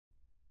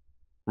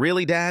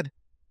Really, Dad?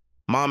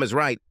 Mom is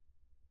right.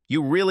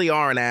 You really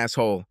are an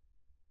asshole.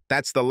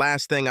 That's the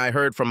last thing I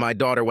heard from my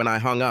daughter when I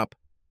hung up.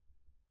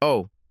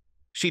 Oh,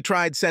 she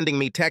tried sending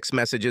me text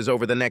messages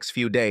over the next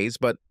few days,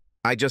 but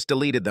I just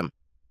deleted them.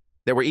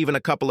 There were even a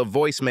couple of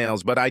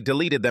voicemails, but I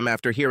deleted them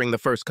after hearing the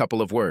first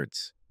couple of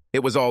words.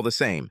 It was all the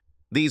same.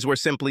 These were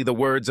simply the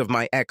words of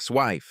my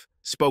ex-wife,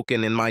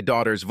 spoken in my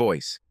daughter's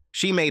voice.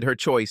 She made her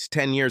choice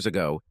 10 years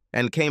ago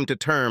and came to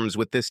terms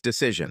with this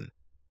decision.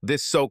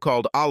 This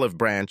so-called olive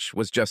branch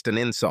was just an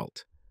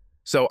insult.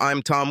 So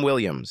I'm Tom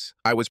Williams.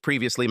 I was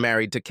previously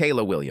married to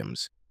Kayla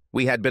Williams.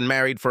 We had been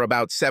married for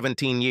about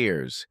 17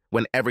 years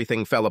when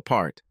everything fell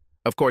apart.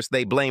 Of course,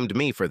 they blamed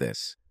me for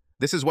this.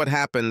 This is what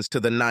happens to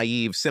the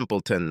naive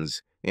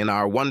simpletons in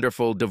our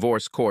wonderful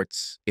divorce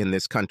courts in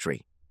this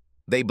country.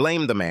 They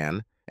blame the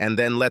man and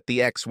then let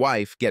the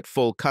ex-wife get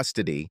full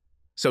custody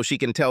so she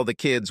can tell the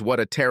kids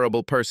what a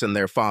terrible person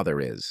their father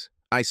is.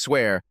 I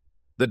swear,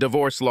 the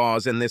divorce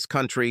laws in this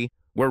country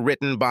were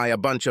written by a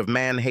bunch of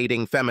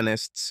man-hating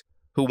feminists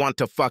who want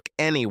to fuck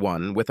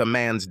anyone with a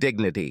man's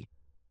dignity.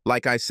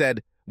 Like I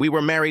said, we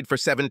were married for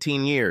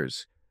 17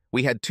 years.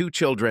 We had 2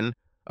 children,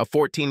 a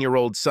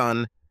 14-year-old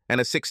son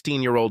and a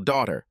 16-year-old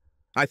daughter.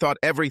 I thought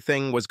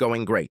everything was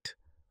going great.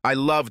 I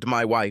loved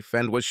my wife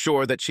and was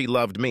sure that she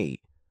loved me.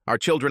 Our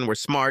children were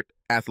smart,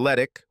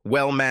 athletic,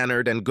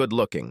 well-mannered, and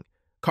good-looking.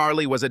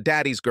 Carly was a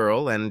daddy's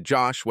girl, and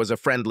Josh was a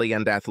friendly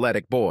and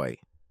athletic boy.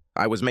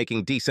 I was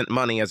making decent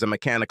money as a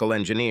mechanical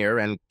engineer,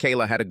 and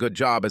Kayla had a good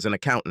job as an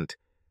accountant.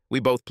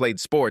 We both played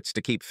sports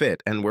to keep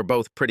fit, and were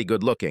both pretty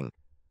good-looking.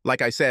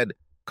 Like I said,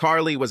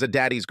 Carly was a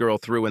daddy's girl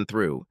through and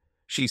through.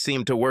 She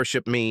seemed to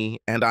worship me,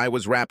 and I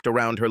was wrapped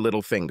around her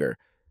little finger.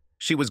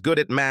 She was good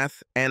at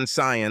math and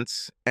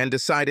science, and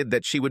decided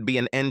that she would be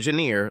an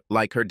engineer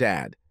like her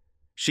dad.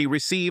 She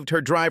received her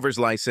driver's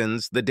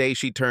license the day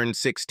she turned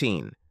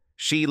 16.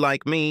 She,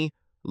 like me,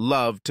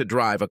 loved to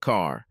drive a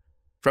car.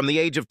 From the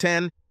age of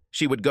 10,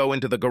 she would go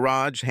into the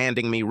garage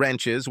handing me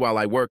wrenches while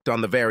I worked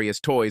on the various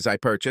toys I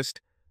purchased.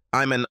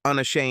 I'm an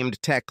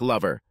unashamed tech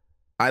lover.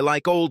 I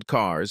like old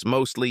cars,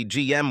 mostly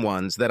GM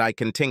ones that I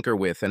can tinker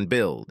with and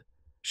build.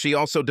 She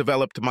also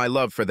developed my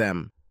love for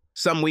them.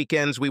 Some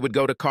weekends we would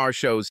go to car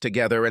shows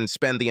together and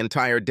spend the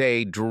entire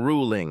day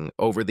drooling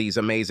over these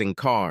amazing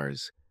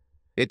cars.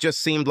 It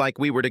just seemed like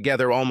we were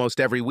together almost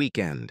every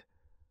weekend.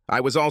 I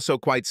was also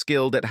quite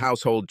skilled at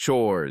household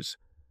chores.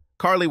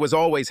 Carly was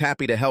always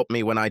happy to help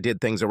me when I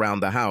did things around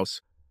the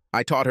house.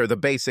 I taught her the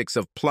basics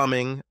of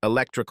plumbing,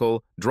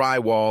 electrical,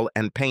 drywall,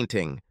 and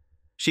painting.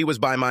 She was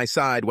by my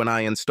side when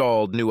I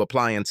installed new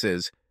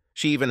appliances.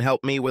 She even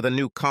helped me with a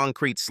new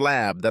concrete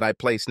slab that I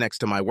placed next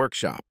to my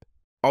workshop.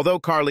 Although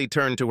Carly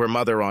turned to her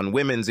mother on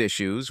women's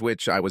issues,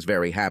 which I was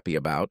very happy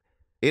about,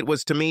 it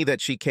was to me that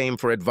she came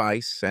for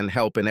advice and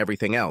help in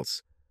everything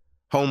else.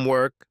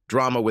 Homework,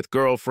 drama with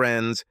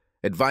girlfriends,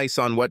 advice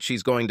on what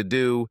she's going to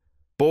do,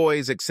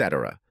 boys,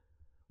 etc.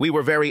 We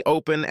were very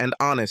open and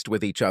honest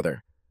with each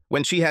other.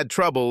 When she had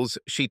troubles,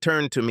 she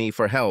turned to me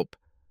for help.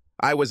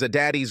 I was a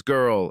daddy's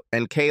girl,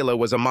 and Kayla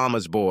was a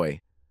mama's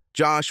boy.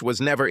 Josh was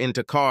never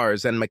into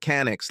cars and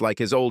mechanics like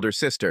his older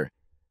sister.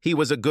 He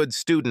was a good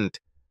student,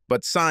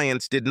 but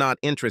science did not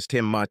interest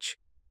him much.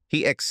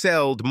 He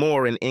excelled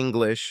more in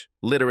English,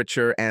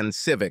 literature, and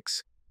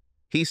civics.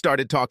 He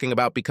started talking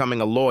about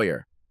becoming a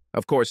lawyer.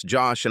 Of course,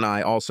 Josh and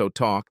I also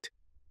talked,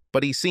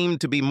 but he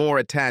seemed to be more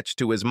attached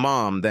to his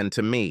mom than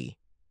to me.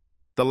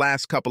 The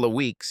last couple of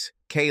weeks,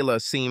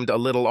 Kayla seemed a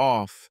little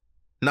off.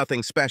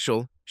 Nothing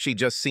special, she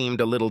just seemed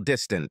a little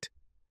distant.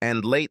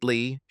 And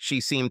lately,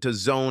 she seemed to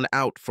zone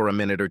out for a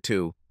minute or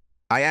two.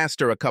 I asked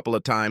her a couple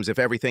of times if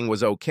everything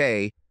was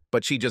okay,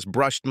 but she just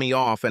brushed me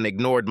off and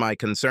ignored my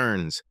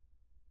concerns.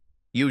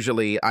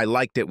 Usually, I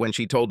liked it when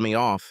she told me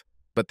off,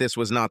 but this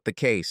was not the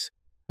case.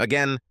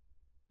 Again,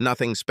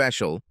 nothing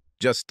special,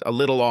 just a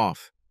little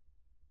off.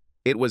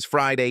 It was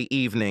Friday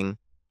evening.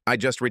 I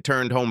just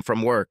returned home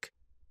from work.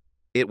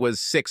 It was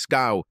 6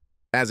 Gao,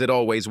 as it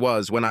always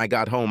was when I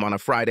got home on a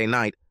Friday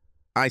night.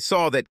 I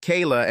saw that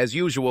Kayla, as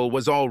usual,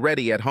 was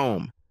already at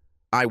home.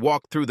 I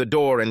walked through the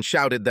door and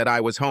shouted that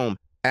I was home,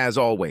 as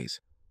always.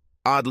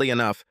 Oddly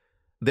enough,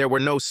 there were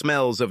no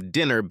smells of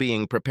dinner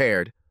being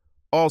prepared.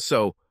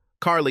 Also,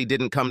 Carly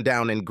didn't come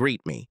down and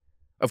greet me.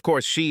 Of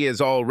course, she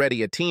is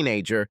already a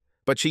teenager,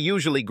 but she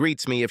usually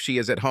greets me if she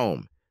is at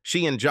home.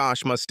 She and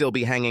Josh must still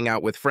be hanging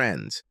out with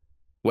friends.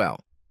 Well,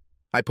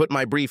 I put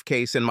my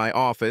briefcase in my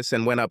office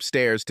and went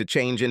upstairs to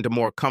change into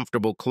more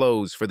comfortable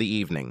clothes for the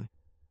evening.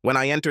 When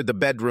I entered the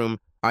bedroom,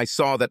 I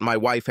saw that my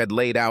wife had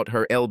laid out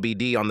her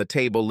LBD on the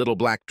table, little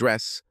black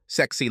dress,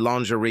 sexy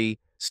lingerie,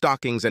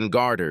 stockings and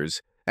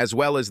garters, as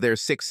well as their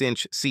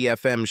 6-inch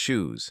CFM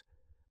shoes.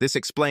 This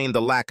explained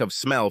the lack of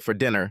smell for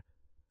dinner.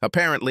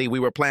 Apparently, we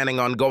were planning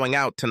on going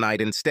out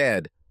tonight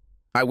instead.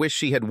 I wish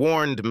she had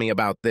warned me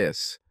about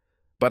this,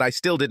 but I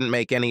still didn't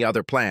make any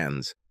other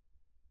plans.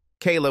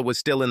 Kayla was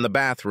still in the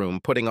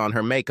bathroom, putting on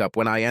her makeup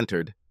when I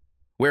entered.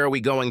 "Where are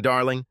we going,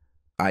 darling?"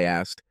 I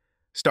asked,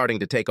 starting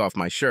to take off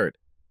my shirt.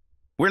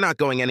 "We're not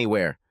going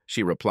anywhere,"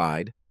 she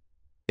replied.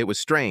 It was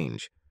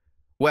strange.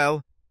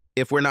 Well,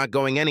 If we're not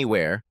going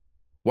anywhere,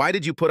 why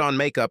did you put on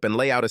makeup and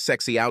lay out a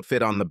sexy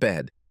outfit on the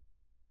bed?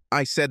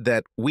 I said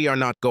that we are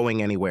not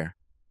going anywhere.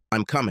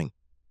 I'm coming.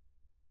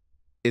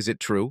 Is it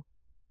true?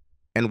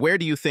 And where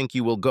do you think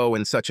you will go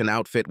in such an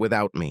outfit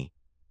without me?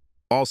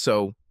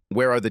 Also,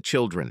 where are the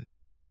children?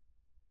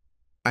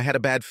 I had a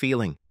bad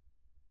feeling.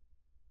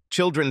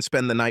 Children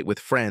spend the night with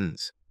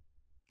friends.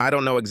 I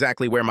don't know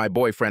exactly where my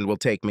boyfriend will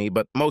take me,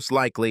 but most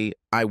likely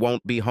I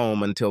won't be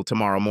home until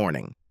tomorrow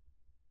morning.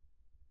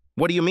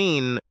 What do you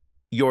mean,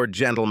 you're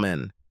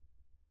gentlemen?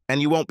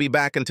 And you won't be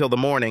back until the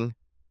morning?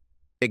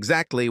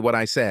 Exactly what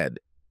I said.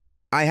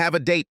 I have a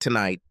date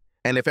tonight,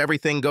 and if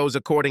everything goes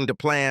according to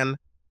plan,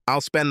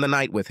 I'll spend the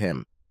night with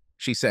him,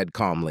 she said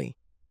calmly.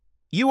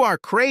 You are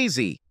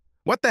crazy.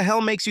 What the hell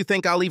makes you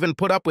think I'll even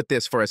put up with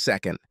this for a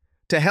second?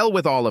 To hell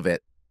with all of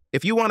it.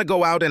 If you want to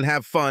go out and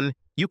have fun,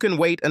 you can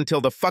wait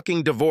until the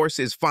fucking divorce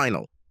is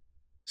final.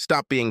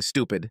 Stop being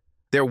stupid.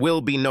 There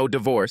will be no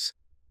divorce.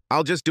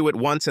 I'll just do it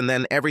once and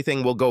then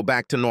everything will go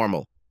back to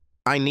normal.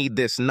 I need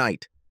this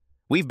night.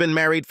 We've been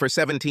married for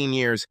 17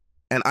 years,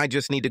 and I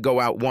just need to go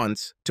out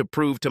once to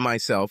prove to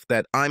myself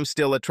that I'm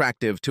still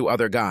attractive to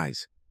other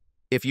guys.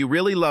 If you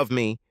really love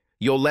me,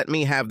 you'll let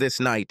me have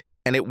this night,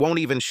 and it won't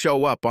even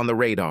show up on the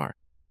radar.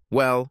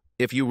 Well,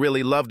 if you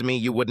really loved me,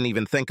 you wouldn't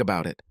even think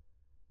about it.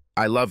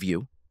 I love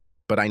you,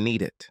 but I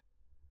need it.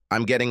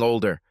 I'm getting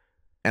older,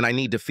 and I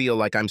need to feel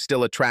like I'm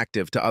still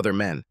attractive to other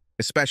men,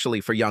 especially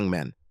for young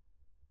men.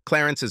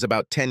 Clarence is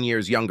about 10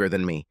 years younger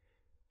than me.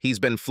 He's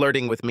been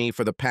flirting with me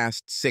for the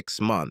past 6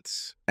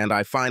 months, and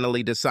I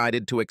finally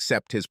decided to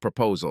accept his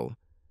proposal.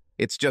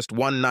 It's just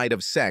one night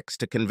of sex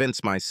to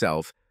convince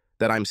myself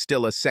that I'm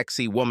still a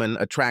sexy woman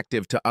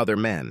attractive to other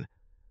men.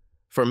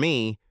 For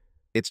me,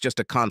 it's just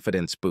a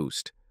confidence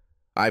boost.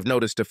 I've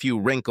noticed a few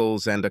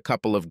wrinkles and a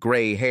couple of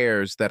gray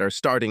hairs that are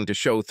starting to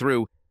show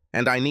through,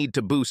 and I need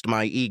to boost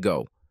my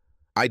ego.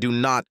 I do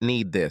not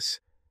need this,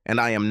 and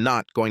I am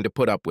not going to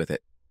put up with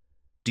it.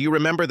 Do you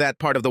remember that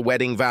part of the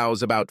wedding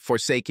vows about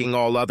forsaking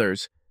all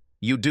others?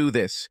 You do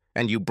this,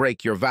 and you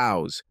break your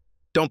vows.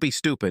 Don't be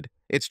stupid.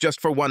 It's just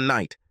for one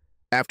night.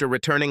 After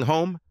returning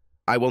home,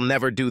 I will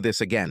never do this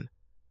again.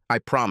 I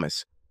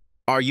promise.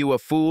 Are you a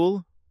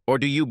fool, or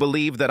do you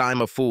believe that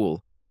I'm a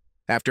fool?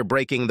 After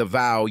breaking the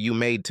vow you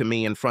made to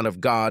me in front of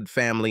God,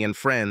 family, and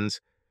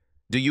friends,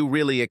 do you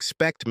really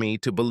expect me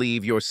to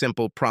believe your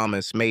simple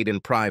promise made in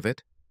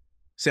private?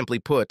 Simply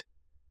put,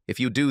 if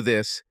you do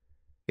this,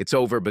 it's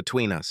over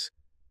between us.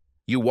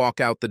 You walk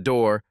out the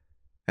door,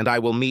 and I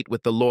will meet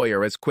with the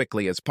lawyer as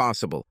quickly as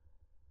possible.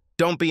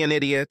 Don't be an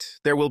idiot.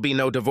 There will be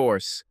no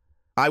divorce.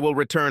 I will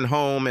return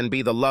home and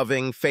be the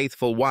loving,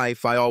 faithful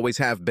wife I always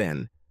have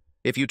been.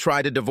 If you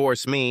try to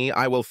divorce me,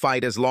 I will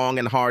fight as long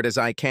and hard as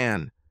I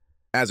can.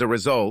 As a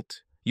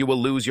result, you will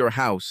lose your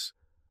house,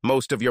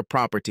 most of your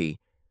property,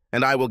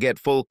 and I will get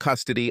full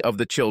custody of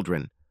the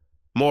children.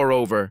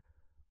 Moreover,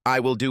 I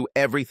will do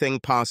everything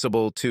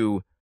possible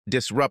to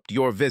disrupt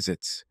your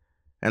visits,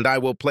 and I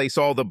will place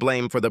all the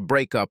blame for the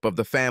breakup of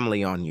the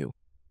family on you.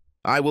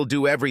 I will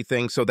do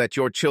everything so that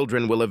your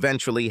children will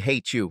eventually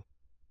hate you.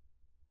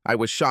 I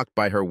was shocked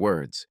by her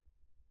words.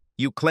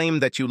 You claim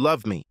that you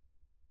love me,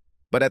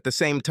 but at the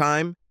same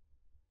time,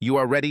 you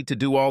are ready to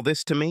do all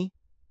this to me?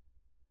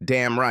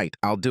 Damn right,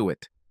 I'll do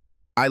it.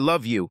 I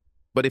love you,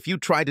 but if you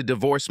try to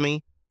divorce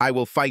me, I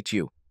will fight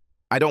you.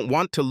 I don't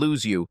want to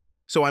lose you,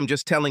 so I'm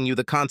just telling you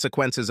the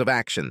consequences of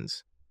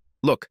actions.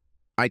 Look,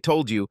 I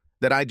told you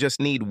that I just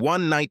need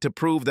one night to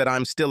prove that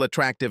I'm still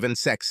attractive and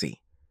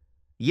sexy.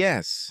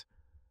 Yes,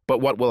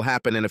 but what will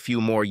happen in a few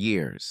more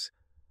years?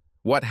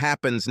 What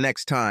happens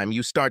next time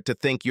you start to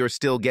think you're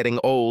still getting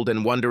old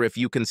and wonder if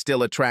you can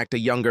still attract a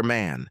younger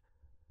man?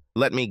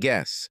 Let me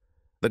guess.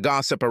 The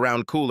gossip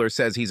around Cooler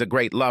says he's a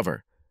great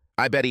lover.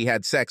 I bet he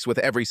had sex with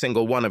every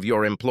single one of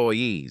your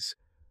employees.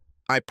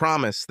 I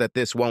promise that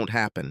this won't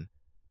happen.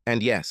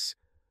 And yes,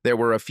 there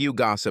were a few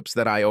gossips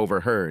that I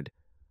overheard.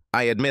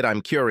 I admit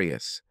I'm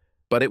curious,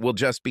 but it will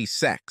just be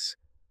sex.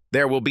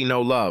 There will be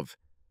no love.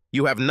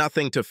 You have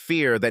nothing to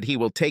fear that he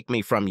will take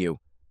me from you.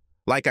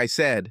 Like I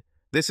said,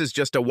 this is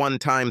just a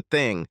one-time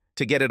thing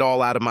to get it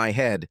all out of my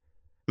head.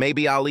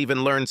 Maybe I'll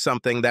even learn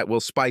something that will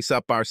spice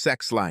up our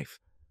sex life.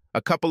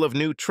 A couple of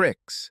new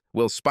tricks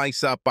will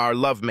spice up our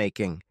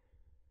lovemaking.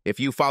 If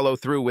you follow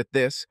through with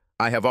this,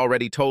 I have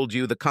already told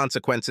you the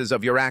consequences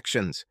of your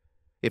actions.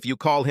 If you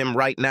call him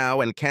right now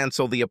and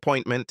cancel the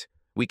appointment,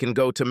 we can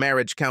go to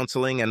marriage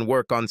counseling and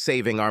work on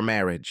saving our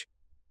marriage.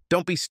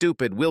 Don't be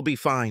stupid, we'll be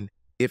fine.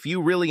 If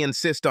you really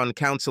insist on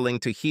counseling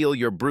to heal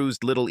your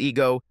bruised little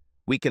ego,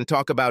 we can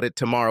talk about it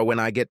tomorrow when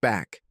I get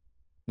back.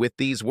 With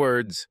these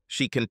words,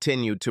 she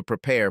continued to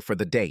prepare for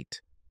the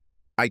date.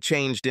 I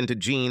changed into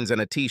jeans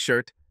and a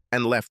t-shirt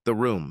and left the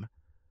room.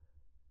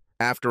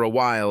 After a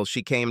while,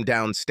 she came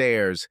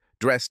downstairs,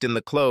 dressed in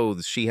the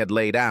clothes she had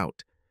laid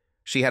out.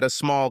 She had a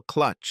small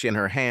clutch in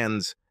her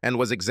hands and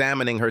was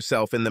examining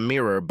herself in the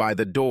mirror by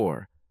the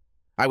door.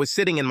 I was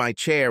sitting in my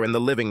chair in the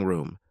living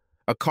room.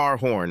 A car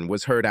horn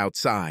was heard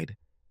outside.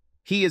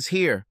 He is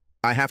here.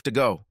 I have to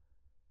go.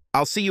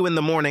 I'll see you in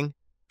the morning,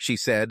 she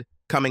said,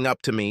 coming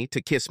up to me to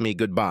kiss me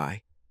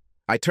goodbye.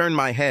 I turned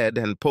my head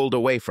and pulled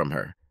away from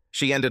her.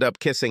 She ended up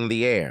kissing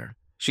the air.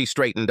 She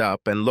straightened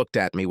up and looked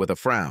at me with a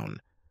frown.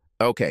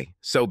 Okay,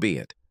 so be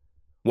it.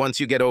 Once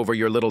you get over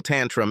your little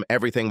tantrum,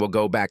 everything will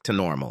go back to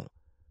normal.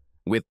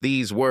 With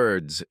these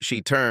words,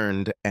 she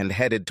turned and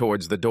headed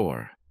towards the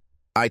door.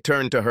 I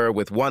turned to her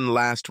with one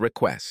last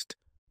request.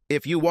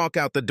 If you walk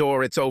out the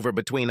door, it's over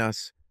between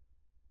us.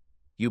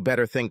 You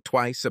better think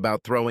twice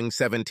about throwing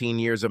 17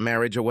 years of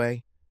marriage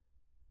away.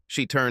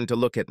 She turned to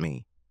look at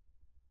me.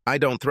 I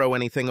don't throw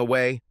anything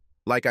away.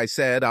 Like I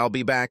said, I'll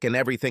be back and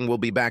everything will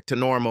be back to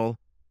normal.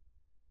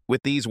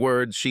 With these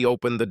words, she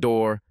opened the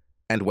door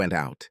and went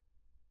out.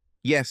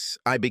 Yes,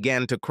 I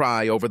began to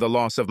cry over the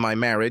loss of my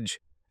marriage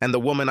and the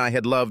woman I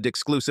had loved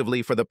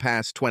exclusively for the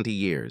past 20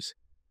 years.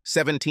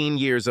 17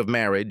 years of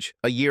marriage,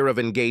 a year of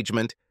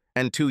engagement,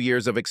 and 2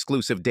 years of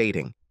exclusive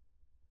dating.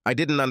 I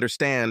didn't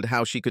understand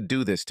how she could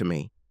do this to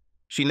me.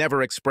 She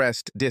never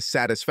expressed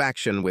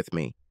dissatisfaction with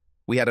me.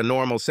 We had a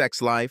normal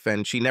sex life,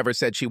 and she never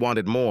said she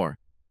wanted more.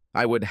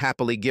 I would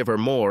happily give her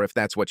more if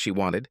that's what she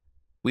wanted.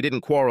 We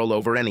didn't quarrel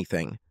over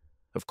anything.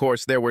 Of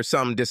course, there were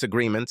some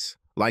disagreements,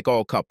 like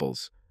all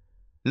couples.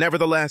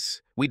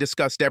 Nevertheless, we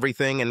discussed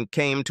everything and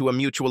came to a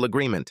mutual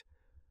agreement.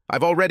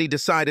 I've already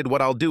decided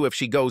what I'll do if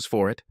she goes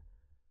for it.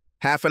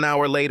 Half an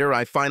hour later,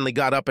 I finally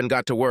got up and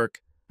got to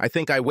work. I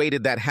think I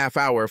waited that half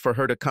hour for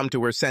her to come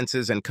to her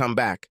senses and come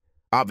back.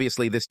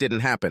 Obviously, this didn't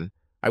happen.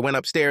 I went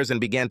upstairs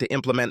and began to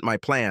implement my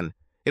plan.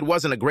 It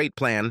wasn't a great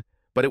plan,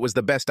 but it was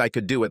the best I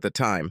could do at the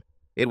time.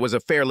 It was a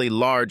fairly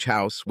large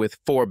house with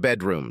 4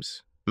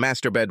 bedrooms.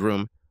 Master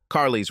bedroom,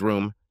 Carly's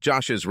room,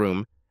 Josh's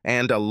room,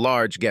 and a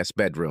large guest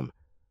bedroom.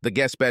 The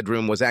guest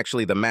bedroom was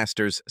actually the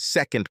master's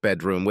second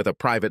bedroom with a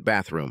private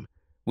bathroom.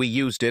 We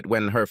used it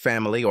when her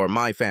family or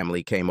my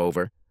family came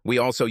over. We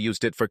also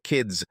used it for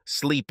kids'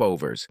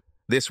 sleepovers.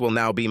 This will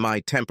now be my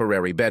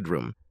temporary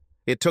bedroom.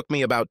 It took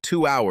me about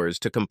 2 hours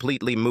to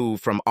completely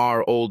move from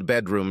our old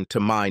bedroom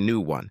to my new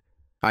one.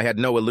 I had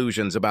no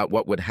illusions about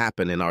what would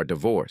happen in our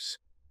divorce.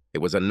 It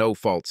was a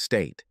no-fault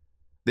state.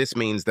 This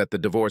means that the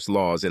divorce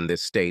laws in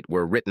this state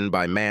were written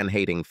by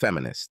man-hating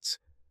feminists.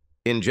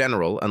 In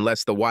general,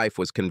 unless the wife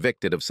was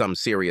convicted of some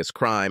serious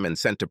crime and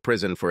sent to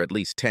prison for at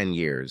least 10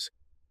 years,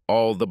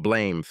 all the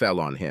blame fell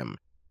on him.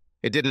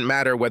 It didn't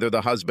matter whether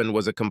the husband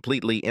was a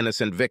completely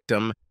innocent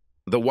victim.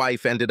 The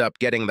wife ended up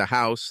getting the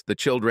house, the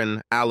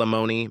children,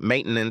 alimony,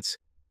 maintenance,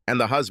 and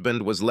the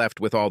husband was left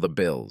with all the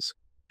bills.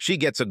 She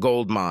gets a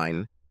gold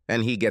mine,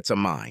 and he gets a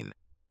mine.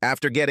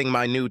 After getting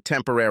my new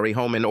temporary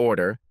home in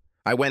order,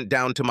 I went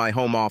down to my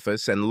home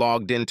office and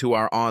logged into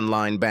our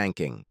online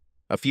banking.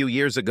 A few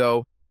years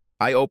ago,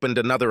 I opened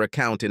another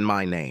account in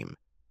my name.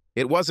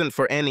 It wasn't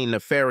for any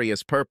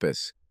nefarious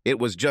purpose. It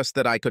was just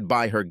that I could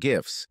buy her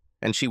gifts,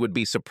 and she would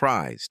be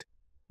surprised.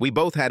 We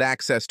both had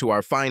access to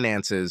our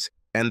finances,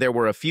 and there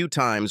were a few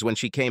times when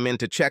she came in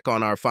to check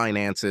on our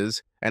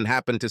finances and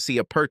happened to see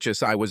a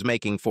purchase I was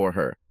making for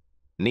her.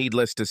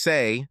 Needless to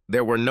say,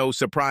 there were no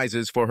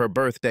surprises for her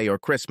birthday or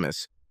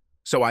Christmas,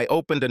 so I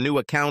opened a new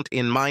account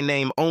in my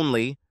name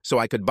only so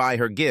I could buy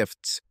her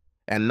gifts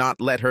and not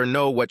let her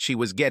know what she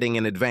was getting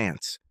in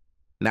advance.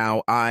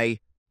 Now, I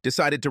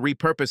decided to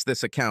repurpose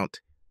this account.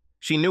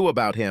 She knew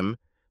about him,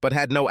 but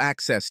had no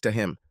access to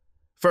him.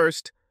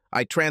 First,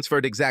 I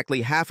transferred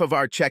exactly half of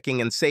our checking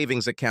and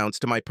savings accounts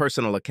to my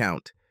personal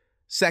account.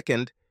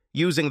 Second,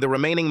 using the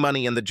remaining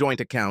money in the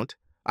joint account,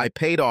 I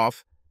paid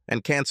off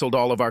and canceled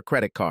all of our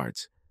credit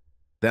cards.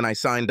 Then I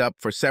signed up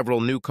for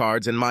several new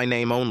cards in my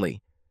name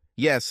only.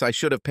 Yes, I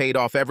should have paid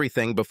off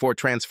everything before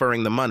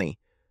transferring the money,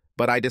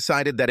 but I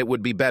decided that it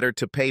would be better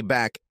to pay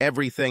back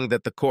everything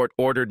that the court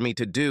ordered me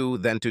to do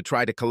than to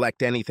try to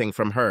collect anything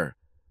from her.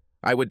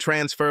 I would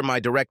transfer my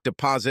direct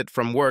deposit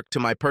from work to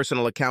my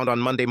personal account on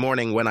Monday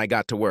morning when I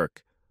got to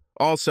work.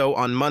 Also,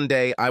 on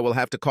Monday, I will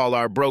have to call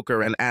our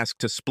broker and ask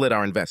to split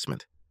our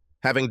investment.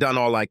 Having done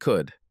all I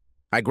could,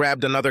 I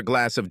grabbed another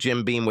glass of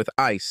Jim Beam with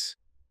ice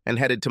and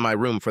headed to my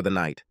room for the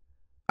night.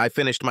 I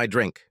finished my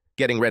drink,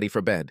 getting ready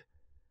for bed.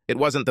 It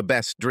wasn't the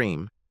best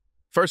dream.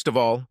 First of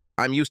all,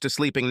 I'm used to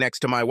sleeping next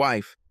to my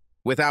wife.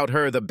 Without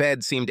her, the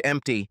bed seemed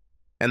empty,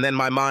 and then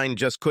my mind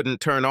just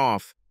couldn't turn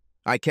off.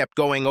 I kept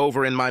going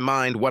over in my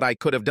mind what I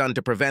could have done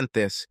to prevent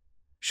this.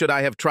 Should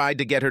I have tried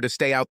to get her to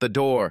stay out the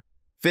door,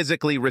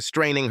 physically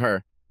restraining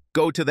her,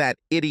 go to that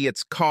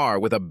idiot's car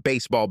with a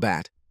baseball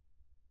bat?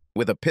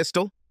 With a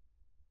pistol?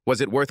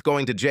 Was it worth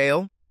going to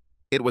jail?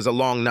 It was a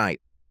long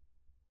night.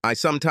 I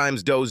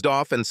sometimes dozed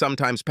off and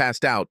sometimes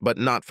passed out, but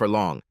not for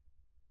long.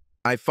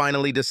 I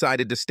finally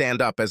decided to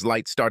stand up as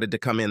light started to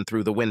come in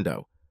through the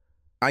window.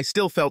 I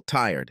still felt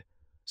tired,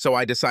 so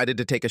I decided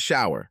to take a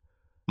shower,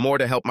 more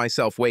to help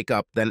myself wake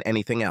up than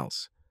anything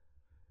else.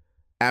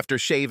 After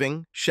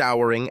shaving,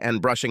 showering,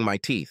 and brushing my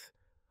teeth,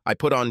 I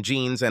put on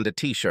jeans and a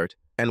t-shirt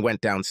and went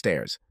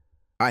downstairs.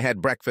 I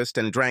had breakfast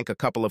and drank a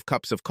couple of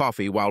cups of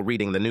coffee while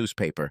reading the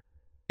newspaper.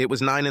 It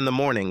was 9 in the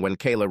morning when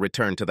Kayla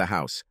returned to the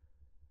house.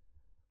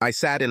 I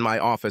sat in my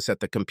office at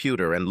the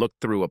computer and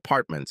looked through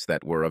apartments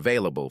that were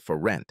available for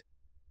rent.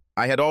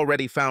 I had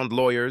already found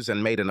lawyers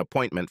and made an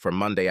appointment for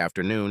Monday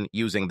afternoon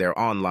using their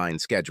online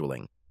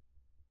scheduling.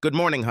 "Good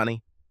morning,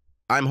 honey.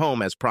 I'm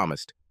home as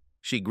promised,"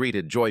 she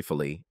greeted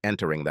joyfully,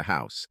 entering the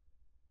house.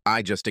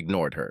 I just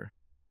ignored her.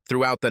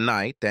 Throughout the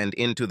night and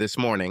into this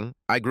morning,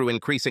 I grew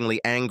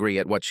increasingly angry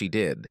at what she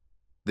did.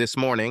 This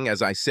morning,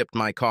 as I sipped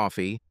my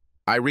coffee,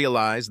 I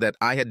realized that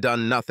I had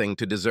done nothing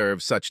to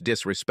deserve such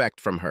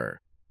disrespect from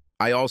her.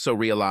 I also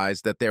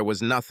realized that there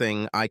was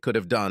nothing I could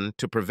have done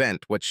to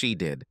prevent what she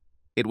did.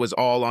 It was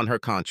all on her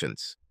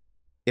conscience.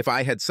 If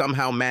I had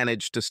somehow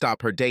managed to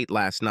stop her date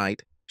last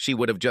night, she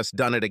would have just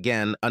done it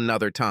again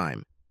another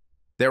time.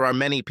 There are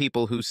many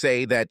people who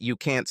say that you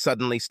can't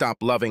suddenly stop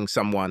loving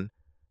someone.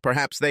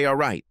 Perhaps they are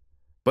right,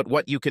 but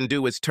what you can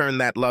do is turn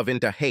that love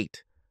into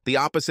hate. The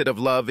opposite of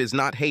love is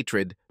not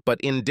hatred,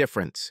 but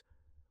indifference.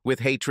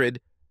 With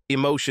hatred,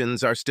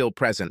 emotions are still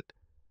present.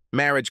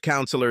 Marriage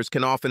counselors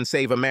can often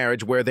save a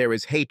marriage where there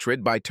is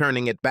hatred by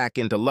turning it back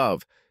into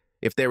love.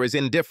 If there is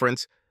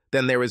indifference,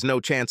 then there is no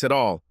chance at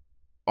all.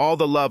 All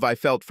the love I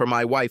felt for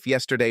my wife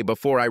yesterday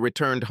before I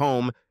returned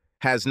home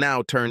has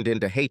now turned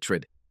into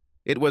hatred.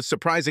 It was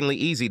surprisingly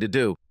easy to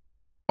do.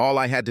 All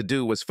I had to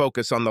do was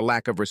focus on the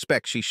lack of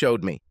respect she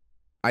showed me.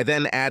 I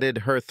then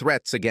added her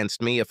threats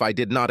against me if I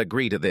did not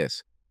agree to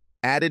this.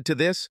 Added to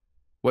this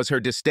was her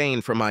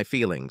disdain for my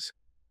feelings.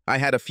 I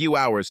had a few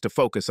hours to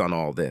focus on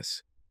all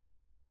this.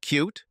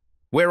 "Cute?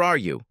 Where are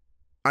you?"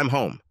 "I'm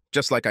home,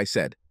 just like I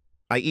said.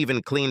 I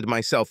even cleaned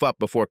myself up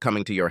before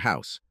coming to your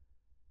house."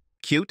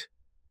 "Cute?"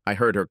 I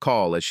heard her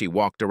call as she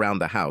walked around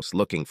the house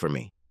looking for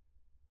me.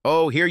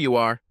 "Oh, here you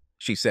are,"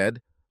 she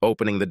said,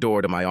 opening the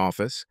door to my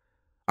office.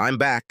 "I'm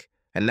back,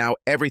 and now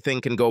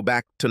everything can go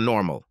back to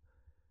normal."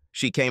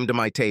 She came to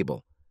my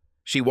table.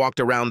 She walked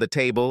around the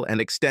table and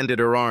extended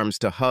her arms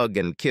to hug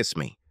and kiss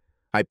me.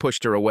 I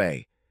pushed her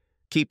away.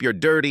 "Keep your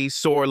dirty,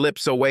 sore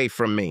lips away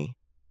from me."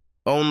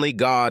 Only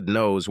God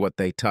knows what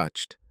they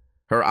touched.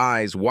 Her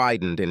eyes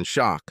widened in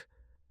shock.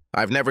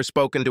 I've never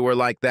spoken to her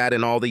like that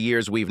in all the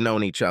years we've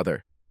known each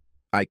other.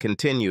 I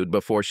continued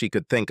before she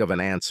could think of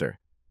an answer.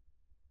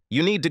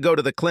 "You need to go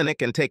to the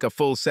clinic and take a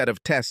full set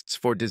of tests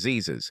for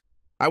diseases.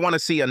 I want to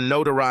see a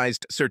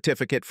notarized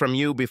certificate from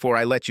you before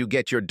I let you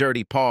get your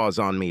dirty paws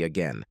on me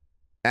again.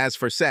 As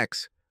for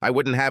sex, I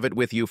wouldn't have it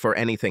with you for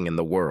anything in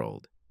the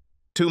world."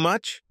 Too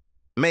much?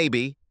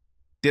 Maybe.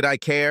 Did I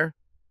care?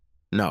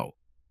 No.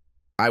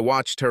 I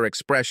watched her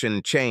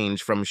expression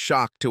change from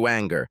shock to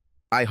anger.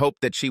 I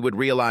hoped that she would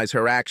realize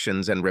her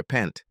actions and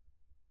repent.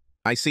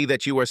 "I see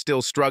that you are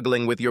still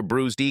struggling with your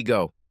bruised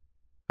ego.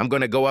 I'm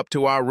going to go up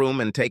to our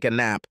room and take a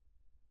nap.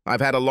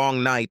 I've had a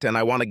long night and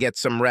I want to get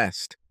some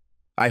rest.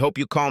 I hope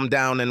you calm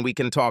down and we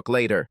can talk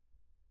later.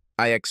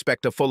 I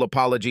expect a full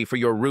apology for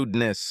your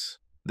rudeness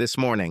this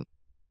morning."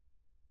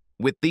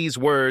 With these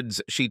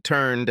words, she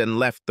turned and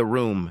left the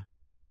room.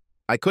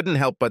 I couldn't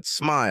help but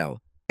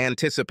smile,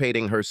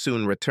 anticipating her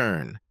soon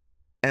return.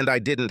 And I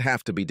didn't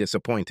have to be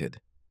disappointed.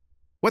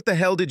 "What the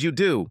hell did you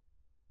do?"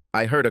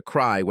 I heard a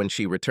cry when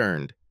she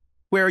returned.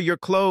 "Where are your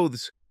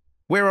clothes?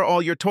 Where are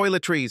all your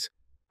toiletries?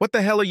 What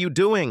the hell are you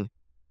doing?"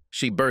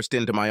 She burst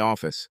into my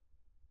office.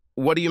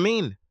 "What do you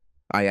mean?"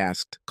 I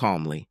asked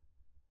calmly.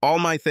 "All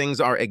my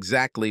things are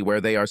exactly where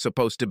they are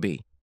supposed to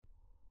be."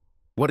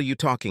 "What are you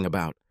talking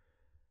about?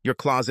 Your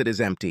closet is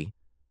empty.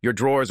 Your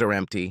drawers are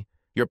empty.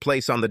 Your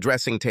place on the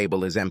dressing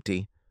table is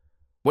empty.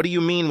 What do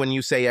you mean when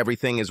you say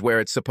everything is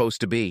where it's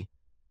supposed to be?"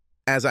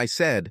 As I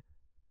said,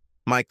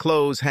 my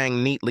clothes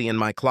hang neatly in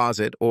my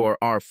closet or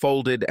are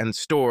folded and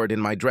stored in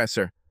my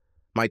dresser.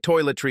 My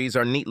toiletries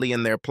are neatly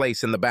in their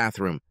place in the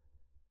bathroom.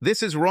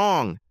 This is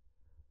wrong.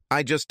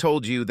 I just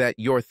told you that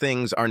your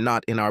things are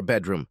not in our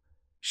bedroom,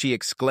 she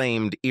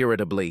exclaimed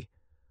irritably.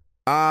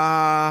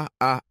 Ah.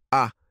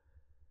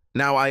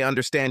 Now I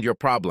understand your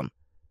problem.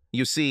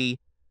 You see,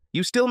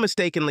 you still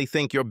mistakenly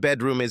think your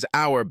bedroom is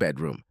our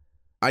bedroom.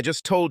 I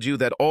just told you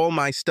that all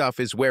my stuff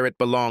is where it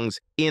belongs,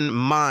 in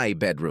my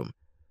bedroom.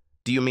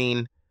 Do you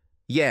mean?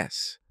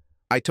 Yes.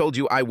 I told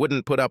you I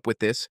wouldn't put up with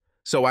this,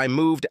 so I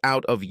moved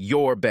out of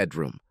your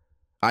bedroom.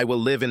 I will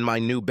live in my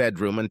new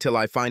bedroom until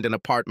I find an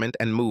apartment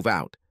and move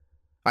out.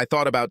 I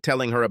thought about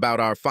telling her about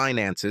our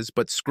finances,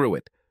 but screw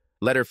it.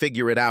 Let her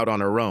figure it out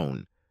on her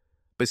own.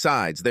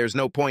 Besides, there's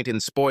no point in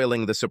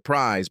spoiling the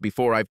surprise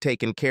before I've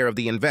taken care of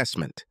the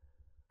investment.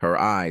 Her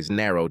eyes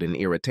narrowed in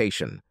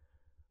irritation.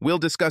 We'll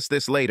discuss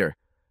this later.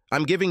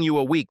 I'm giving you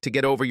a week to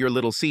get over your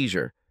little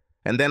seizure,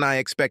 and then I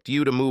expect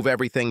you to move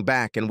everything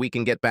back and we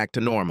can get back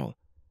to normal.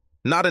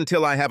 Not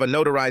until I have a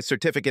notarized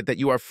certificate that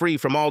you are free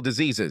from all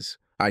diseases,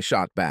 I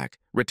shot back,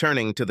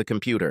 returning to the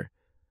computer.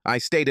 I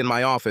stayed in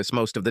my office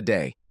most of the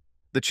day.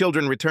 The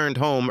children returned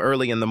home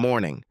early in the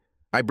morning.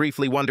 I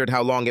briefly wondered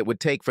how long it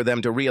would take for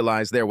them to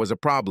realize there was a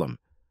problem.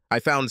 I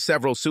found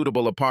several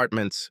suitable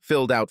apartments,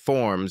 filled out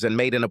forms, and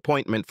made an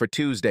appointment for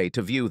Tuesday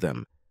to view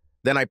them.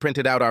 Then I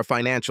printed out our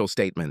financial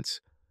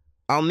statements.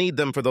 I'll need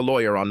them for the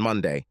lawyer on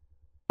Monday.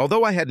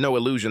 Although I had no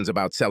illusions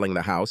about selling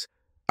the house,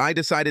 I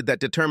decided that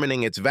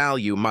determining its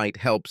value might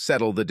help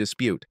settle the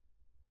dispute.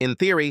 In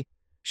theory,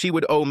 she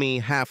would owe me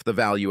half the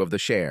value of the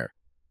share.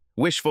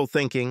 Wishful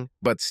thinking,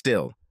 but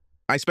still.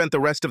 I spent the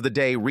rest of the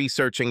day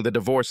researching the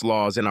divorce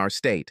laws in our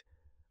state.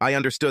 I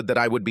understood that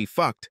I would be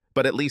fucked,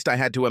 but at least I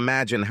had to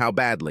imagine how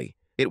badly.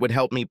 It would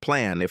help me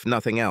plan, if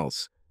nothing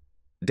else.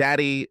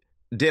 "Daddy,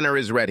 dinner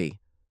is ready,"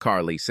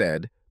 Carly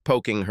said,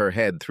 poking her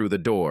head through the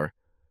door.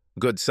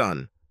 "Good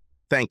son.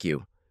 Thank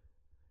you."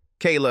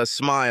 Kayla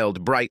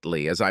smiled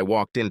brightly as I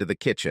walked into the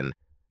kitchen.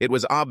 It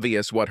was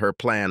obvious what her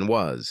plan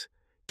was.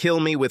 Kill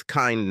me with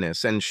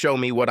kindness and show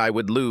me what I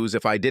would lose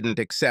if I didn't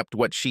accept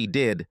what she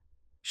did.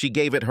 She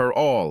gave it her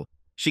all.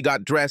 She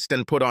got dressed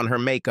and put on her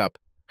makeup.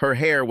 Her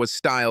hair was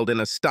styled in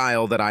a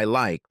style that I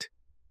liked.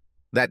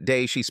 That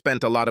day she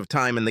spent a lot of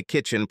time in the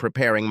kitchen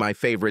preparing my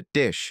favorite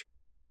dish.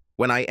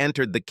 When I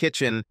entered the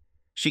kitchen,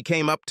 she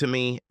came up to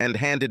me and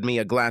handed me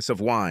a glass of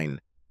wine.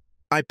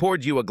 "I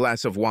poured you a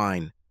glass of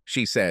wine,"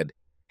 she said,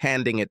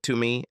 handing it to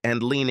me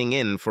and leaning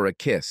in for a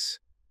kiss.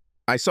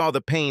 I saw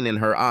the pain in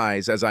her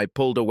eyes as I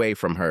pulled away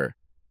from her.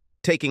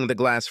 Taking the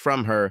glass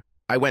from her,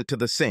 I went to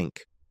the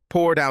sink,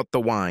 poured out the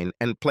wine,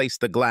 and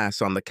placed the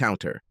glass on the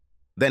counter.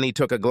 Then he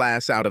took a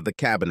glass out of the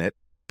cabinet,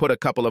 put a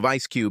couple of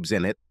ice cubes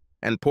in it,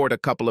 and poured a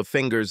couple of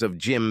fingers of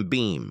Jim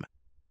Beam.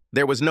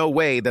 There was no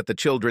way that the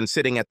children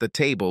sitting at the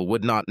table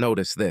would not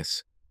notice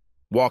this.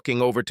 Walking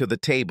over to the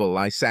table,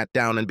 I sat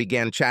down and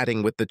began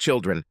chatting with the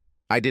children.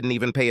 I didn't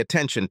even pay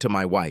attention to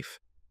my wife.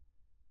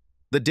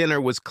 The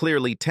dinner was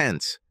clearly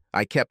tense.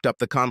 I kept up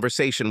the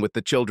conversation with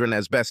the children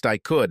as best I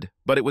could,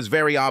 but it was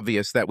very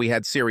obvious that we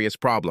had serious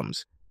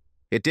problems.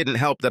 It didn't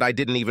help that I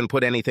didn't even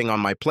put anything on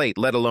my plate,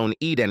 let alone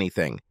eat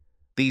anything.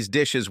 These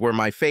dishes were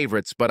my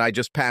favorites, but I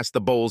just passed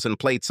the bowls and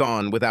plates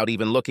on without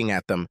even looking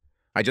at them.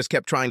 I just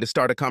kept trying to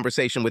start a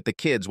conversation with the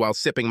kids while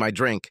sipping my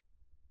drink.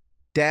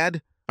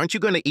 "Dad, aren't you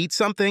going to eat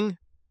something?"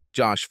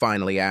 Josh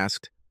finally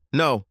asked.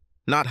 "No,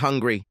 not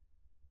hungry."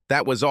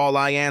 That was all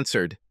I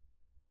answered.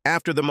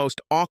 After the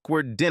most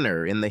awkward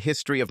dinner in the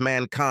history of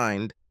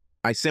mankind,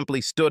 I simply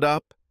stood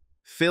up,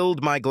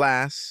 filled my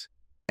glass,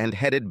 and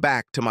headed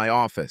back to my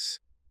office.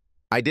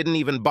 I didn't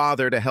even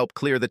bother to help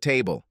clear the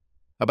table.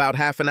 About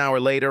half an hour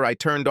later, I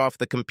turned off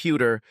the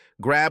computer,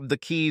 grabbed the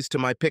keys to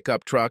my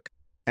pickup truck,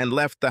 and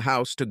left the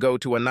house to go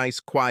to a nice,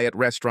 quiet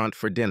restaurant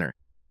for dinner.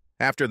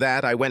 After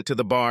that, I went to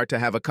the bar to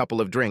have a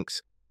couple of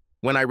drinks.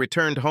 When I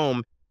returned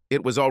home,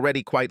 it was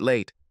already quite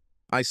late.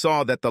 I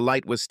saw that the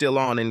light was still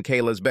on in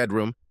Kayla's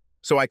bedroom,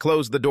 so I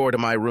closed the door to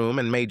my room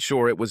and made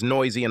sure it was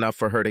noisy enough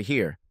for her to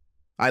hear.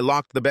 I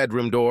locked the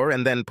bedroom door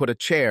and then put a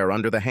chair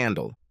under the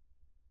handle.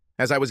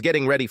 As I was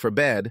getting ready for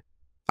bed,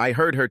 I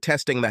heard her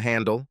testing the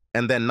handle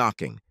and then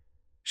knocking.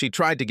 She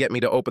tried to get me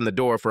to open the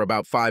door for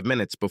about 5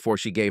 minutes before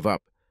she gave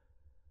up.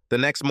 The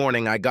next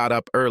morning, I got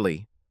up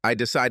early. I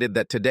decided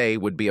that today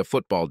would be a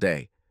football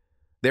day.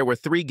 There were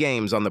 3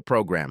 games on the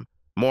program,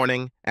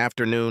 morning,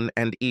 afternoon,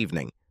 and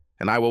evening,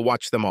 and I will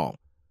watch them all.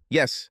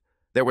 Yes,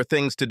 there were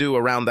things to do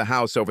around the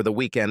house over the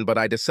weekend, but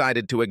I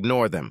decided to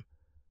ignore them.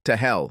 To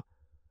hell.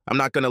 I'm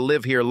not going to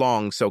live here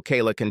long, so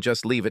Kayla can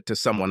just leave it to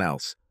someone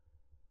else.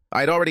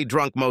 I'd already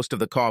drunk most of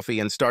the coffee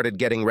and started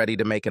getting ready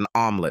to make an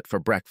omelet for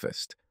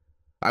breakfast.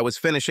 I was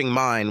finishing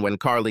mine when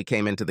Carly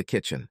came into the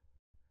kitchen.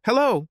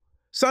 "Hello,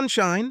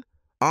 sunshine.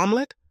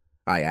 Omelet?"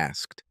 I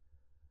asked.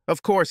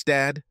 "Of course,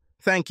 Dad.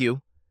 Thank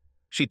you."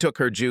 She took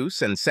her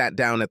juice and sat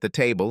down at the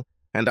table,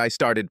 and I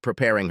started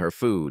preparing her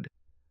food.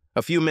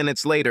 A few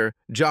minutes later,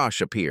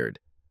 Josh appeared.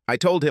 I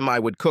told him I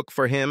would cook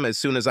for him as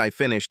soon as I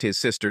finished his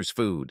sister's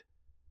food.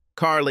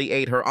 Carly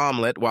ate her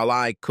omelet while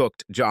I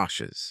cooked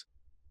Josh's.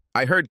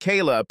 I heard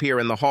Kayla appear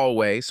in the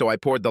hallway, so I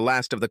poured the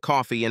last of the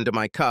coffee into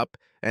my cup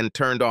and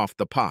turned off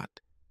the pot.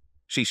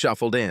 She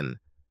shuffled in,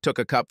 took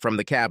a cup from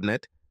the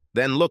cabinet,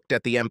 then looked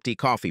at the empty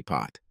coffee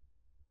pot.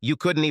 "You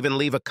couldn't even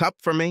leave a cup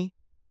for me?"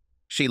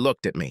 She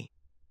looked at me.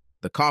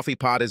 "The coffee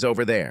pot is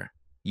over there.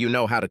 You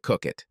know how to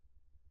cook it."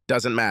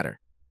 "Doesn't matter.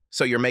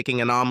 So you're making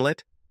an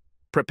omelet?"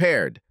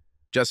 "Prepared.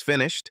 Just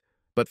finished,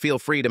 but feel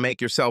free to make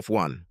yourself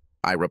one,"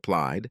 I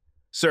replied,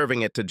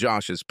 serving it to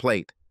Josh's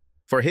plate.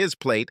 For his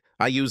plate,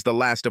 I used the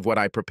last of what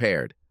I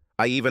prepared.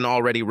 I even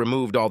already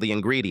removed all the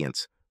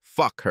ingredients.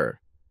 Fuck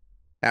her.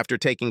 After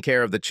taking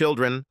care of the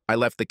children, I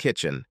left the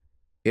kitchen.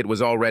 It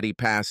was already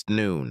past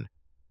noon.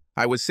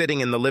 I was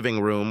sitting in the living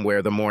room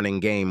where the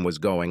morning game was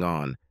going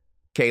on.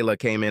 Kayla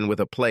came in with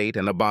a plate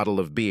and a bottle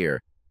of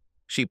beer.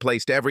 She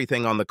placed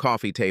everything on the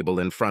coffee table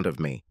in front of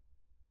me.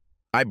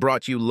 "I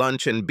brought you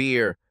lunch and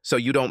beer so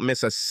you don't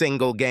miss a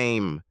single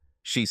game,"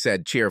 she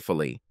said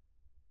cheerfully.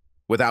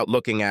 Without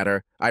looking at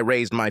her, I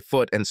raised my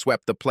foot and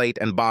swept the plate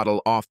and bottle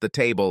off the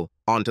table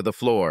onto the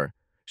floor.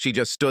 She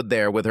just stood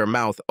there with her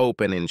mouth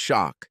open in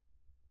shock.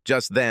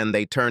 Just then,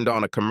 they turned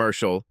on a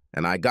commercial,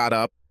 and I got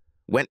up,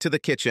 went to the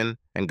kitchen,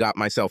 and got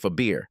myself a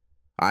beer.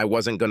 I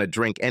wasn't going to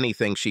drink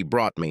anything she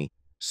brought me,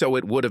 so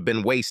it would have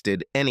been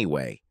wasted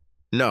anyway.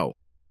 No,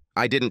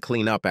 I didn't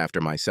clean up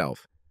after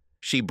myself.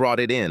 She brought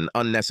it in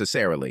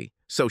unnecessarily,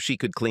 so she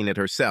could clean it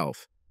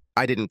herself.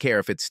 I didn't care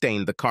if it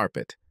stained the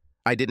carpet.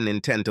 I didn't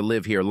intend to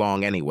live here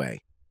long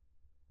anyway.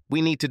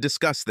 "We need to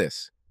discuss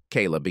this,"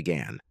 Kayla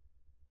began.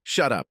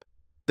 "Shut up.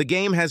 The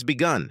game has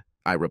begun,"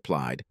 I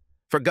replied.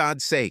 For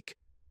God's sake,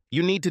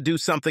 you need to do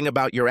something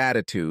about your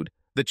attitude.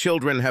 The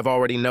children have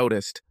already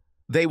noticed.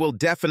 They will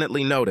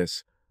definitely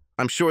notice.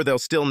 I'm sure they'll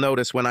still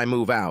notice when I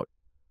move out.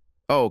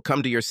 Oh,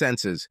 come to your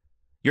senses.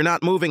 You're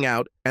not moving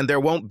out, and there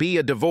won't be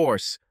a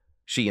divorce,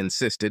 she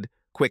insisted,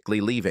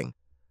 quickly leaving.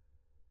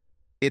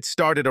 It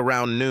started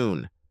around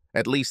noon.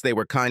 At least they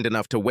were kind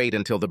enough to wait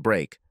until the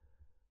break.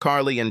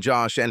 Carly and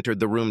Josh entered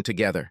the room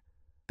together.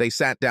 They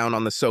sat down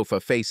on the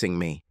sofa facing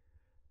me.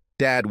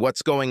 "Dad,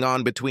 what's going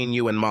on between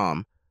you and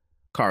Mom?"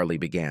 Carly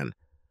began.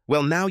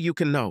 "Well, now you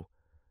can know.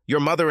 Your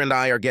mother and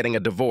I are getting a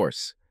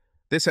divorce.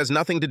 This has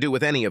nothing to do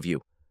with any of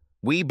you.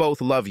 We both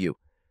love you.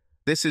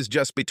 This is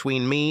just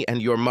between me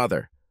and your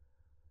mother."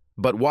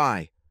 "But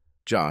why?"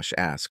 Josh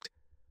asked.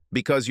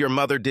 "Because your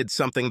mother did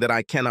something that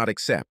I cannot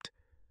accept.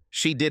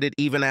 She did it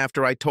even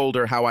after I told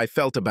her how I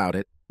felt about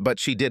it, but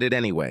she did it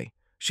anyway.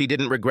 She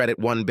didn't regret it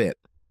one bit."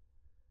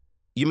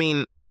 "You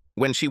mean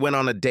when she went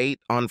on a date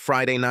on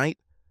Friday night?"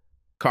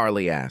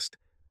 Carly asked.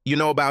 "You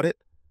know about it?"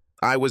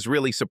 I was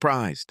really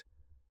surprised.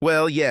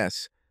 "Well,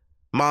 yes.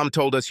 Mom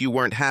told us you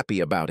weren't happy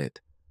about it.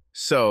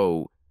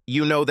 So,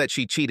 you know that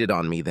she cheated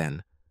on me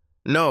then?"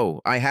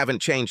 "No, I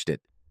haven't changed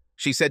it.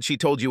 She said she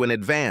told you in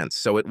advance,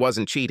 so it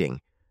wasn't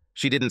cheating.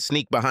 She didn't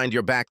sneak behind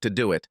your back to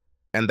do it,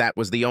 and that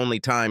was the only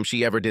time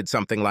she ever did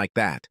something like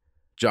that,"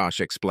 Josh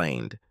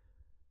explained.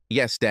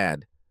 "Yes,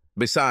 Dad.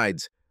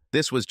 Besides,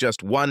 this was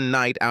just one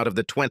night out of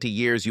the 20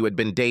 years you had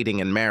been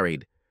dating and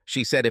married.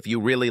 She said if you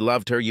really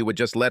loved her, you would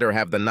just let her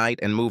have the night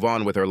and move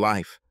on with her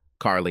life,"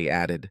 Carly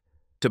added.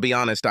 To be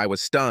honest, I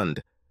was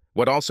stunned.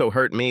 What also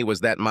hurt me was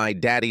that my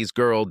daddy's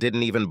girl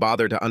didn't even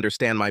bother to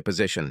understand my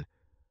position.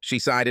 She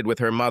sided with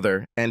her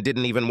mother and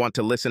didn't even want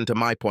to listen to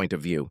my point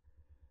of view.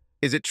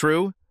 Is it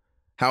true?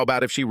 How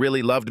about if she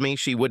really loved me,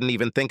 she wouldn't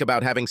even think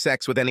about having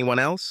sex with anyone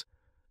else?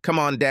 Come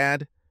on,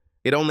 Dad.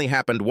 It only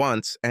happened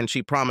once, and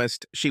she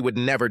promised she would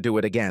never do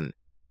it again.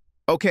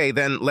 Okay,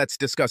 then let's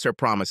discuss her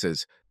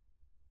promises.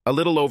 A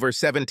little over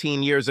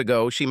 17 years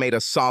ago, she made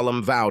a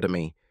solemn vow to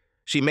me.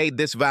 She made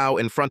this vow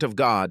in front of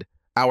God,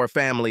 our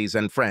families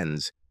and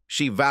friends.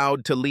 She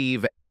vowed to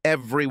leave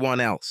everyone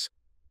else.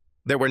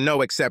 There were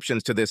no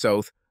exceptions to this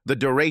oath. The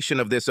duration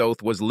of this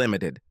oath was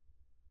limited.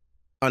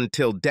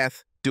 Until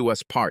death do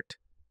us part.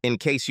 In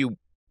case you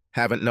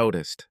haven't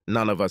noticed,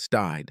 none of us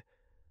died.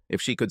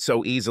 If she could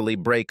so easily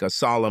break a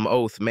solemn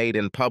oath made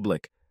in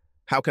public,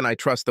 how can I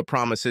trust the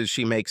promises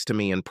she makes to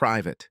me in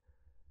private?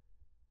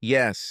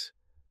 Yes,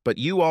 but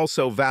you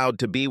also vowed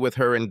to be with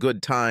her in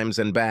good times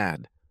and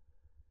bad.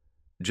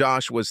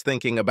 Josh was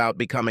thinking about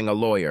becoming a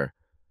lawyer.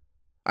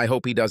 I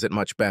hope he does it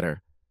much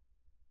better.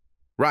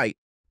 Right.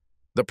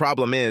 The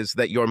problem is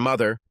that your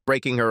mother,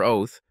 breaking her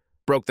oath,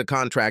 broke the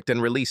contract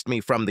and released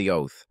me from the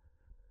oath.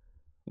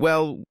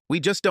 Well, we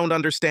just don't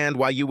understand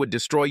why you would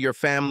destroy your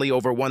family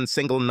over one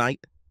single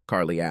night,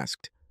 Carly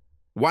asked.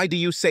 Why do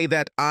you say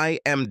that I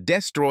am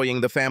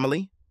destroying the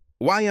family?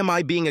 Why am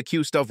I being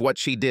accused of what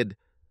she did?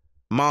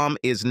 Mom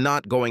is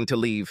not going to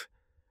leave.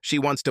 She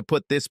wants to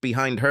put this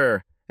behind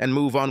her and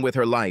move on with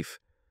her life.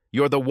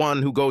 You're the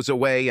one who goes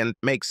away and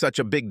makes such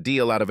a big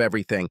deal out of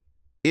everything.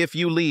 If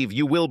you leave,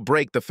 you will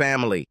break the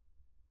family,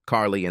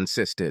 Carly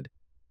insisted.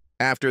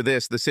 After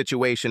this, the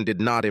situation did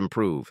not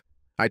improve.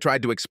 I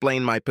tried to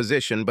explain my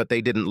position, but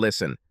they didn't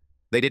listen.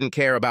 They didn't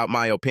care about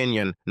my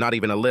opinion, not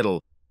even a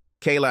little.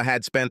 Kayla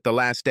had spent the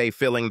last day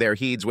filling their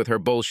heads with her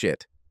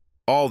bullshit.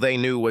 All they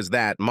knew was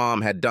that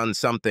Mom had done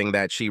something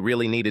that she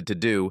really needed to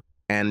do,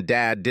 and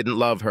Dad didn't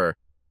love her,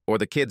 or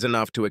the kids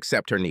enough to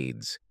accept her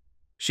needs.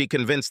 She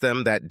convinced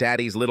them that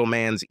Daddy's little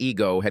man's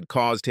ego had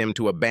caused him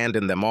to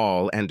abandon them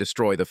all and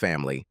destroy the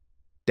family.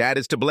 Dad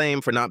is to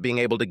blame for not being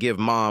able to give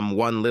Mom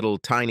one little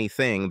tiny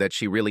thing that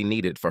she really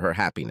needed for her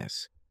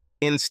happiness.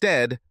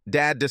 Instead,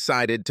 Dad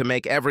decided to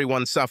make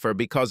everyone suffer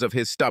because of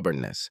his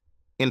stubbornness.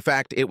 In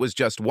fact, it was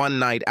just one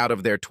night out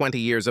of their 20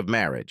 years of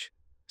marriage.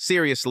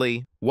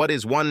 Seriously, what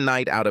is one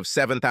night out of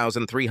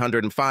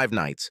 7,305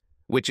 nights,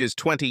 which is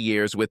 20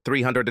 years with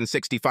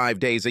 365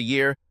 days a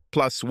year,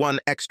 plus one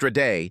extra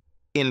day,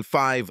 in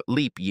 5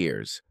 leap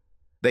years?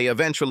 They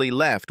eventually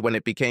left when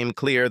it became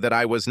clear that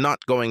I was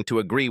not going to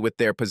agree with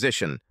their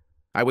position.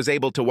 I was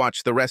able to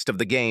watch the rest of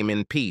the game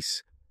in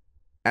peace.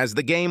 As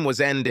the game was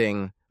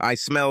ending, I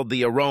smelled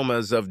the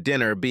aromas of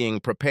dinner being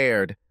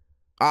prepared.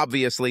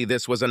 Obviously,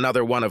 this was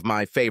another one of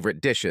my favorite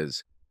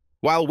dishes.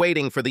 While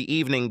waiting for the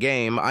evening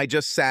game, I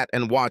just sat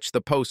and watched the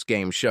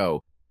post-game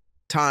show.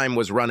 Time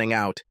was running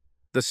out.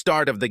 The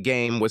start of the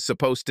game was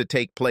supposed to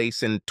take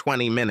place in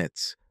 20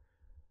 minutes.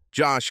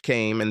 Josh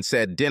came and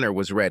said dinner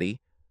was ready.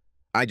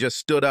 I just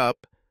stood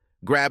up,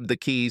 grabbed the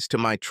keys to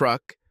my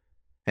truck,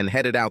 and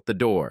headed out the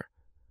door.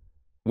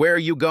 Where are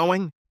you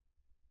going?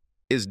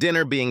 Is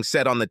dinner being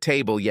set on the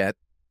table yet?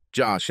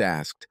 Josh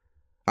asked.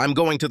 I'm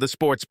going to the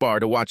sports bar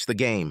to watch the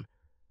game.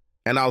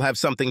 And I'll have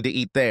something to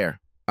eat there,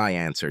 I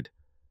answered.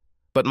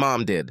 But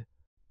Mom did.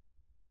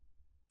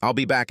 I'll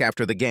be back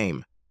after the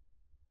game.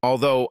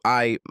 Although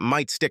I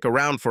might stick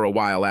around for a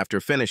while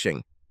after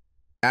finishing.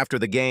 After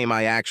the game,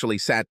 I actually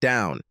sat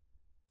down.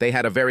 They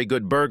had a very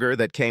good burger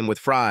that came with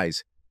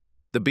fries.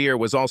 The beer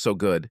was also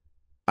good.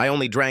 I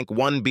only drank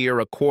one beer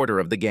a quarter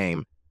of the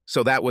game,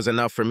 so that was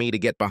enough for me to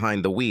get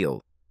behind the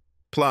wheel.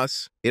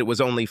 Plus, it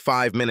was only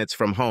 5 minutes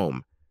from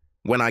home.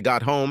 When I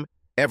got home,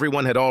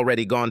 everyone had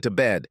already gone to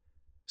bed,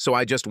 so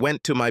I just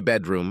went to my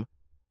bedroom,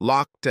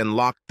 locked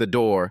the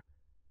door,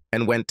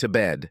 and went to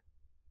bed.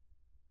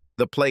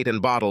 The plate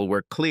and bottle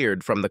were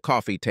cleared from the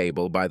coffee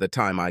table by the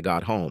time I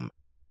got home.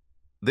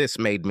 This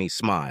made me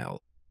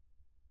smile.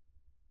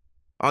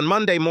 On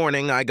Monday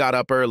morning, I got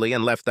up early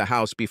and left the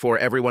house before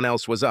everyone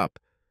else was up.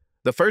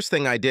 The first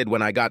thing I did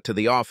when I got to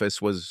the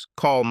office was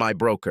call my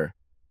broker.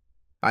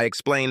 I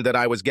explained that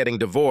I was getting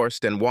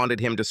divorced and wanted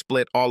him to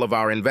split all of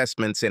our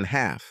investments in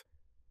half.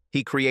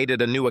 He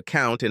created a new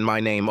account in my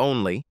name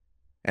only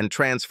and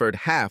transferred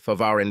half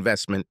of our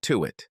investment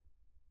to it.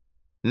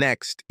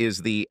 Next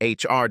is the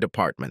HR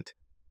department.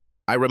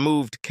 I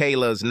removed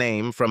Kayla's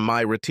name from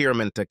my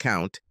retirement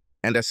account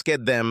and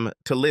asked them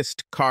to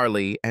list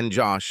Carly and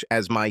Josh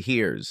as my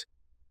heirs.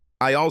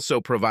 I also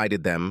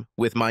provided them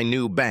with my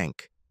new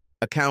bank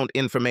account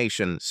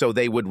information so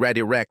they would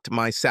redirect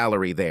my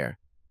salary there.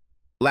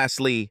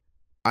 Lastly,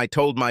 I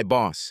told my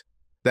boss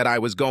that I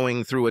was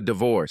going through a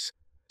divorce,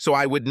 so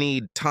I would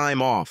need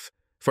time off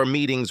for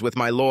meetings with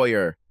my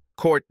lawyer,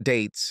 court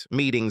dates,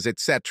 meetings,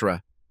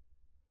 etc.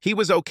 He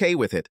was okay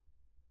with it.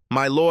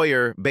 My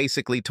lawyer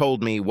basically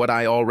told me what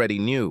I already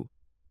knew.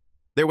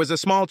 There was a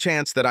small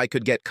chance that I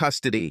could get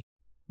custody,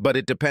 but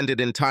it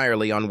depended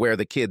entirely on where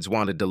the kids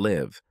wanted to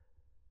live.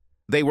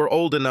 They were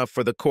old enough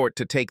for the court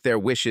to take their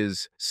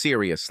wishes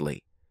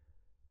seriously.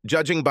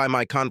 Judging by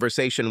my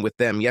conversation with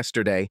them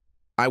yesterday,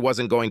 I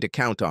wasn't going to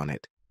count on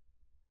it.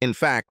 In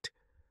fact,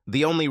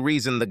 the only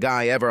reason the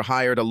guy ever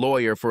hired a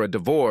lawyer for a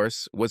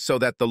divorce was so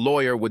that the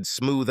lawyer would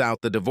smooth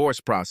out the divorce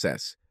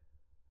process.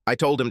 I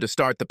told him to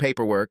start the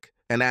paperwork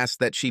and asked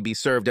that she be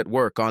served at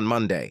work on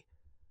Monday.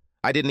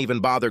 I didn't even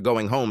bother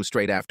going home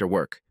straight after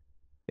work.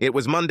 It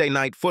was Monday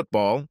night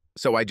football,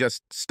 so I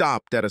just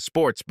stopped at a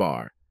sports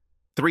bar.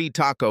 3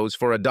 tacos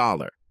for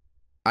 $1.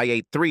 I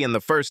ate 3 in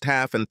the first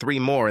half and 3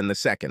 more in the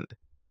second.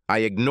 I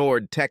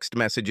ignored text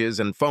messages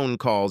and phone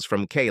calls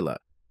from Kayla.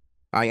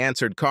 I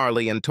answered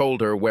Carly and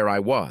told her where I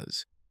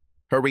was.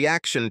 Her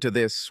reaction to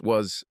this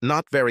was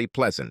not very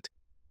pleasant.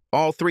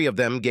 All 3 of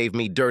them gave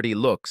me dirty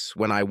looks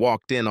when I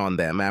walked in on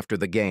them after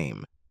the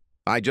game.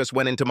 I just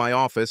went into my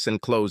office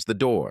and closed the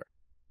door.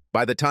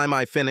 By the time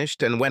I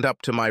finished and went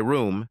up to my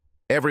room,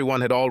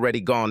 everyone had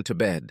already gone to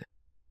bed.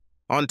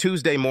 On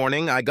Tuesday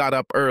morning, I got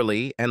up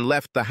early and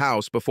left the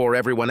house before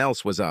everyone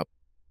else was up.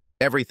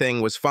 Everything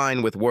was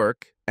fine with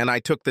work, and I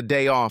took the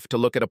day off to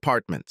look at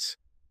apartments.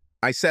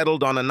 I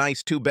settled on a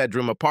nice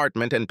 2-bedroom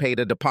apartment and paid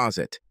a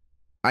deposit.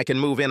 I can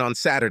move in on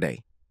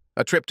Saturday.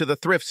 A trip to the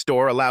thrift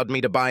store allowed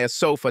me to buy a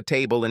sofa,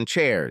 table, and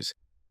chairs.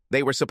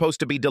 They were supposed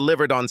to be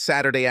delivered on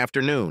Saturday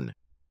afternoon.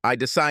 I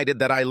decided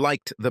that I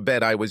liked the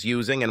bed I was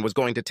using and was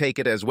going to take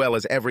it as well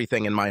as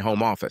everything in my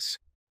home office.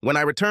 When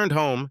I returned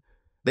home,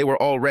 they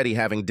were already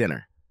having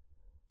dinner.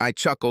 I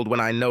chuckled when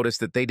I noticed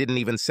that they didn't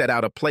even set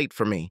out a plate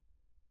for me.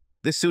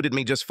 This suited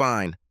me just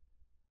fine.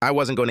 I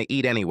wasn't going to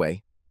eat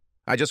anyway.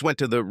 I just went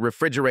to the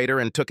refrigerator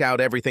and took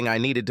out everything I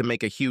needed to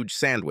make a huge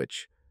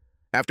sandwich.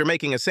 After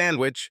making a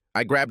sandwich,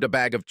 I grabbed a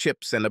bag of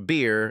chips and a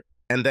beer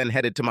and then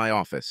headed to my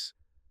office.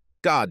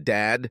 "God,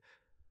 Dad,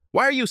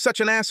 why are you such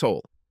an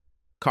asshole?"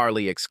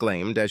 Carly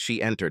exclaimed as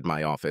she entered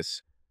my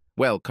office.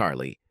 "Well,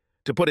 Carly,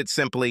 to put it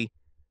simply,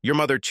 your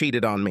mother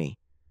cheated on me.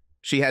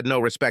 She had no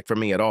respect for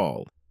me at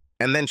all.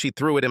 And then she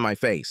threw it in my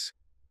face.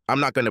 I'm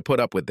not going to put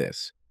up with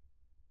this."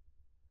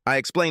 I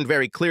explained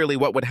very clearly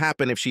what would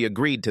happen if she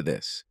agreed to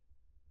this.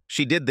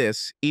 She did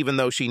this even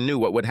though she knew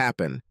what would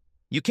happen.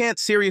 You can't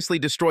seriously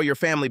destroy your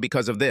family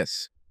because of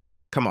this.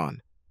 Come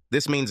on,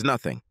 this means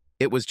nothing.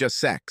 It was just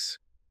sex.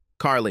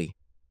 Carly,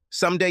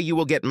 someday you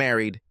will get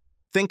married.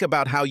 Think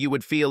about how you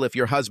would feel if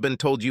your husband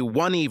told you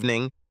one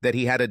evening that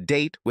he had a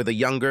date with a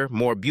younger,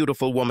 more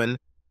beautiful woman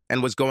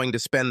and was going to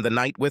spend the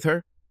night with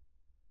her.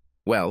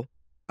 Well,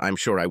 I'm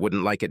sure I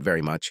wouldn't like it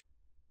very much,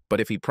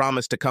 but if he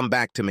promised to come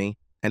back to me,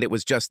 and it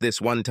was just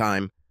this one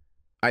time,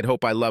 I'd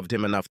hope I loved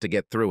him enough to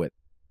get through it.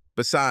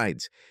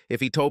 Besides, if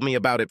he told me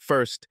about it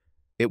first,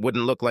 it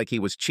wouldn't look like he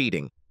was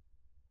cheating.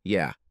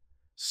 Yeah,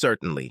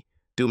 certainly.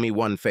 Do me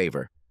one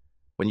favor.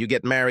 When you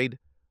get married,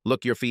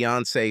 look your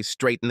fiancé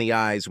straight in the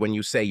eyes when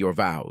you say your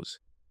vows.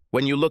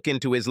 When you look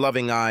into his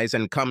loving eyes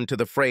and come to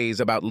the phrase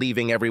about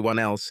leaving everyone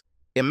else,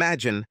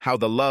 imagine how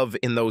the love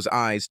in those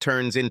eyes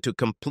turns into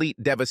complete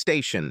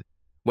devastation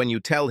when you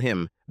tell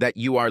him that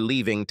you are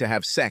leaving to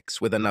have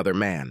sex with another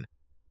man.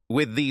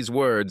 With these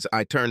words,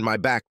 I turned my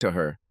back to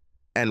her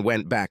and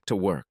went back to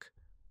work.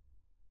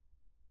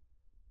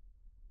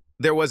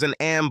 There was an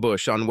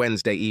ambush on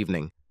Wednesday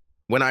evening.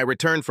 When I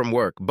returned from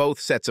work, both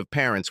sets of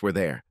parents were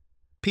there.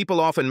 People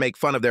often make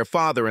fun of their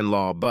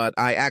father-in-law, but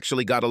I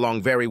actually got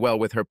along very well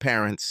with her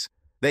parents.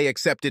 They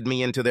accepted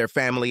me into their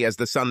family as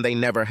the son they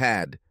never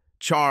had.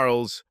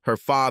 Charles, her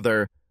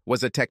father,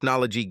 was a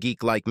technology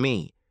geek like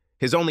me.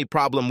 His only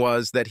problem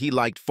was that he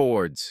liked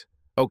Fords.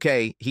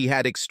 Okay, he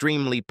had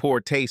extremely poor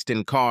taste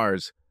in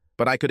cars,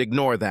 but I could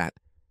ignore that.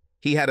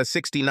 He had a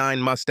 '69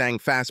 Mustang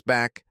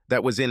Fastback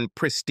that was in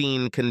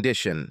pristine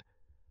condition.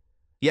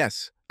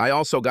 Yes, I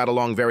also got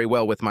along very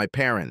well with my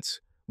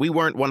parents. We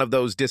weren't one of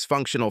those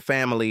dysfunctional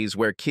families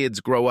where kids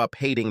grow up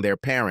hating their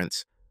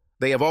parents.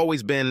 They have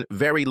always been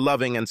very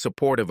loving and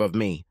supportive of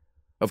me.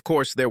 Of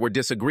course, there were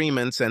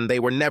disagreements, and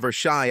they were never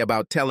shy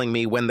about telling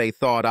me when they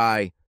thought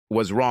I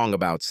was wrong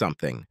about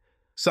something.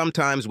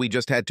 Sometimes we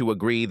just had to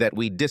agree that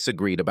we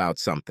disagreed about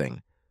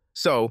something.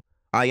 So,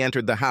 I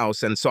entered the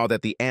house and saw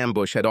that the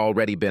ambush had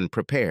already been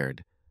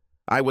prepared.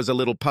 I was a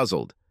little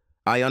puzzled.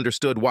 I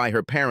understood why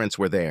her parents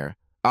were there.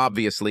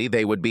 Obviously,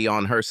 they would be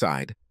on her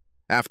side.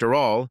 After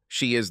all,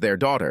 she is their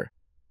daughter.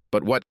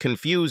 But what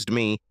confused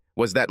me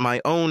was that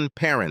my own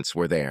parents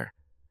were there.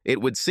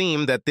 It would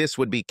seem that this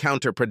would be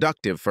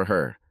counterproductive for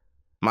her.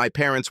 My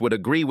parents would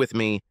agree with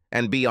me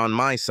and be on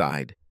my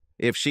side.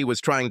 If she was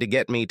trying to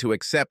get me to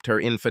accept her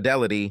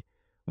infidelity,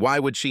 why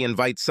would she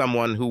invite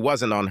someone who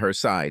wasn't on her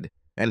side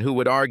and who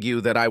would argue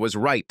that I was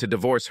right to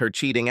divorce her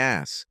cheating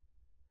ass?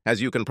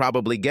 As you can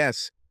probably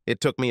guess, it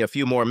took me a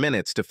few more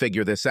minutes to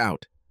figure this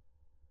out.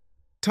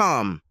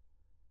 "Tom,"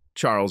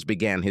 Charles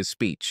began his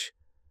speech,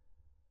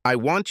 "I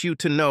want you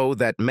to know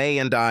that May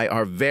and I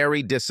are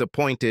very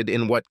disappointed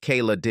in what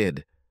Kayla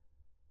did.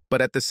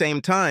 But at the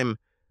same time,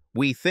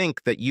 we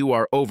think that you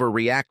are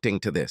overreacting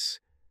to this.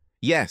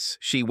 Yes,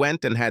 she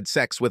went and had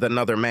sex with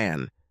another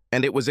man,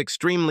 and it was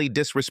extremely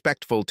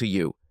disrespectful to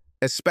you,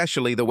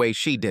 especially the way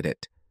she did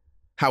it.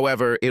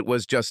 However, it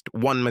was just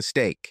one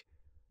mistake.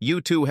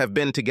 You two have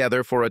been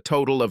together for a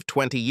total of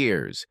 20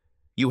 years.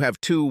 You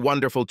have 2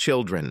 wonderful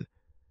children.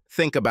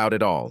 Think about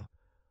it all.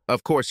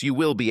 Of course, you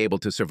will be able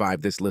to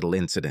survive this little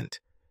incident.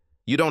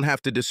 You don't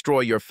have to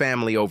destroy your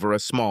family over a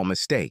small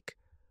mistake."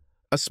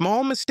 "A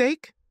small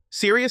mistake?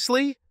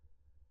 Seriously?"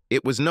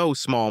 "It was no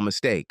small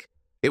mistake.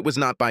 It was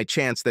not by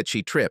chance that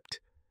she tripped.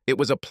 It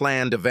was a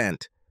planned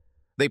event.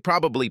 They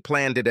probably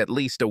planned it at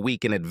least a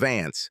week in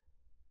advance.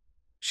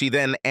 She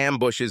then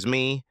ambushes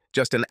me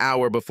just an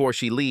hour before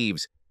she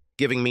leaves,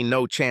 giving me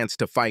no chance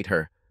to fight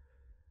her.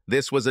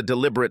 This was a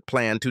deliberate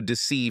plan to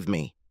deceive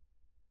me."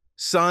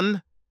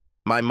 "Son,"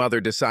 my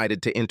mother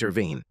decided to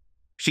intervene.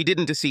 "She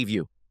didn't deceive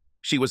you.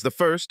 She was the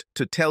first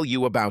to tell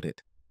you about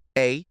it."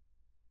 "Eh?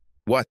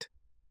 What?"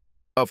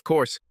 "Of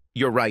course,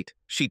 you're right.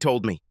 She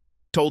told me.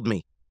 Told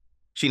me.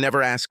 She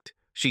never asked.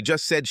 She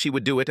just said she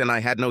would do it, and I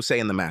had no say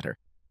in the matter.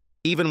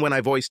 Even when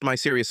I voiced my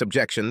serious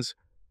objections,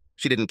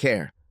 she didn't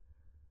care.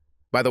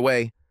 By the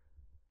way,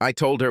 I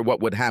told her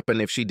what would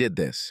happen if she did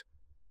this."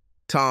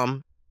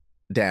 "Tom,"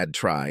 Dad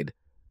tried,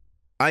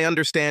 "I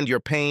understand your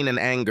pain and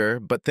anger,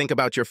 but think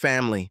about your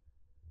family.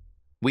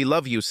 We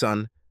love you,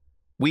 son.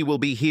 We will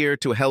be here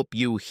to help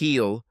you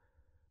heal,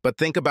 but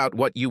think about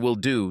what you will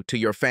do to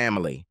your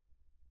family.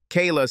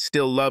 Kayla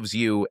still loves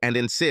you and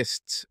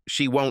insists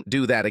she won't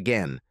do that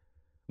again.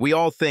 We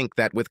all think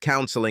that with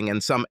counseling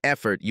and some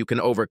effort you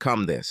can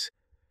overcome this.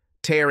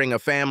 Tearing a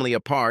family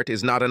apart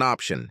is not an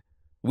option.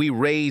 We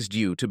raised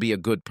you to be a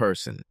good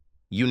person.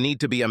 You need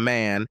to be a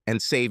man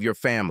and save your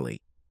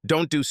family.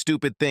 Don't do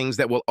stupid things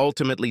that will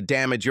ultimately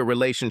damage your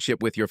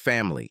relationship with your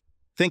family.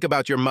 Think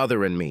about your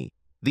mother and me.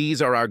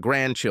 These are our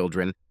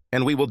grandchildren,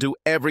 and we will do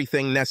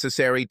everything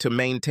necessary to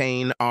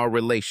maintain our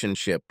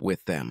relationship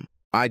with them."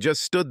 I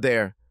just stood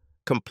there,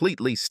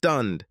 completely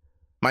stunned.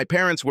 My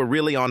parents were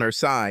really on her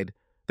side.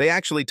 They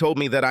actually told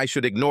me that I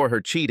should ignore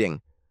her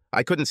cheating.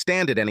 I couldn't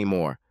stand it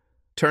anymore.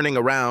 Turning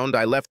around,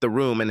 I left the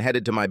room and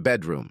headed to my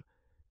bedroom.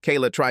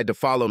 Kayla tried to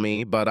follow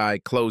me, but I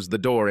closed the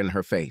door in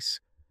her face.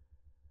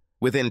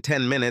 Within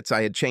 10 minutes,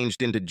 I had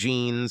changed into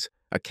jeans,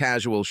 a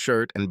casual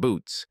shirt, and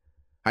boots.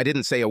 I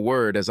didn't say a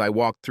word as I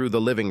walked through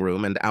the living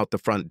room and out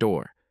the front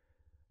door.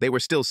 They were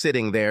still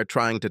sitting there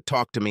trying to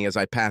talk to me as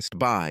I passed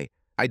by.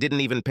 I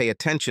didn't even pay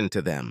attention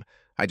to them.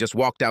 I just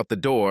walked out the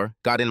door,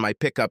 got in my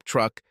pickup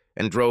truck,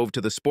 and drove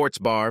to the sports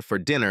bar for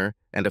dinner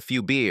and a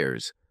few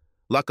beers.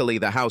 Luckily,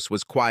 the house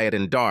was quiet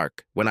and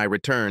dark when I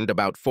returned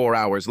about 4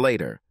 hours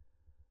later.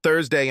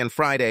 Thursday and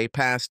Friday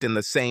passed in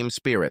the same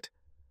spirit.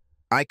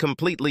 I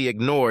completely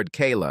ignored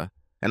Kayla,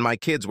 and my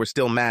kids were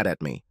still mad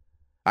at me.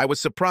 I was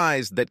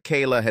surprised that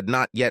Kayla had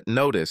not yet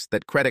noticed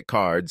that credit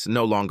cards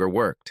no longer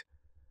worked.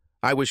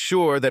 I was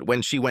sure that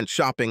when she went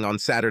shopping on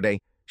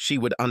Saturday, she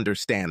would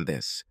understand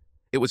this.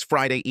 It was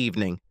Friday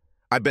evening.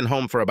 I'd been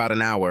home for about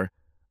an hour.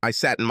 I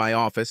sat in my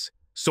office,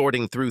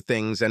 sorting through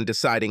things and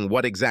deciding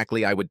what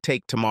exactly I would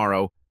take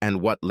tomorrow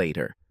and what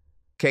later.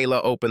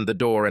 Kayla opened the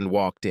door and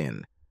walked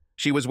in.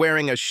 She was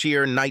wearing a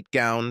sheer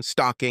nightgown,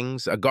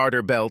 stockings, a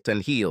garter belt,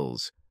 and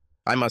heels.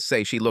 I must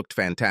say she looked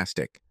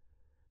fantastic.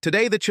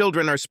 "Today the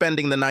children are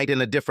spending the night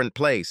in a different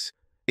place.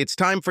 It's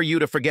time for you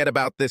to forget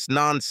about this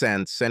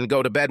nonsense and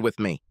go to bed with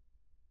me.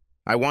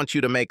 I want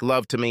you to make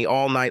love to me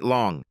all night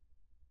long.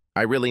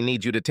 I really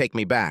need you to take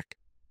me back."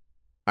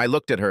 I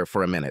looked at her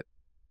for a minute.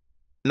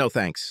 "No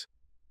thanks.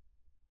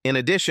 In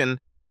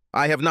addition,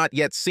 I have not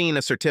yet seen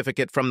a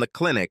certificate from the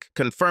clinic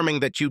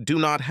confirming that you do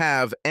not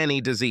have any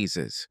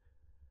diseases.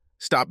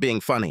 Stop being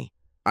funny.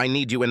 I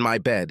need you in my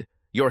bed.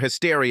 Your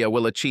hysteria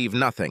will achieve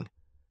nothing.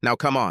 Now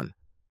come on.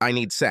 I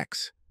need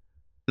sex.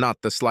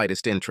 Not the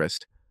slightest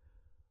interest.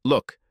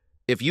 Look,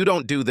 if you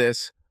don't do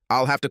this,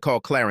 I'll have to call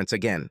Clarence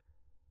again.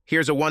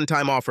 Here's a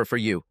one-time offer for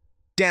you.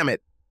 Damn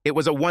it, it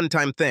was a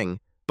one-time thing,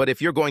 but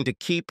if you're going to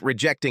keep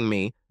rejecting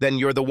me, then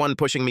you're the one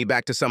pushing me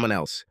back to someone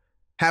else.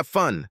 Have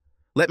fun.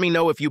 Let me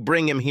know if you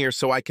bring him here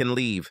so I can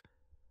leave.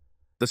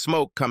 The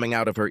smoke coming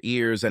out of her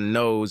ears and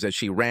nose as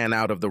she ran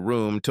out of the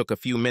room took a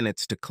few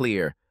minutes to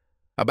clear.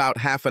 About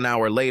half an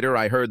hour later,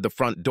 I heard the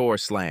front door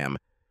slam.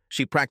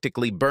 She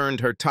practically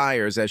burned her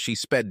tires as she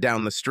sped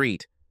down the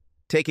street.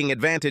 Taking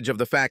advantage of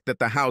the fact that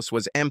the house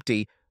was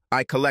empty,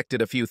 I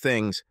collected a few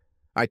things.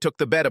 I took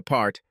the bed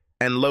apart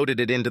and loaded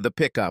it into the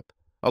pickup,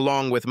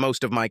 along with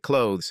most of my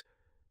clothes.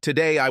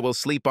 Today I will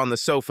sleep on the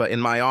sofa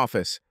in my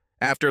office.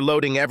 After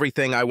loading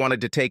everything I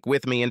wanted to take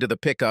with me into the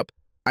pickup,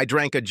 I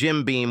drank a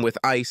Jim Beam with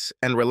ice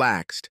and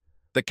relaxed.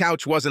 The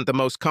couch wasn't the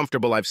most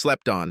comfortable I've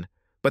slept on,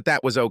 but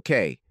that was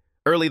okay.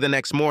 Early the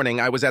next morning,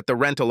 I was at the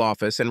rental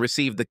office and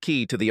received the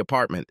key to the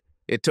apartment.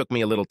 It took me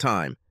a little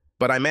time,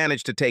 but I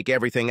managed to take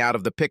everything out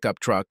of the pickup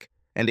truck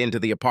and into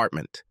the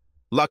apartment.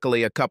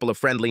 Luckily, a couple of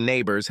friendly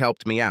neighbors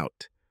helped me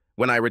out.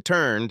 When I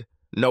returned,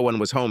 no one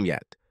was home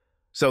yet,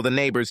 so the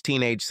neighbor's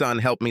teenage son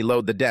helped me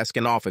load the desk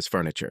and office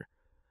furniture.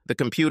 The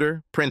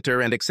computer,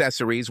 printer, and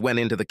accessories went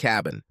into the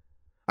cabin.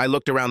 I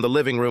looked around the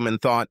living room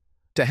and thought,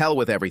 to hell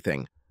with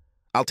everything.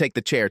 I'll take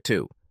the chair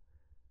too.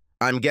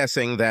 I'm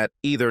guessing that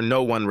either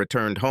no one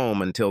returned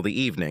home until the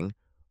evening,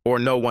 or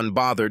no one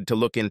bothered to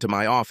look into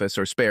my office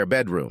or spare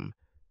bedroom.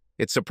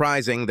 It's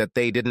surprising that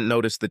they didn't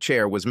notice the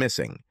chair was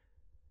missing.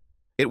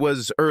 It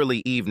was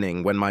early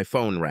evening when my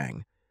phone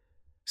rang.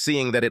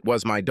 Seeing that it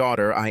was my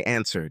daughter, I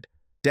answered.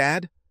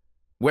 Dad?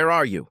 Where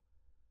are you?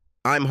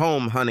 I'm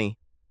home, honey.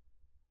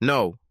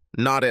 No,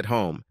 not at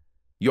home.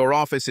 Your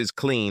office is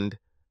cleaned,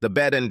 the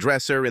bed and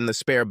dresser in the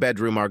spare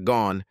bedroom are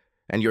gone,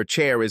 and your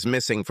chair is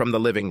missing from the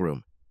living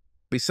room.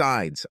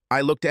 Besides,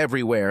 I looked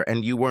everywhere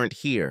and you weren't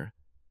here.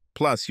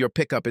 Plus, your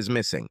pickup is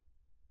missing.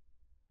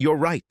 You're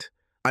right.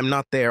 I'm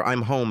not there.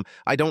 I'm home.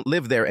 I don't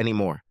live there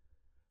anymore.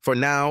 For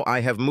now,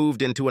 I have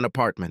moved into an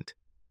apartment.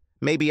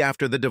 Maybe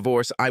after the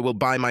divorce, I will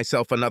buy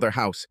myself another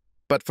house,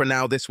 but for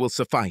now, this will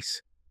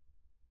suffice.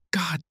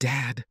 God,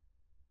 Dad,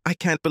 I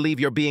can't believe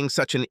you're being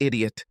such an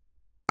idiot.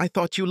 I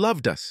thought you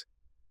loved us.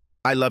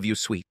 I love you,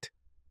 sweet.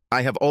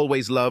 I have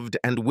always loved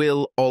and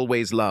will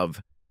always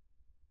love,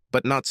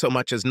 but not so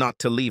much as not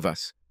to leave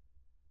us.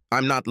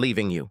 I'm not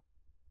leaving you.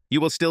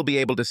 You will still be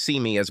able to see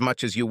me as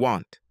much as you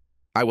want.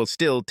 I will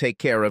still take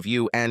care of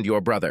you and your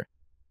brother.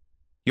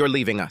 You're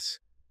leaving us.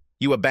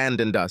 You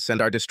abandoned us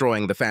and are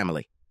destroying the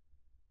family.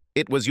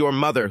 It was your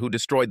mother who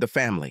destroyed the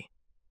family.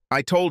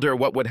 I told her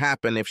what would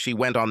happen if she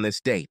went on this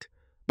date,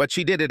 but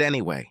she did it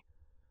anyway.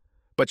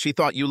 But she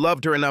thought you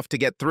loved her enough to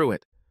get through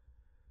it.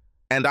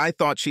 And I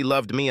thought she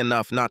loved me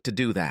enough not to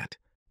do that.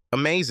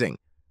 Amazing.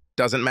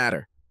 Doesn't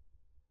matter.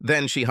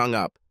 Then she hung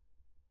up.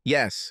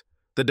 Yes,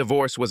 the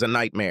divorce was a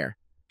nightmare.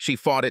 She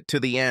fought it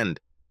to the end.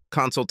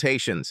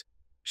 Consultations.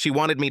 She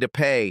wanted me to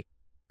pay.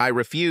 I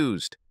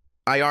refused.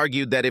 I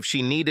argued that if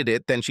she needed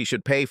it, then she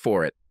should pay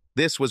for it.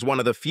 This was one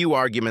of the few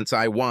arguments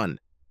I won.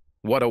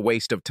 What a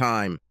waste of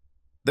time.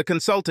 The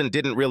consultant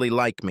didn't really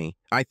like me.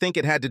 I think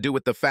it had to do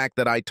with the fact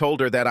that I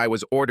told her that I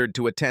was ordered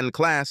to attend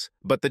class,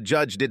 but the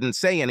judge didn't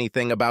say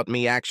anything about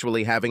me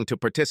actually having to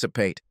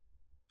participate.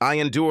 I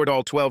endured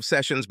all 12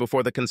 sessions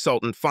before the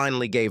consultant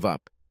finally gave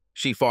up.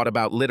 She fought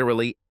about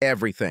literally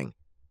everything.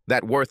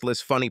 That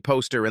worthless, funny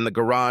poster in the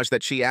garage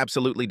that she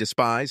absolutely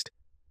despised.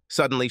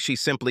 Suddenly, she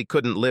simply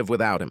couldn't live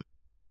without him.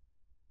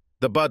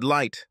 The Bud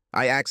Light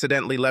I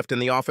accidentally left in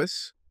the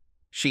office?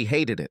 She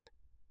hated it.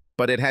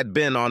 But it had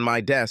been on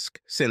my desk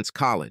since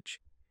college.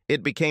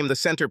 It became the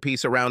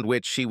centerpiece around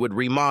which she would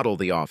remodel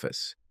the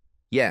office.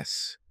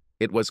 Yes,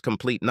 it was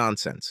complete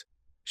nonsense.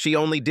 She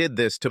only did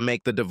this to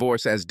make the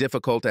divorce as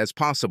difficult as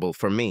possible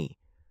for me.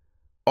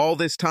 All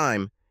this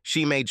time,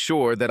 she made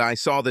sure that I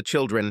saw the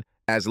children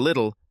as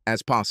little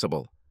as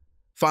possible.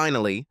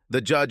 Finally,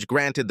 the judge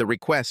granted the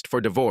request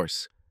for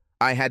divorce.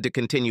 I had to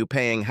continue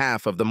paying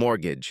half of the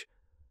mortgage.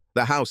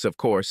 The house, of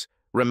course,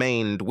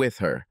 remained with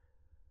her.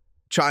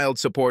 Child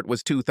support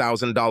was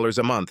 $2,000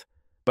 a month,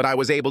 but I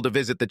was able to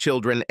visit the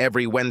children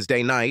every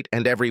Wednesday night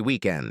and every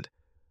weekend.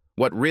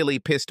 What really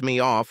pissed me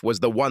off was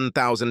the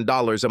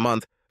 $1,000 a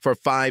month for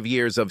 5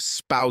 years of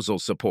spousal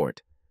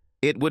support.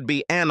 It would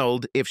be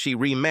annulled if she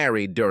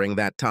remarried during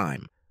that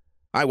time.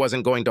 I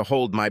wasn't going to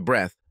hold my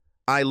breath.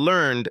 I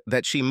learned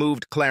that she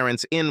moved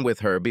Clarence in with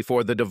her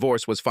before the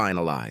divorce was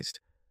finalized.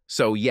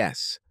 So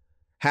yes,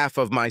 half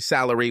of my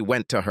salary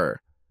went to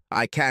her.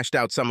 I cashed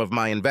out some of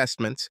my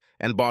investments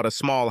and bought a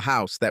small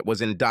house that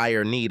was in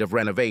dire need of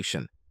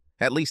renovation.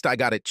 At least I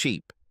got it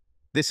cheap.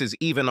 This is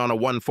even on a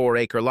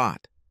 1/4-acre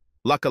lot.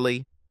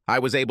 Luckily, I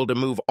was able to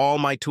move all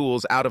my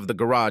tools out of the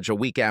garage a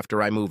week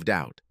after I moved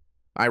out.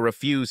 I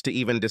refused to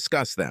even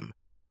discuss them.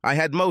 I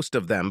had most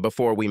of them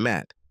before we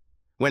met.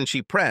 When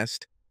she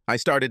pressed, I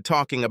started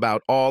talking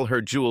about all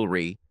her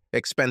jewelry,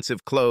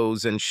 expensive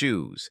clothes, and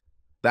shoes.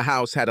 The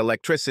house had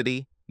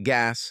electricity,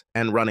 gas,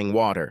 and running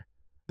water.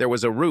 There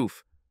was a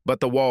roof, but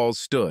the walls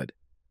stood.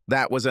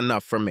 That was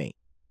enough for me.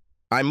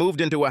 I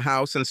moved into a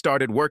house and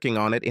started working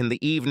on it in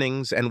the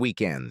evenings and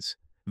weekends.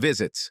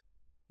 Visits.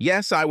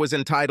 Yes, I was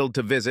entitled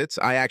to visits.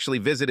 I actually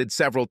visited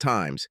several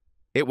times.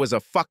 It was a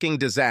fucking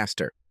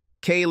disaster.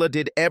 Kayla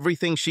did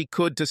everything she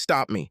could to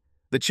stop me.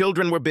 The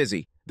children were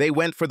busy. They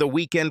went for the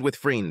weekend with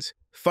friends.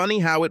 Funny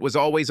how it was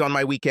always on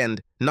my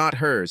weekend, not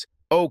hers.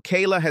 Oh,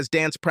 Kayla has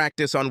dance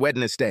practice on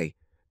Wednesday.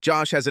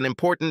 Josh has an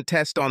important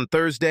test on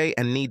Thursday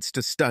and needs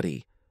to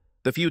study.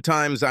 The few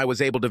times I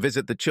was able to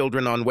visit the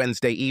children on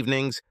Wednesday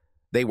evenings,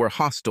 they were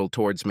hostile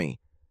towards me.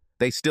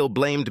 They still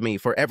blamed me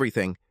for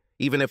everything,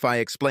 even if I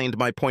explained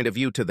my point of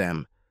view to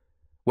them.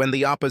 When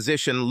the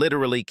opposition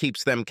literally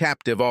keeps them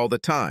captive all the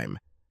time,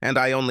 and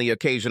I only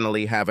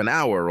occasionally have an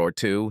hour or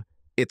two,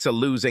 it's a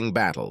losing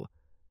battle.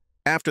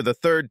 After the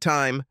third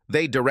time,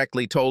 they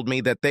directly told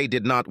me that they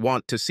did not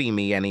want to see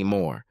me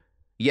anymore.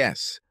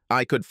 Yes,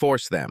 I could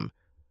force them,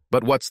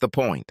 but what's the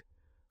point?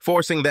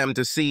 Forcing them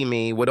to see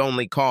me would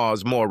only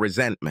cause more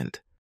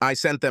resentment. I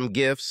sent them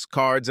gifts,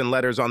 cards, and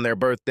letters on their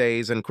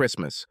birthdays and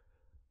Christmas.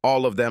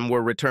 All of them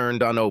were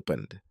returned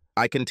unopened.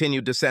 I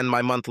continued to send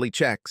my monthly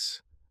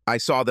checks. I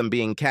saw them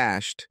being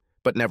cashed,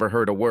 but never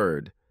heard a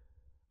word.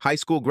 High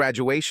school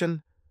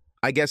graduation?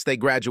 I guess they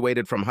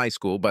graduated from high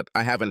school, but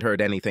I haven't heard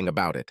anything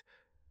about it.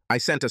 I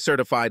sent a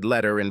certified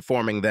letter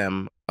informing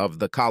them of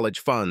the college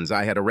funds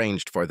I had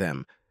arranged for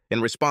them.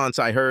 In response,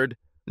 I heard,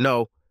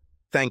 "No,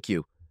 thank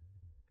you."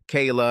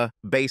 Kayla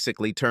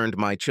basically turned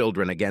my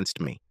children against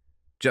me,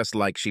 just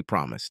like she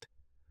promised.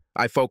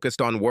 I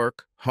focused on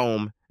work,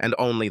 home, and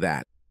only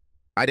that.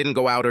 I didn't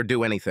go out or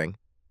do anything.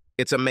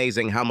 It's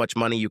amazing how much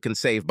money you can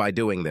save by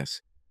doing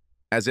this.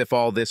 As if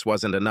all this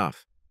wasn't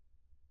enough.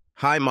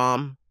 "Hi,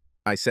 Mom,"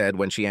 I said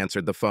when she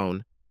answered the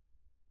phone.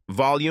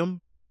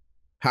 "Volume?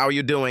 How are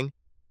you doing?"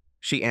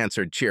 She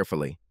answered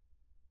cheerfully.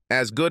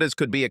 "As good as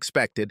could be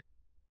expected.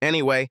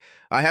 Anyway,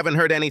 I haven't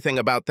heard anything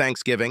about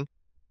Thanksgiving.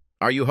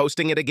 Are you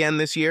hosting it again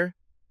this year?"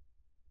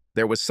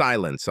 There was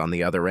silence on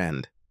the other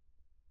end.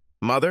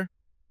 "Mother?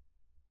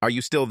 Are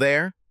you still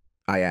there?"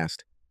 I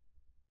asked.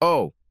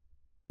 "Oh,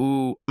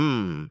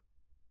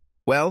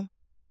 Well,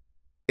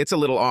 it's a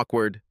little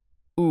awkward.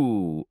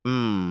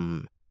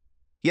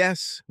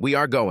 Yes, we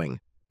are going,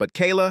 but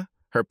Kayla,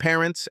 her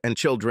parents, and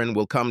children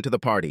will come to the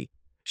party.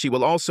 She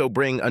will also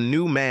bring a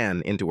new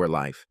man into her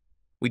life.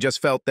 We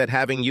just felt that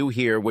having you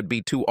here would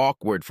be too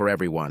awkward for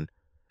everyone.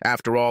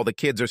 After all, the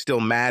kids are still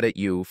mad at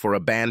you for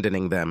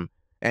abandoning them,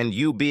 and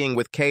you being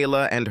with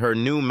Kayla and her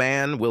new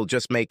man will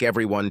just make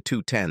everyone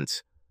too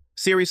tense.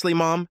 Seriously,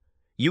 Mom?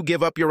 You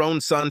give up your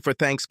own son for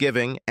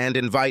Thanksgiving and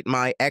invite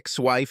my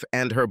ex-wife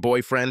and her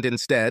boyfriend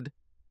instead?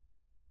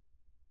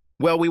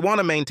 Well, we want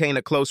to maintain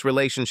a close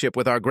relationship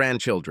with our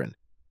grandchildren.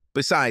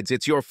 Besides,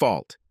 it's your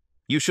fault.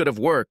 You should have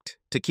worked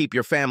to keep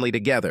your family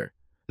together,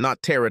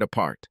 not tear it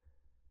apart.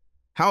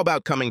 How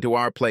about coming to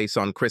our place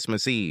on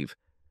Christmas Eve?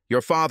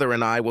 Your father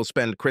and I will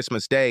spend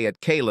Christmas Day at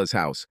Kayla's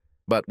house,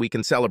 but we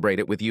can celebrate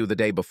it with you the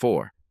day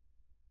before.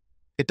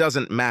 It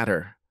doesn't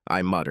matter,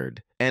 I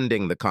muttered,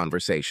 ending the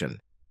conversation.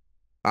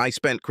 I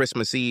spent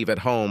Christmas Eve at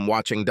home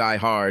watching Die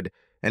Hard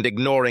and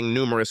ignoring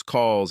numerous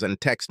calls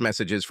and text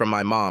messages from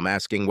my mom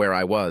asking where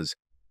I was.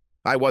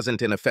 I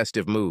wasn't in a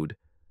festive mood.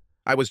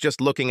 I was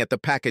just looking at the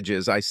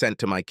packages I sent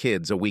to my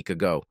kids a week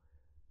ago.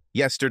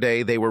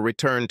 Yesterday, they were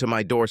returned to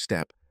my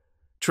doorstep.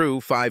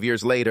 True, 5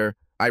 years later,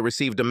 I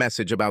received a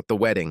message about the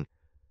wedding.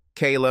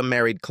 Kayla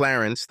married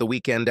Clarence the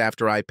weekend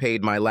after I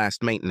paid my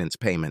last maintenance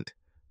payment.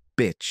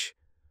 Bitch.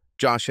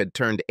 Josh had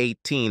turned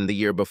 18 the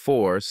year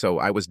before, so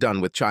I was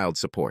done with child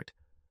support.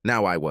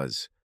 Now I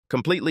was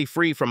completely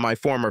free from my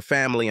former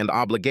family and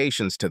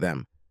obligations to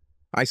them.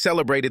 I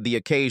celebrated the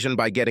occasion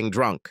by getting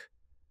drunk.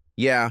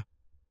 Yeah,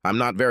 I'm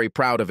not very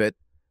proud of it,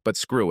 but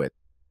screw it.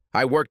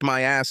 I worked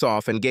my ass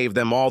off and gave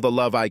them all the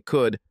love I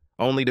could,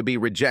 only to be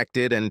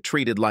rejected and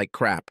treated like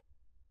crap.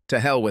 To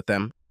hell with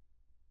them.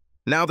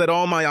 Now that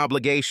all my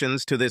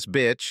obligations to this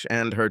bitch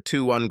and her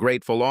 2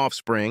 ungrateful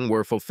offspring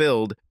were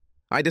fulfilled,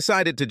 I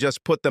decided to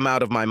just put them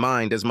out of my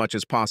mind as much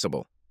as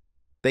possible.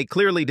 They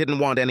clearly didn't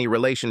want any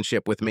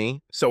relationship with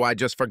me, so I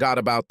just forgot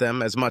about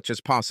them as much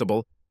as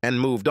possible and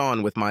moved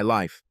on with my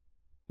life.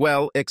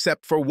 Well,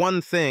 except for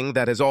one thing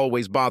that has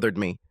always bothered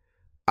me.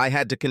 I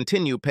had to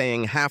continue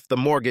paying half the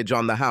mortgage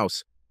on the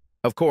house.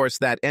 Of course,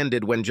 that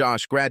ended when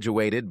Josh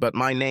graduated, but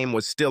my name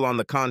was still on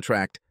the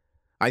contract.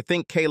 I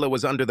think Kayla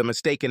was under the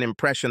mistaken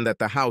impression that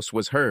the house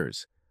was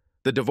hers.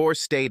 The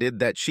divorce stated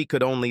that she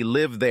could only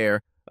live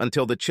there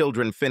until the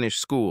children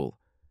finished school.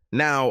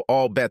 Now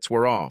all bets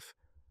were off.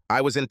 I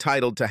was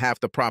entitled to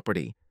half the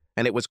property,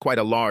 and it was quite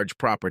a large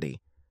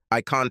property.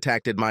 I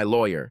contacted my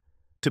lawyer.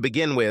 To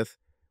begin with,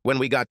 when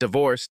we got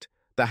divorced,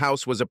 the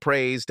house was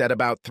appraised at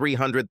about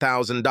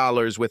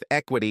 $300,000 with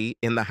equity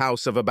in the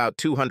house of about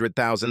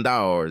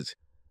 $200,000.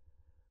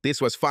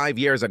 This was 5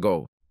 years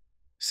ago.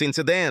 Since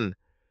then,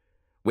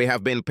 we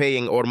have been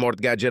paying our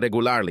mortgage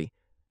regularly,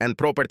 and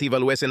property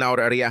values in our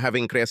area have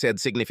increased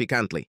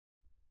significantly.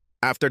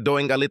 After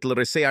doing a little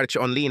research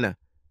online,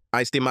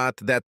 I estimate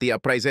that the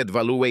appraised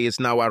value is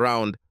now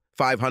around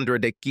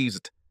 500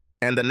 accused,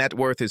 and the net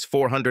worth is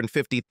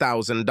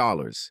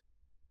 $450,000.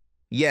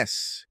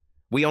 Yes,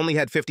 we only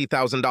had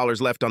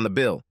 $50,000 left on the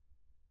bill.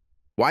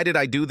 Why did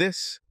I do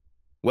this?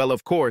 Well,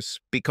 of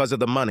course, because of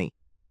the money.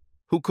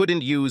 Who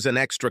couldn't use an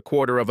extra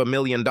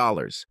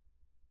 $250,000?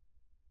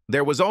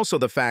 There was also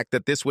the fact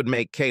that this would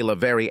make Kayla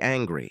very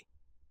angry.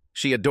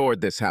 She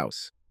adored this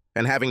house,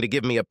 and having to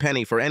give me a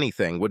penny for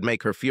anything would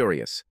make her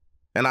furious,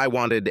 and I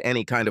wanted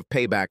any kind of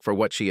payback for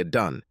what she had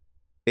done.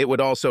 It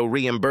would also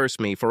reimburse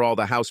me for all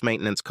the house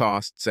maintenance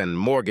costs and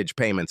mortgage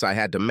payments I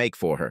had to make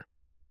for her.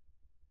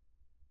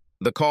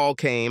 The call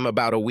came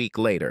about a week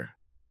later.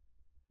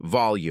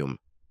 Volume.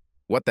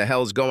 What the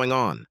hell's going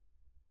on?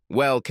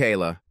 Well,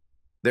 Kayla,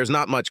 there's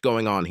not much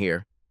going on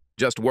here.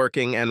 Just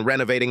working and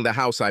renovating the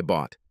house I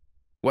bought.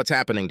 What's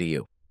happening to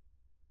you?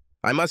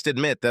 I must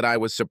admit that I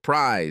was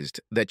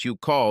surprised that you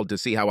called to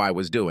see how I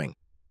was doing.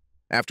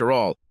 After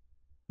all,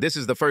 this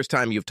is the first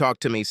time you've talked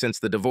to me since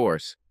the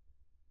divorce.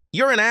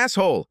 You're an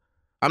asshole!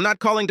 I'm not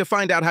calling to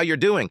find out how you're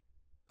doing.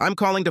 I'm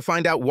calling to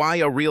find out why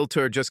a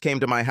realtor just came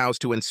to my house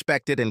to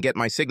inspect it and get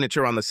my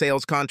signature on the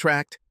sales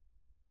contract.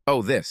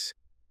 Oh, this.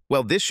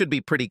 Well, this should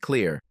be pretty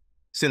clear.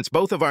 Since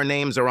both of our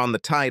names are on the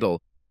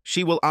title,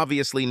 she will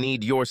obviously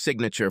need your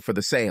signature for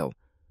the sale.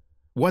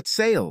 What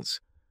sales?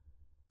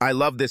 I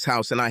love this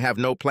house and I have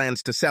no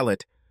plans to sell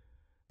it.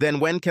 Then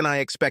when can I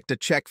expect a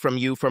check from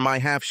you for my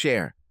half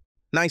share?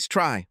 Nice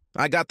try.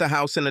 I got the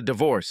house in a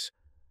divorce.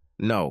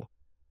 No.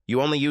 You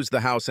only used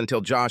the house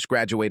until Josh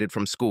graduated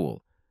from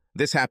school.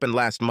 This happened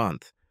last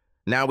month.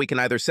 Now we can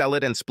either sell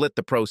it and split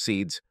the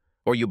proceeds,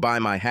 or you buy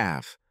my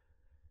half.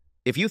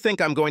 If you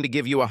think I'm going to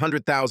give you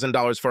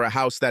 $100,000 for a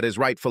house that is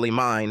rightfully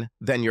mine,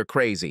 then you're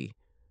crazy.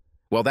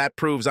 Well, that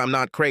proves I'm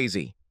not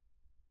crazy.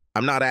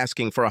 I'm not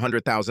asking for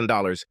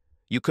 $100,000.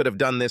 You could have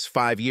done this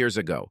 5 years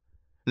ago.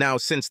 Now,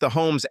 since the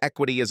home's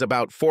equity is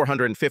about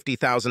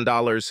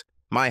 $450,000,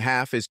 my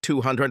half is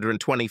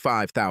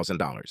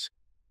 $225,000.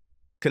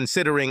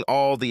 Considering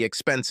all the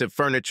expensive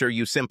furniture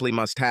you simply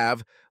must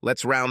have,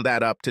 let's round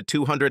that up to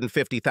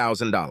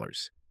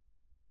 $250,000.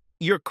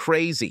 You're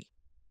crazy.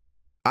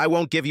 I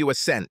won't give you a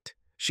cent,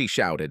 she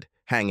shouted,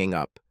 hanging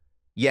up.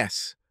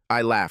 Yes,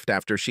 I laughed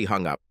after she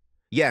hung up.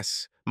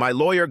 Yes, my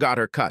lawyer got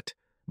her cut,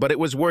 but it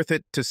was worth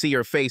it to see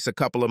her face a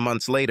couple of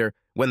months later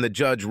when the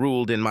judge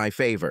ruled in my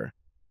favor.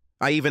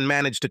 I even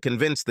managed to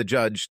convince the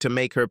judge to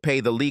make her pay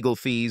the legal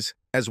fees,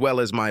 as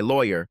well as my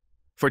lawyer,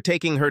 for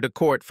taking her to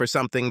court for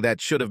something that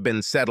should have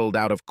been settled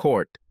out of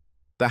court.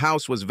 The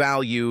house was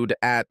valued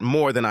at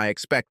more than I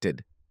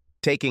expected.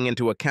 Taking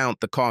into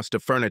account the cost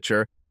of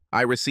furniture,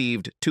 I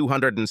received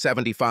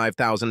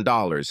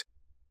 $275,000.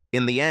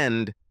 In the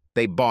end,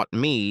 they bought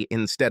me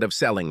instead of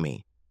selling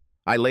me.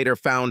 I later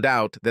found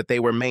out that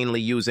they were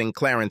mainly using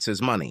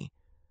Clarence's money.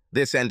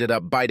 This ended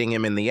up biting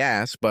him in the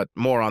ass, but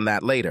more on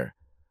that later.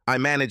 I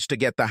managed to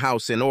get the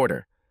house in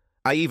order.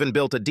 I even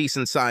built a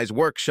decent-sized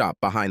workshop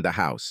behind the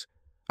house.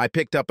 I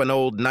picked up an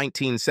old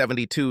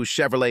 1972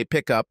 Chevrolet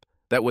pickup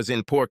that was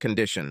in poor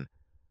condition.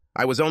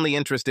 I was only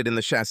interested in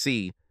the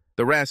chassis.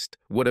 The rest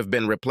would have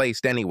been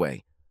replaced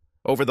anyway.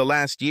 Over the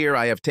last year,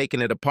 I have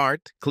taken it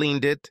apart,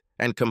 cleaned it,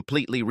 and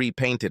completely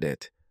repainted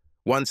it.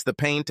 Once the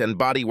paint and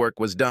bodywork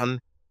was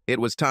done, it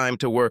was time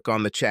to work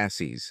on the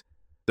chassis.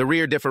 The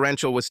rear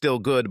differential was still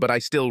good, but I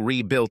still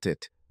rebuilt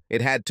it.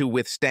 It had to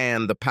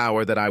withstand the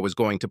power that I was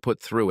going to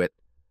put through it.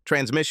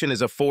 Transmission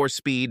is a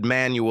 4-speed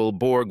manual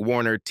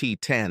Borg-Warner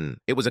T10.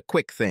 It was a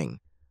quick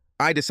thing.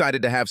 I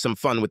decided to have some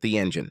fun with the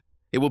engine.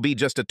 It will be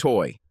just a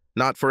toy,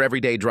 not for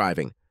everyday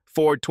driving.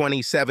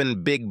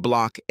 427 big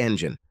block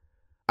engine.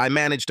 I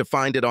managed to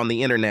find it on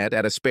the internet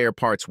at a spare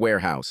parts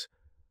warehouse.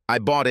 I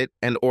bought it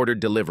and ordered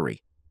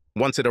delivery.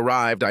 Once it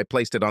arrived, I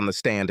placed it on the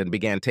stand and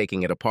began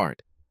taking it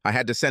apart. I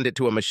had to send it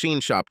to a machine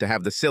shop to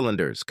have the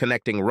cylinders,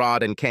 connecting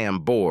rod and cam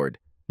bored,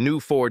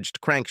 new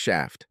forged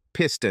crankshaft,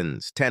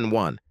 pistons,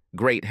 10-1.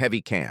 Great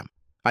heavy cam.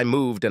 I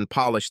moved and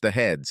polished the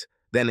heads,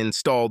 then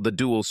installed the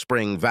dual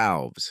spring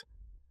valves.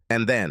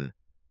 And then,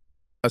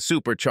 a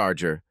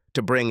supercharger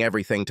to bring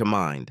everything to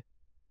mind.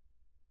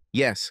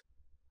 Yes,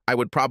 I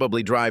would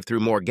probably drive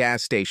through more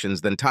gas stations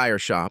than tire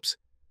shops.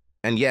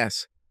 And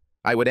yes,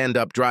 I would end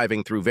up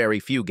driving through very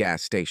few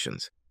gas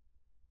stations.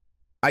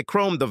 I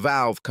chromed the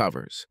valve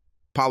covers,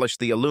 polished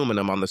the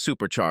aluminum on the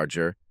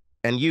supercharger,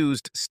 and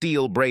used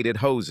steel-braided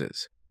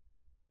hoses.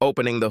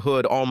 Opening the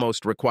hood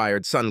almost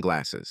required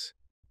sunglasses.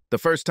 The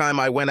first time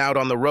I went out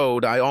on the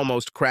road, I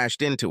almost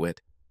crashed into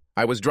it.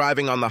 I was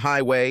driving on the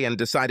highway and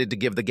decided to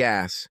give the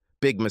gas.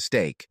 Big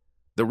mistake.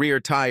 The rear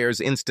tires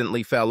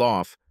instantly fell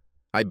off.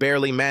 I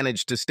barely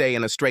managed to stay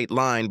in a straight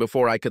line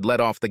before I could let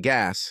off the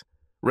gas.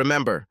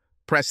 Remember,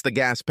 press the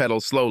gas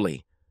pedal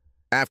slowly.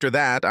 After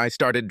that, I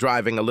started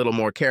driving a little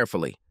more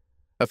carefully.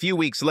 A few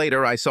weeks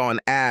later, I saw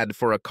an ad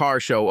for a car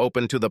show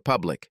open to the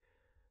public.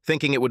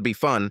 Thinking it would be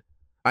fun,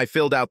 I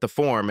filled out the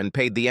form and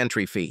paid the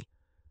entry fee.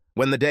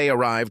 When the day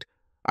arrived,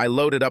 I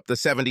loaded up the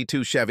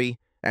 '72 Chevy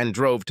and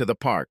drove to the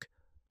park.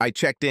 I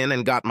checked in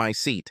and got my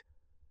seat.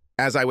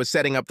 As I was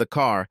setting up the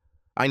car,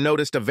 I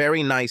noticed a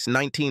very nice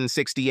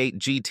 1968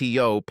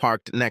 GTO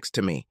parked next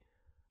to me.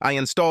 I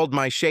installed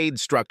my shade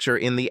structure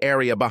in the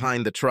area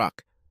behind the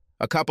truck.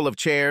 A couple of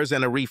chairs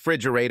and a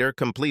refrigerator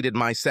completed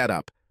my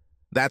setup.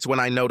 That's when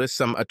I noticed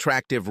some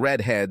attractive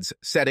redheads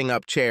setting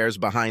up chairs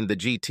behind the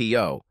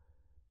GTO.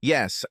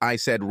 Yes, I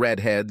said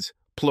redheads,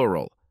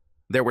 plural.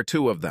 There were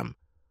two of them.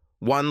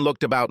 One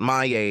looked about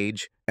my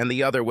age, and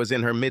the other was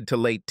in her mid to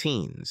late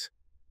teens.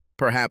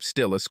 Perhaps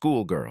still a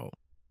schoolgirl.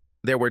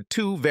 There were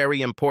two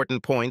very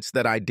important points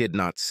that I did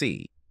not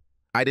see.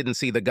 I didn't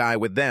see the guy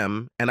with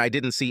them, and I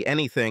didn't see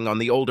anything on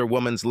the older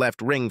woman's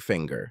left ring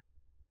finger.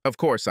 Of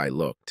course I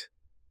looked.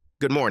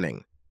 "Good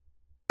morning."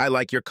 "I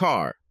like your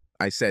car,"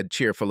 I said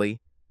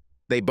cheerfully.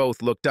 They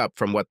both looked up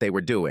from what they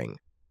were doing.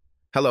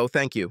 "Hello,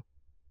 thank you."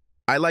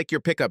 "I like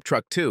your pickup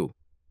truck too,"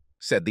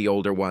 said the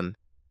older one.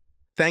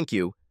 "Thank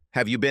you.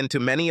 Have you been to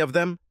many of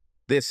them?"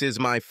 "This is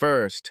my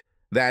first.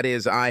 That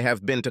is, I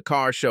have been to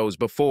car shows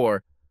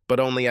before, but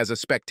only as a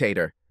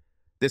spectator.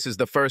 This is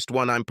the first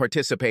one I'm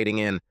participating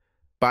in.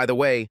 By the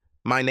way,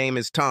 my name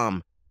is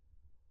Tom."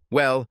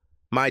 "Well,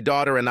 my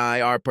daughter and I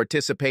are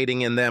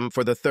participating in them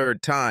for the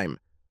third time.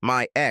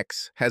 My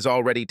ex has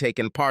already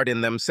taken part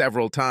in them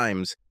several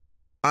times.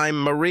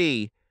 I'm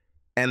Marie,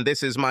 and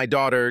this is my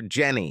daughter,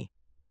 Jenny.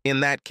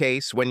 In that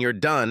case, when you're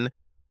done,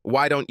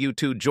 why don't you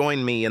two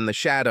join me in the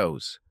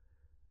shadows?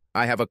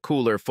 I have a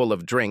cooler full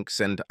of drinks,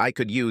 and I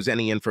could use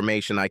any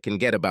information I can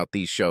get about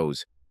these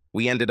shows."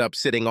 We ended up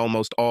sitting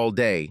almost all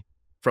day.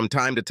 From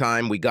time to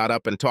time, we got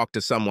up and talked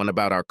to someone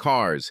about our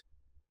cars,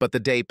 but the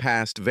day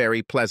passed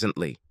very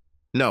pleasantly.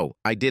 No,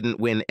 I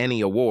didn't win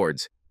any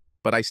awards,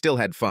 but I still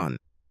had fun.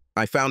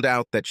 I found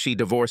out that she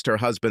divorced her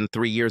husband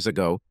 3 years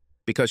ago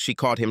because she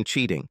caught him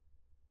cheating.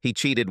 He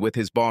cheated with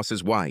his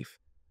boss's wife.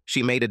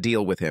 She made a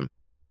deal with him.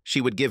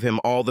 She would give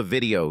him all the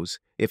videos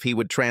if he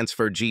would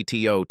transfer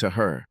GTO to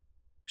her.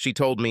 She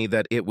told me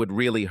that it would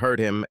really hurt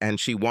him and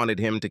she wanted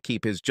him to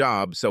keep his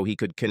job so he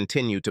could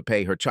continue to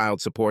pay her child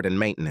support and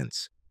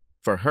maintenance.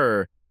 For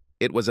her,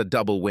 it was a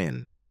double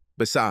win.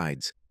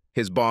 Besides,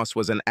 his boss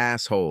was an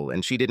asshole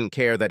and she didn't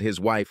care that his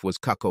wife was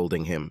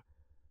cuckolding him.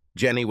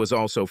 Jenny was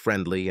also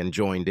friendly and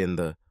joined in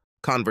the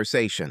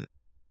conversation.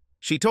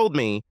 She told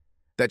me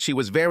that she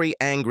was very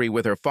angry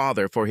with her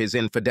father for his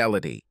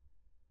infidelity.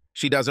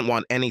 She doesn't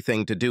want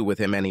anything to do with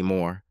him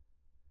anymore.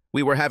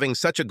 We were having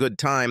such a good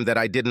time that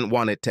I didn't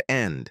want it to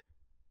end.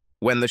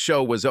 When the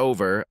show was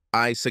over,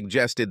 I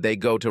suggested they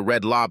go to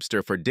Red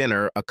Lobster for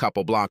dinner a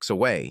couple blocks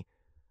away.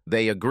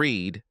 They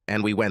agreed,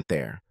 and we went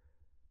there.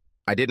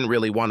 I didn't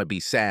really want to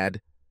be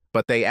sad,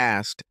 but they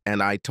asked,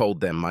 and I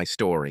told them my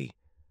story.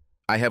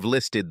 I have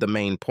listed the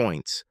main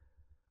points.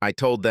 I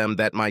told them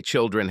that my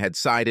children had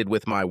sided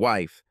with my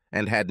wife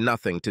and had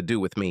nothing to do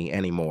with me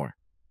anymore.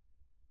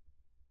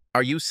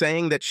 "Are you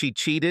saying that she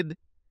cheated,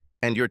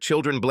 and your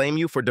children blame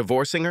you for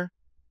divorcing her?"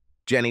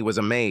 Jenny was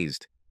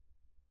amazed.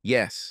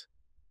 "Yes."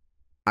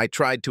 I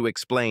tried to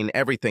explain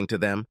everything to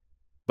them,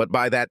 but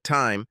by that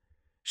time,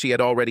 she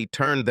had already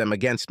turned them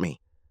against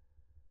me.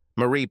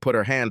 Marie put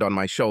her hand on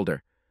my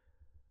shoulder.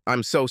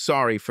 "I'm so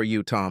sorry for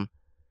you, Tom.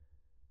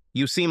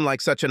 You seem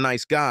like such a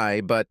nice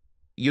guy, but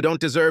you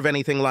don't deserve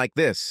anything like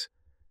this,"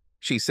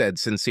 she said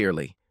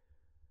sincerely.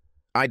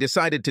 I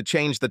decided to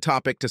change the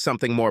topic to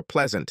something more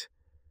pleasant.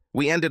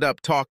 We ended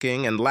up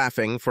talking and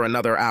laughing for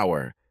another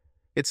hour.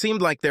 It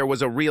seemed like there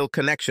was a real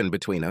connection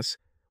between us.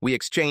 We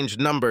exchanged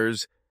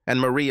numbers, and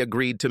Marie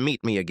agreed to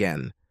meet me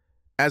again.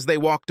 As they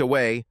walked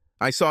away,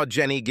 I saw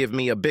Jenny give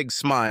me a big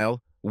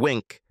smile,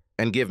 wink,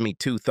 and give me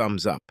 2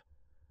 thumbs up.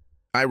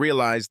 I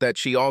realized that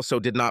she also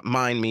did not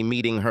mind me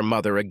meeting her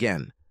mother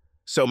again.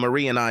 So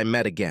Marie and I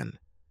met again.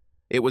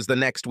 It was the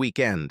next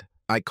weekend.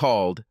 I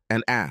called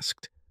and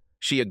asked.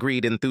 She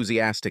agreed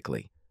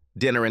enthusiastically.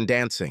 Dinner and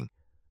dancing.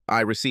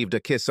 I received a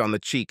kiss on the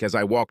cheek as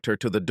I walked her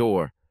to the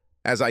door.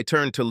 As I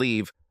turned to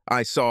leave,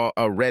 I saw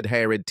a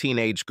red-haired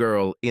teenage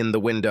girl in the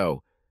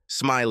window,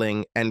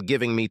 smiling and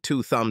giving me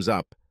 2 thumbs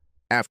up.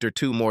 After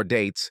 2 more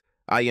dates,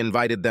 I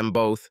invited them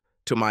both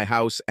to my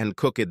house and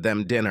cooked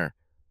them dinner.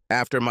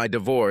 After my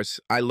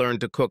divorce, I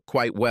learned to cook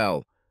quite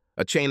well.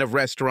 A chain of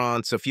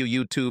restaurants, a few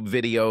YouTube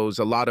videos,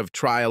 a lot of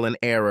trial and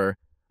error.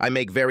 I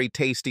make very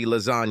tasty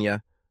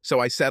lasagna, so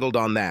I settled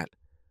on that.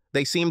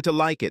 They seemed to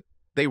like it.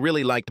 They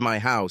really liked my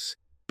house.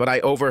 But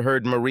I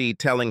overheard Marie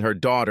telling her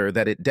daughter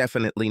that it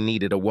definitely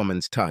needed a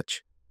woman's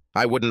touch.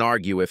 I wouldn't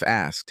argue if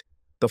asked.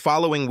 The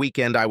following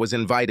weekend, I was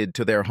invited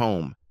to their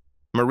home.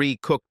 Marie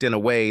cooked in a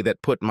way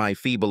that put my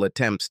feeble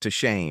attempts to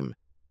shame.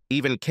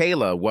 Even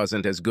Kayla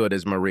wasn't as good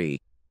as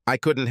Marie. I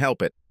couldn't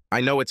help it.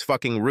 I know it's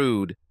fucking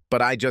rude,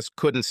 but I just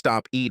couldn't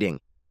stop eating.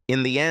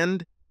 In the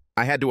end,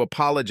 I had to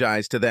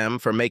apologize to them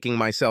for making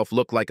myself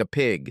look like a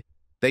pig.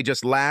 They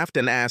just laughed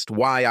and asked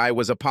why I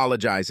was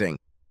apologizing.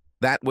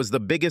 That was the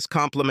biggest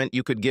compliment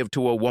you could give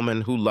to a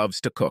woman who loves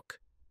to cook.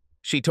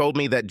 She told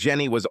me that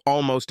Jenny was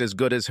almost as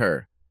good as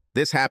her.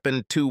 This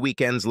happened 2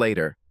 weekends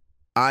later.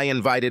 I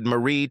invited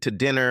Marie to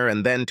dinner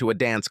and then to a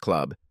dance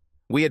club.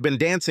 We had been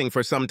dancing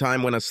for some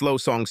time when a slow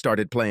song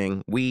started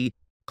playing. We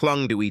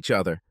clung to each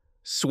other,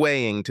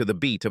 swaying to the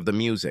beat of the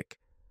music.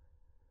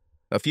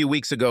 A few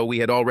weeks ago, we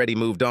had already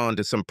moved on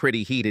to some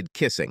pretty heated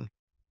kissing.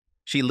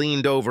 She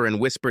leaned over and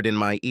whispered in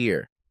my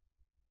ear,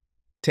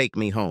 "Take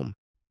me home."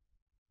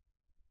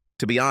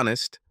 To be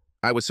honest,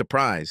 I was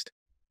surprised.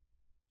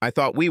 I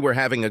thought we were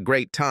having a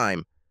great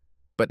time,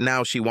 but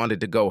now she wanted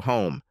to go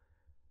home.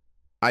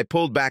 I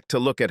pulled back to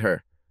look at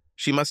her.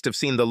 She must have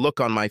seen the look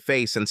on my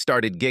face and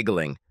started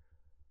giggling.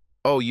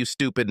 "Oh, you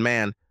stupid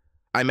man.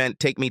 I meant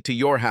take me to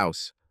your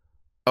house."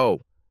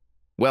 "Oh,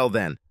 well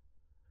then."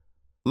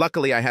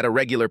 Luckily, I had a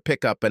regular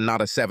pickup and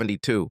not a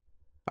 72.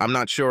 I'm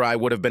not sure I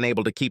would have been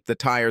able to keep the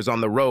tires on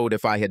the road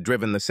if I had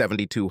driven the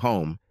 72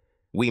 home.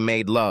 We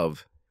made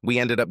love. We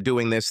ended up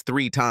doing this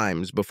 3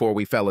 times before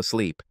we fell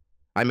asleep.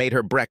 I made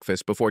her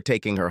breakfast before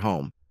taking her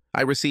home.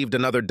 I received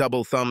another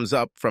double thumbs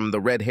up from the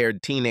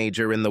red-haired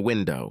teenager in the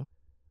window.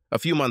 A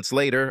few months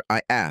later,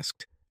 I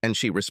asked, and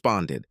she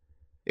responded.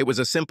 It was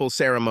a simple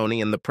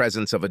ceremony in the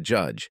presence of a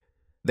judge.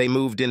 They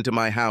moved into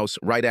my house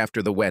right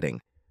after the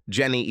wedding.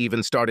 Jenny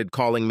even started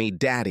calling me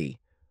Daddy.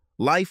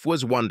 Life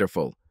was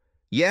wonderful.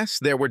 Yes,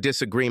 there were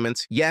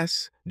disagreements.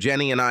 Yes,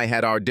 Jenny and I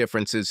had our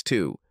differences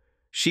too.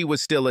 She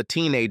was still a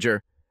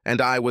teenager,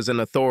 and I was an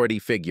authority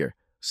figure.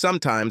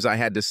 Sometimes I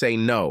had to say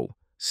no.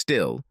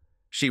 Still,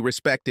 she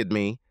respected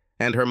me,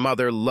 and her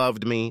mother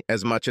loved me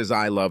as much as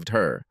I loved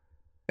her.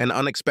 An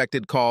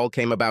unexpected call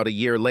came about a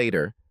year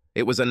later.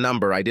 It was a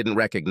number I didn't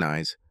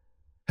recognize.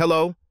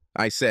 "Hello,"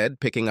 I said,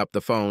 picking up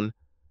the phone.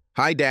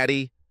 "Hi,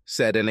 Daddy,"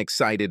 said an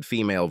excited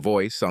female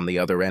voice on the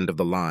other end of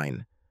the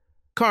line.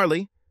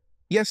 "Carly?"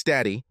 "Yes,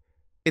 Daddy.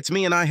 It's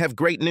me and I have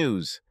great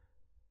news."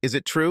 "Is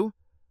it true?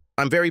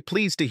 I'm very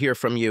pleased to hear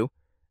from you.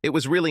 It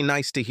was really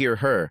nice to hear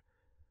her.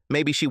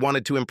 Maybe she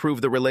wanted to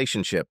improve the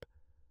relationship."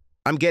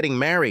 "I'm getting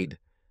married."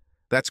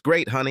 "That's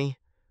great, honey.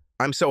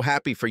 I'm so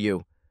happy for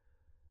you.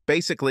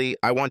 Basically,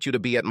 I want you to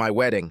be at my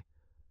wedding."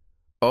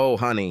 "Oh,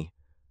 honey.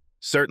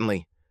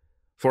 Certainly.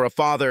 For a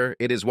father,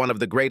 it is one of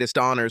the greatest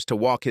honors to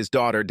walk his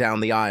daughter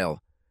down the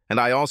aisle. And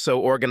I also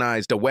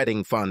organized a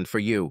wedding fund for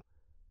you."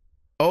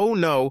 "Oh,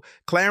 no.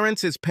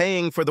 Clarence is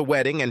paying for the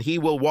wedding and he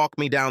will walk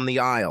me down the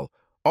aisle.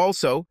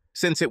 Also,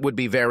 since it would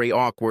be very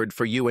awkward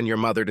for you and your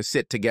mother to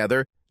sit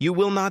together, you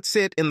will not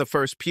sit in the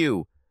first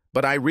pew,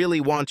 but I really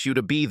want you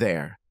to be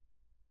there."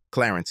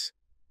 "Clarence,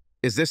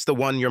 is this the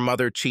one your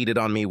mother cheated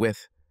on me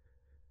with?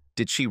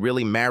 Did she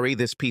really marry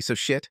this piece of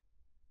shit?"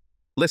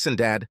 "Listen,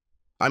 Dad,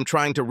 I'm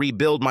trying to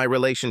rebuild my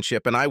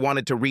relationship and I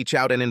wanted to reach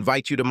out and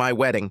invite you to my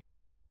wedding.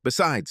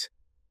 Besides,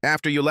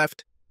 after you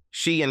left,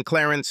 she and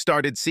Clarence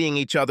started seeing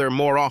each other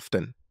more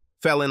often,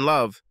 fell in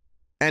love,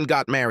 and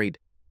got married.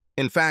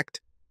 In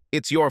fact,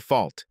 it's your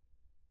fault.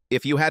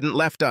 If you hadn't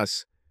left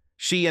us,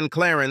 she and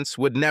Clarence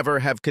would never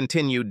have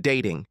continued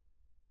dating."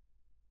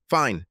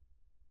 "Fine.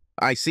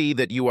 I see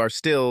that you are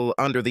still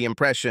under the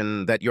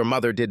impression that your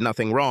mother did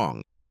nothing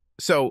wrong.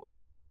 So,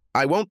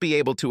 I won't be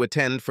able to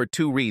attend for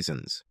 2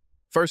 reasons.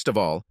 First of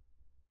all,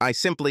 I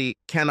simply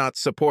cannot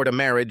support a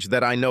marriage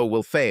that I know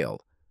will fail.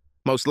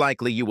 Most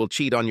likely you will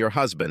cheat on your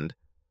husband,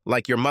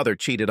 like your mother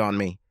cheated on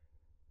me.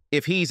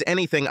 If he's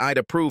anything I'd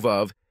approve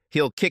of,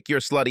 he'll kick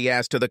your slutty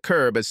ass to the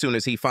curb as soon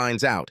as he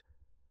finds out.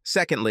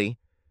 Secondly,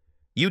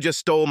 you just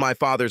stole my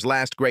father's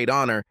last great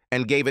honor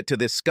and gave it to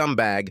this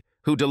scumbag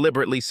who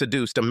deliberately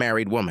seduced a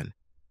married woman.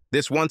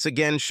 This once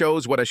again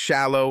shows what a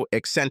shallow,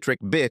 eccentric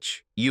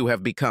bitch you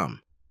have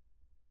become.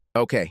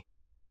 Okay,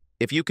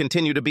 if you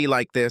continue to be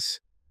like this,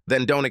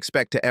 then don't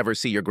expect to ever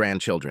see your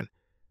grandchildren.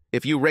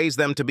 If you raise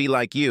them to be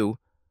like you,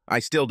 I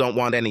still don't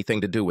want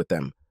anything to do with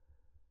them."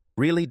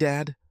 "Really,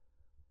 Dad?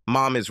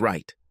 Mom is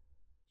right.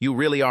 You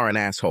really are an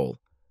asshole."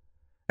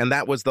 And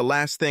that was the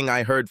last thing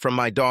I heard from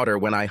my daughter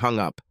when I hung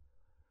up.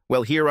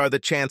 Well, here are the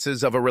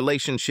chances of a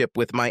relationship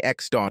with my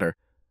ex-daughter.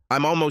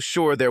 I'm almost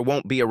sure there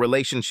won't be a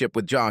relationship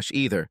with Josh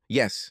either.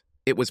 Yes,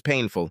 it was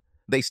painful.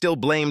 They still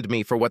blamed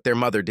me for what their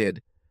mother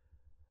did.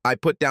 I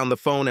put down the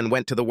phone and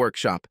went to the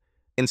workshop.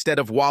 Instead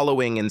of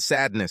wallowing in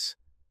sadness,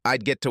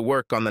 I'd get to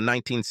work on the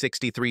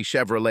 1963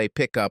 Chevrolet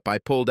pickup I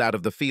pulled out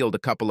of the field a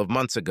couple of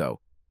months ago.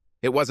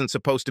 It wasn't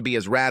supposed to be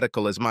as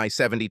radical as my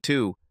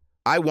 72.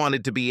 I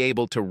wanted to be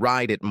able to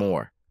ride it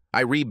more.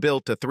 I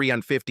rebuilt a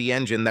 350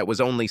 engine that was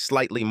only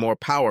slightly more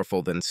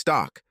powerful than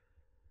stock.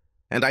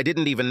 And I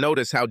didn't even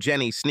notice how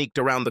Jenny sneaked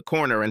around the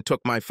corner and took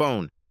my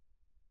phone.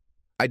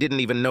 I didn't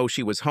even know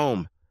she was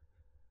home.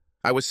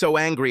 I was so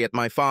angry at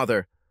my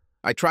father.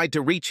 I tried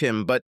to reach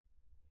him, but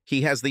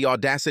he has the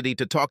audacity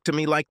to talk to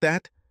me like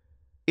that?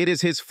 It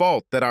is his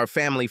fault that our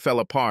family fell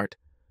apart.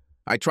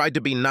 I tried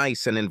to be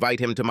nice and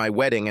invite him to my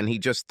wedding, and he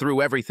just threw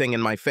everything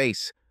in my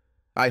face.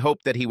 I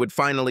hoped that he would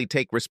finally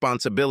take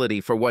responsibility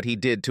for what he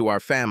did to our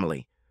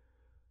family.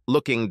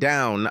 Looking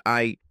down,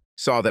 I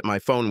saw that my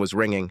phone was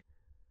ringing.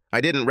 I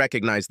didn't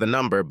recognize the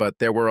number, but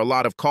there were a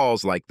lot of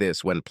calls like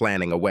this when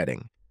planning a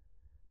wedding.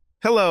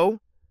 "Hello?"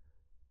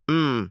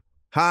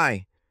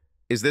 Hi.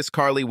 Is this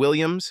Carly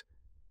Williams?"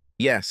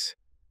 "Yes.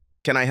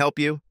 Can I help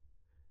you?"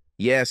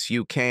 "Yes,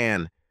 you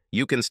can.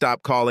 You can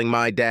stop calling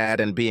my dad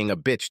and being a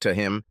bitch to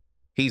him.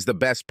 He's the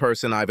best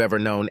person I've ever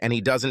known, and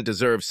he doesn't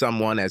deserve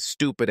someone as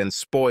stupid and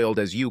spoiled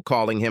as you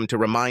calling him to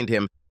remind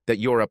him that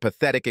you're a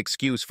pathetic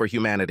excuse for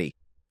humanity.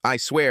 I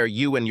swear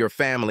you and your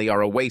family are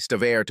a waste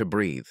of air to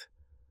breathe.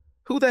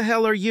 Who the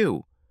hell are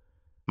you?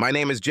 My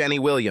name is Jenny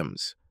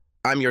Williams.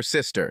 I'm your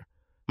sister.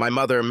 My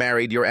mother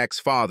married your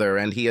ex-father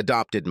and he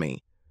adopted me.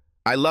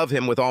 I love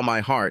him with all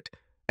my heart,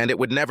 and it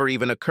would never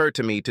even occur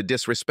to me to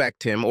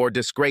disrespect him or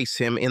disgrace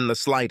him in the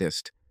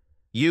slightest.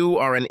 You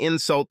are an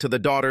insult to the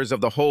daughters of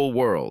the whole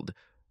world.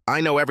 I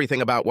know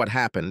everything about what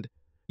happened.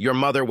 Your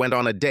mother went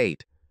on a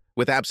date,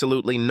 with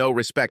absolutely no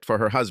respect for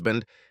her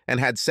husband, and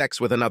had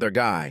sex with another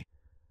guy.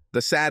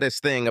 The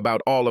saddest thing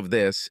about all of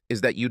this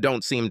is that you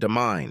don't seem to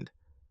mind.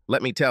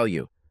 Let me tell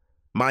you,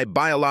 my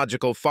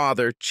biological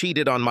father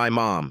cheated on my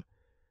mom.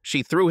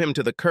 She threw him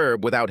to the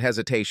curb without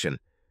hesitation.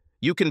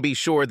 You can be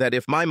sure that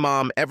if my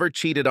mom ever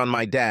cheated on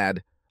my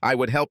dad, I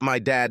would help my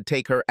dad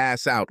take her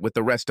ass out with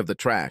the rest of the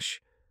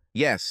trash.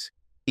 Yes,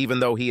 even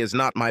though he is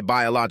not my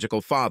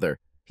biological father,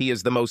 he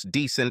is the most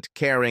decent,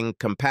 caring,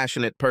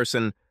 compassionate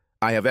person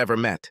I have ever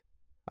met.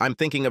 I'm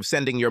thinking of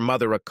sending your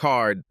mother a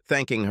card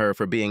thanking her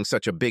for being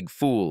such a big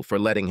fool for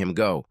letting him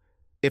go.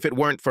 If it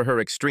weren't for her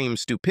extreme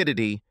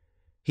stupidity,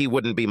 he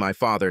wouldn't be my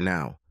father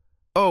now.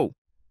 Oh,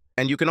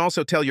 and you can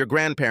also tell your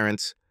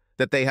grandparents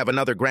that they have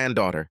another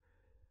granddaughter.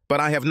 But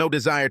I have no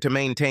desire to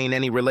maintain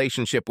any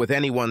relationship with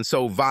anyone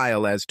so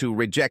vile as to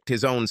reject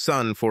his own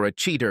son for a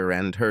cheater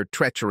and her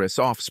treacherous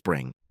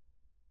offspring.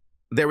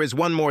 There is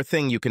one more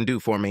thing you can do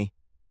for me.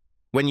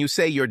 When you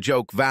say your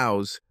joke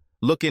vows,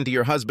 look into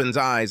your husband's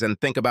eyes and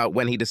think about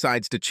when he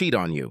decides to cheat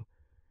on you.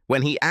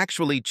 When he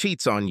actually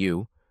cheats on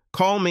you,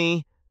 call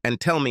me and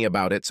tell me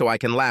about it so I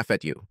can laugh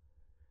at you.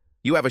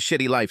 You have a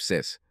shitty life,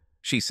 sis,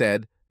 she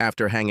said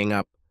after hanging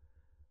up.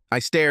 I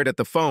stared at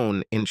the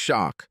phone in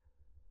shock.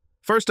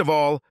 First of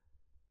all,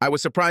 I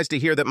was surprised to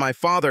hear that my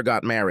father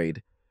got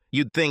married.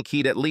 You'd think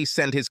he'd at least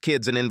send his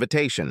kids an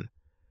invitation.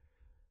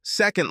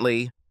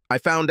 Secondly, I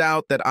found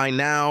out that I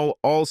now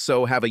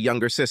also have a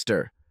younger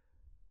sister.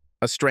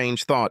 A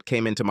strange thought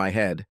came into my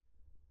head.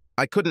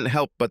 I couldn't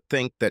help but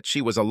think that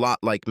she was a lot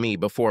like me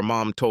before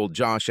Mom told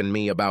Josh and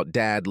me about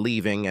Dad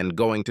leaving and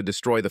going to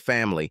destroy the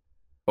family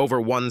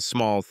over one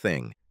small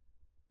thing.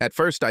 At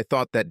first, I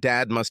thought that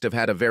Dad must have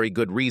had a very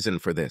good reason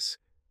for this,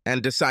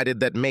 and decided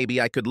that maybe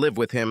I could live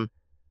with him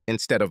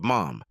instead of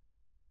Mom.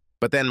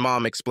 But then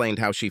Mom explained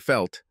how she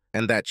felt,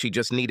 and that she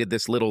just needed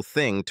this little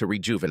thing to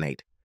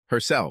rejuvenate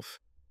herself.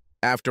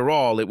 After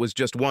all, it was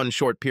just one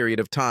short period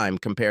of time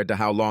compared to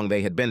how long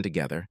they had been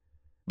together.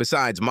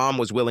 Besides, Mom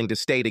was willing to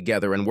stay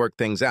together and work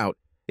things out.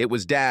 It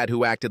was Dad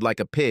who acted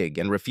like a pig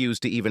and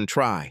refused to even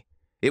try.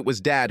 It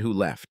was Dad who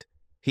left.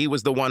 He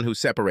was the one who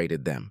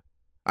separated them.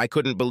 I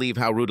couldn't believe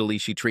how rudely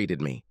she treated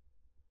me.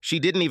 She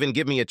didn't even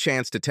give me a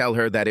chance to tell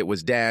her that it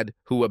was Dad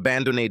who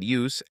abandoned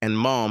use and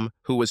Mom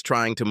who was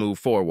trying to move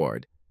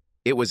forward.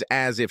 It was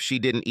as if she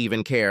didn't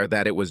even care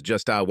that it was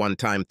just a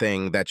one-time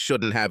thing that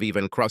shouldn't have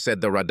even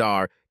crossed the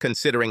radar,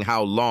 considering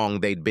how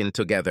long they'd been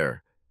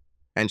together.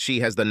 And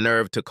she has the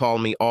nerve to call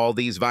me all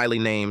these vile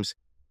names.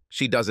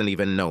 She doesn't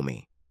even know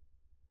me.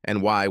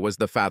 And why was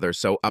the father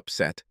so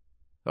upset?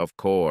 Of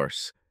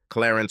course,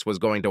 Clarence was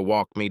going to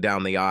walk me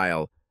down the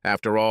aisle.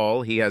 After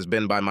all, he has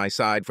been by my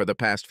side for the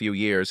past few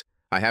years.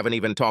 I haven't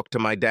even talked to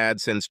my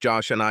dad since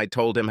Josh and I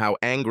told him how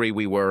angry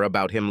we were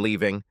about him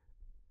leaving.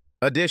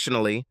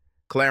 Additionally,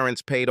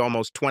 Clarence paid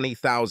almost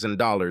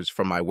 $20,000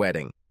 for my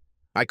wedding.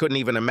 I couldn't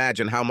even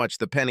imagine how much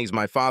the pennies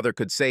my father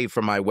could save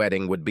for my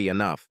wedding would be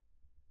enough.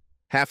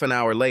 Half an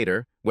hour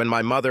later, when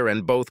my mother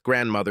and both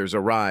grandmothers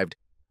arrived,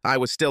 I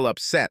was still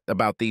upset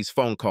about these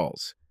phone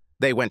calls.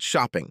 They went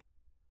shopping.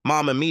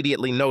 Mom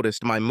immediately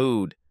noticed my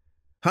mood.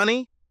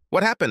 "Honey,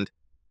 what happened?"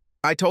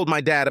 I told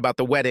my dad about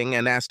the wedding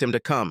and asked him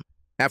to come.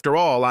 After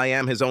all, I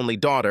am his only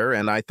daughter,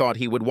 and I thought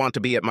he would want to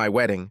be at my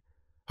wedding,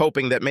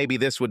 hoping that maybe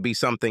this would be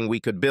something we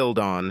could build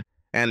on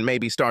and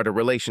maybe start a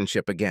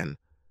relationship again.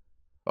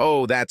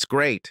 "Oh, that's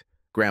great,"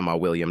 Grandma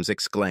Williams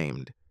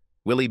exclaimed.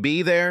 "Will he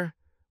be there?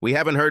 We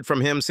haven't heard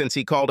from him since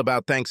he called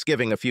about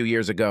Thanksgiving a few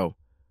years ago."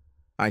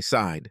 I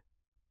sighed.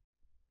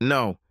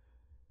 "No.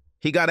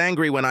 He got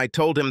angry when I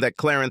told him that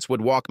Clarence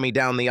would walk me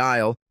down the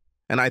aisle,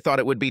 and I thought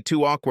it would be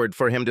too awkward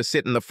for him to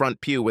sit in the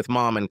front pew with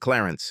Mom and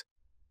Clarence."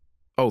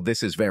 Oh,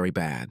 this is very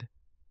bad.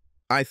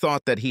 I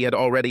thought that he had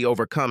already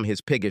overcome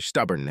his piggish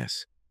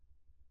stubbornness.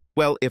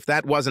 Well, if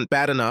that wasn't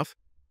bad enough,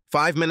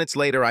 5 minutes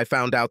later I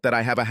found out that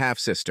I have a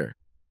half-sister.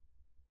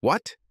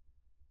 What?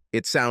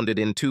 It sounded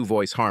in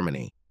two-voice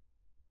harmony.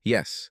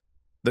 Yes,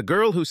 the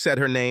girl who said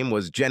her name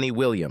was Jenny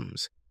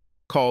Williams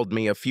called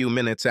me a few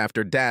minutes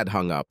after Dad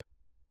hung up.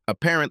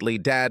 Apparently,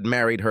 Dad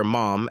married her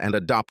mom and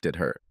adopted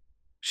her.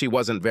 She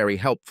wasn't very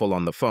helpful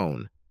on the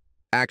phone.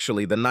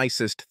 Actually, the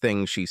nicest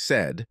thing she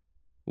said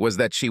was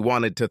that she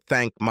wanted to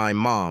thank my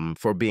mom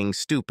for being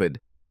stupid.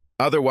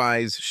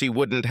 Otherwise, she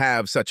wouldn't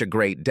have such a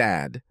great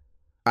dad.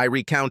 I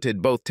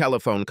recounted both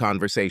telephone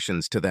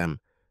conversations to them.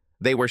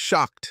 They were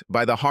shocked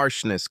by the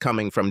harshness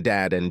coming from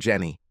Dad and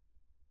Jenny.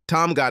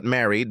 Tom got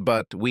married,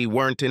 but we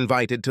weren't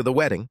invited to the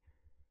wedding.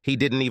 He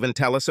didn't even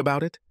tell us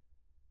about it.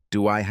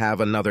 Do I have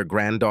another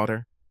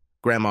granddaughter?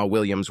 Grandma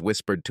Williams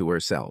whispered to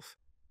herself.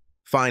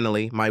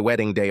 Finally, my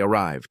wedding day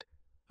arrived.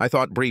 I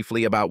thought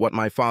briefly about what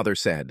my father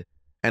said,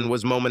 and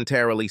was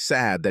momentarily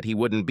sad that he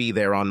wouldn't be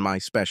there on my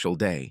special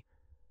day.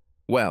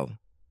 Well,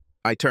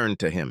 I turned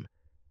to him,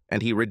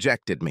 and he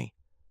rejected me.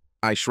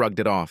 I shrugged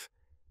it off.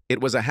 It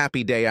was a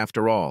happy day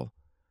after all.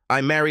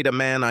 I married a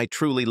man I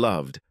truly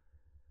loved,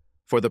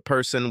 for the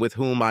person with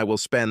whom I will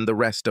spend the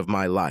rest of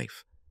my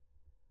life.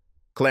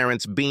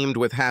 Clarence beamed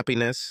with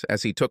happiness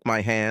as he took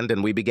my hand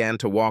and we began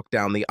to walk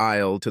down the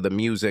aisle to the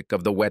music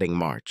of the wedding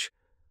march.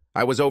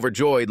 I was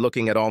overjoyed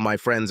looking at all my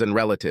friends and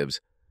relatives.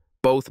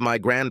 Both my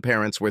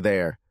grandparents were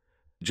there.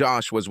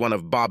 Josh was one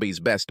of Bobby's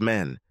best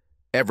men.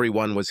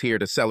 Everyone was here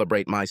to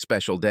celebrate my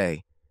special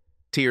day.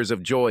 Tears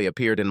of joy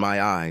appeared in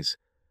my eyes.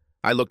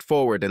 I looked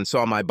forward and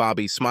saw my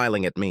Bobby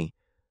smiling at me,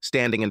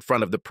 standing in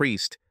front of the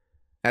priest.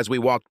 As we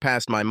walked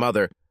past my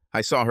mother,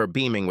 I saw her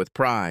beaming with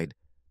pride.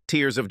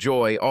 Tears of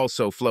joy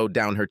also flowed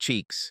down her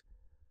cheeks.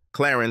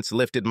 Clarence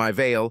lifted my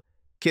veil,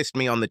 kissed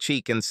me on the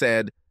cheek, and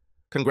said,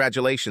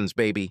 "Congratulations,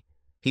 baby."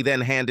 He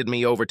then handed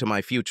me over to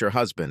my future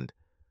husband.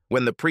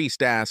 When the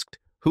priest asked,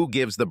 "Who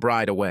gives the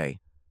bride away?"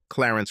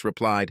 Clarence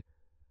replied,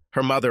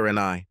 "Her mother and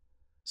I."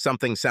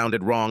 Something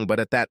sounded wrong, but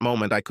at that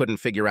moment I couldn't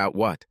figure out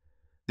what.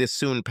 This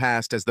soon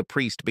passed as the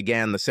priest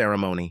began the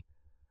ceremony.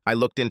 I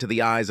looked into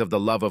the eyes of the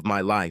love of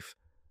my life.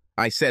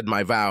 I said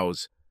my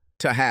vows,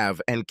 to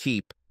have and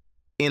keep,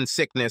 in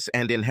sickness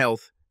and in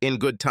health, in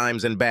good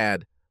times and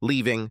bad,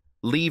 leaving,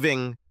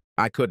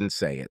 I couldn't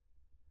say it.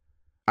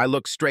 I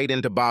looked straight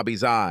into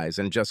Bobby's eyes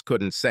and just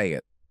couldn't say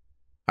it.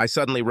 I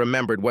suddenly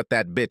remembered what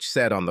that bitch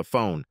said on the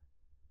phone.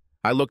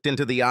 I looked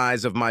into the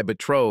eyes of my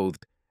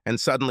betrothed and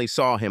suddenly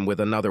saw him with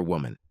another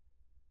woman.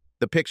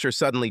 The picture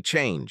suddenly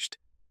changed.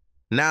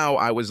 Now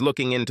I was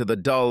looking into the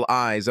dull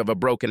eyes of a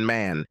broken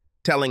man,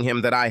 telling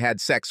him that I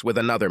had sex with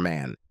another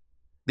man.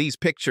 These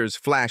pictures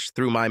flashed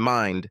through my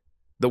mind.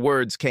 The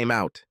words came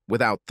out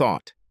without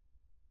thought.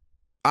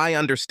 I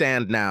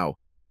understand now.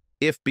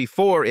 If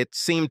before it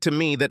seemed to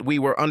me that we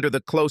were under the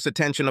close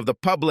attention of the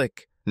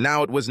public,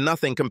 now it was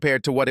nothing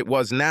compared to what it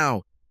was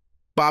now.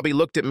 Bobby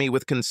looked at me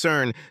with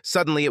concern.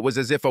 Suddenly it was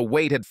as if a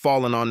weight had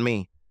fallen on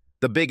me.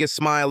 The biggest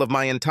smile of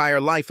my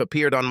entire life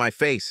appeared on my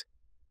face.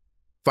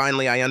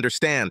 "Finally, I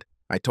understand,"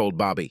 I told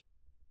Bobby.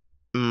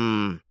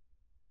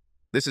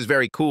 This is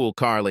very cool,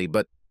 Carly,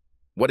 but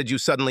what did you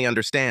suddenly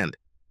understand?"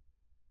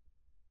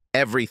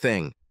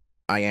 "Everything,"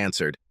 I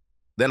answered.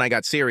 Then I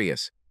got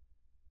serious.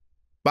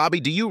 "Bobby,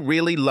 do you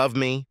really love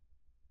me?"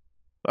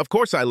 "Of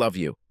course I love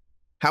you.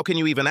 How can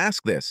you even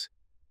ask this?"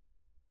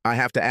 "I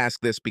have to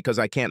ask this because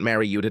I can't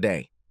marry you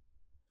today."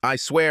 I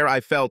swear I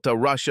felt a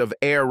rush of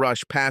air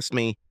rush past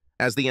me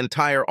as the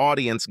entire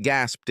audience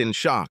gasped in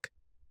shock.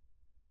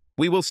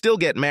 "We will still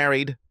get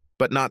married,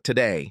 but not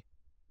today.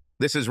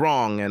 This is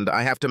wrong, and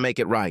I have to make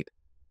it right.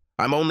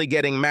 I'm only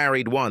getting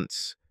married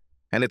once,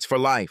 and it's for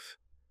life,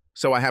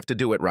 so I have to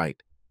do it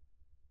right."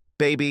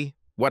 "Baby,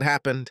 what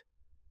happened?"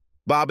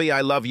 "Bobby,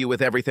 I love you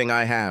with everything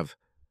I have.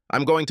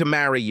 I'm going to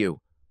marry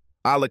you.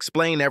 I'll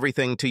explain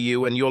everything to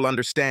you and you'll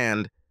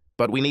understand,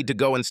 but we need to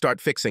go and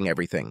start fixing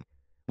everything.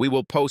 We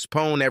will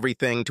postpone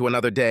everything to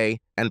another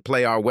day and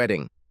play our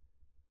wedding.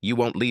 You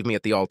won't leave me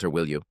at the altar,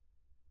 will you?"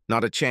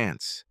 "Not a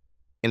chance.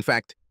 In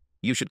fact,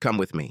 you should come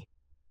with me."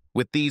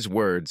 With these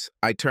words,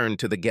 I turned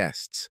to the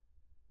guests.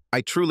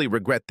 "I truly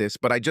regret this,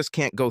 but I just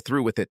can't go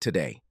through with it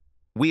today.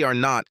 We are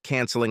not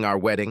canceling our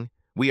wedding.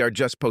 We are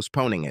just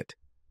postponing it.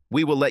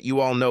 We will let you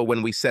all know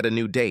when we set a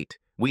new date.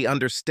 We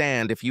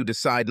understand if you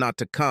decide not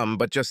to come,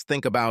 but just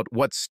think about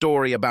what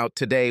story about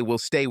today will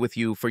stay with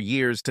you for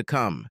years to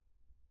come.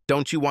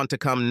 Don't you want to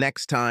come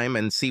next time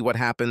and see what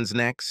happens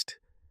next?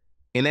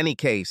 In any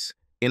case,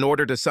 in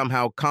order to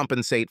somehow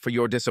compensate for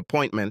your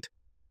disappointment,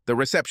 the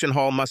reception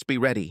hall must be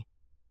ready.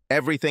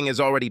 Everything is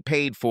already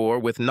paid for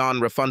with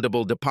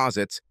non-refundable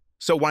deposits,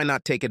 so why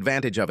not take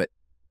advantage of it?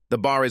 The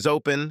bar is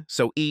open,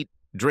 so eat,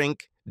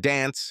 drink,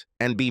 dance,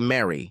 and be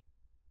merry.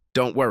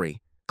 Don't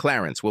worry,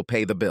 Clarence will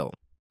pay the bill."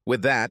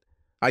 With that,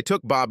 I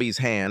took Bobby's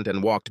hand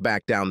and walked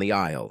back down the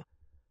aisle.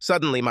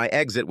 Suddenly, my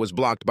exit was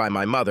blocked by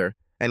my mother,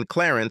 and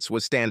Clarence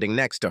was standing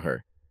next to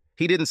her.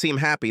 He didn't seem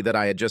happy that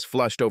I had just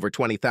flushed over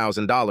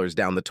 $20,000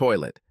 down the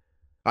toilet.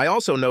 I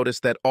also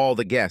noticed that all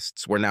the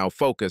guests were now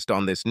focused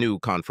on this new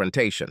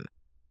confrontation.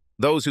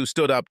 Those who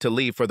stood up to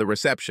leave for the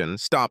reception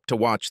stopped to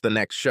watch the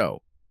next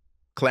show.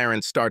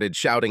 Clarence started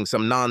shouting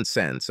some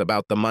nonsense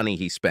about the money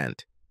he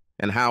spent,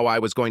 and how I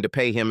was going to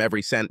pay him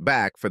every cent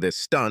back for this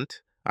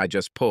stunt I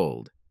just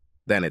pulled.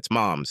 Then it's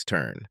Mom's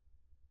turn.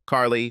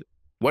 "Carly,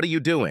 what are you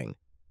doing?"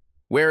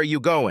 "Where are you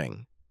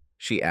going?"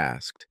 she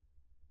asked.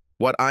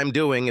 "What I'm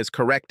doing is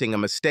correcting a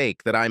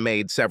mistake that I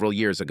made several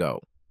years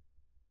ago."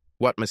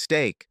 "What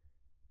mistake?"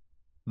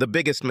 "The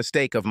biggest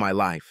mistake of my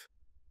life.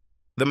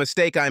 The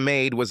mistake I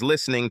made was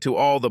listening to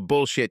all the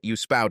bullshit you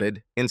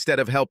spouted instead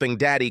of helping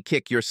Daddy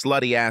kick your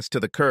slutty ass to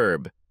the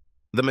curb.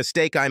 The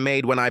mistake I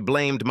made when I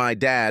blamed my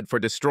dad for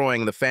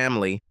destroying the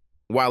family,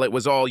 while it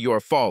was all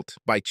your fault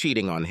by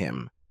cheating on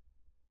him."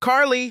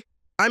 "Carly,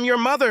 I'm your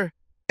mother,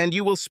 and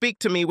you will speak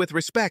to me with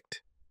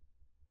respect."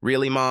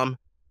 "Really, Mom?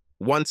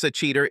 Once a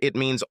cheater, it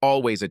means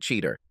always a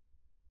cheater.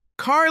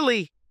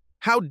 Carly,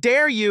 how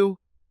dare you?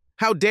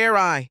 How dare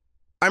I?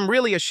 I'm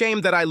really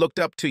ashamed that I looked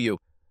up to you.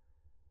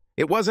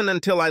 It wasn't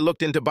until I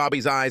looked into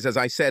Bobby's eyes as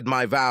I said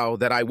my vow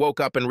that I woke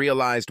up and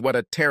realized what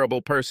a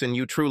terrible person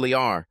you truly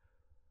are.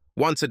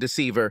 Once a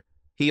deceiver,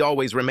 he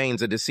always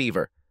remains a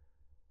deceiver.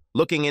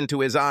 Looking into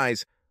his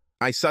eyes,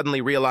 I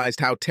suddenly realized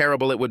how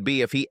terrible it would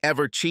be if he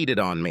ever cheated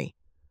on me.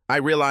 I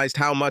realized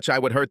how much I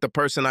would hurt the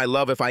person I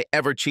love if I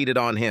ever cheated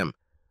on him.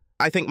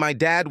 I think my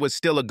dad was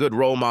still a good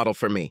role model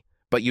for me,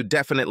 but you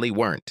definitely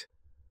weren't.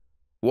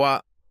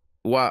 What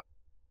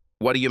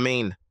do you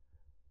mean?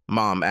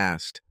 Mom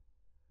asked.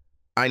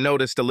 I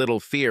noticed a little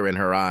fear in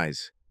her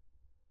eyes.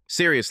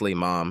 Seriously,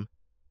 Mom,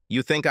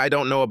 you think I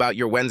don't know about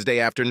your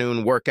Wednesday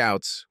afternoon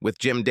workouts with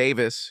Jim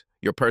Davis,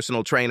 your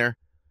personal trainer?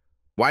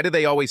 Why do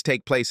they always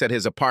take place at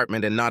his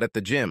apartment and not at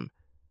the gym?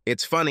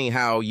 It's funny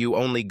how you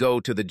only go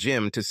to the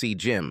gym to see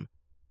Jim.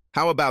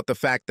 How about the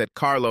fact that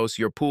Carlos,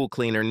 your pool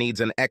cleaner, needs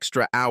an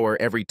extra hour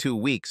every 2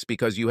 weeks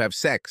because you have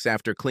sex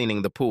after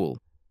cleaning the pool?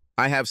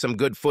 I have some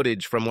good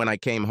footage from when I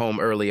came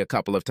home early a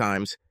couple of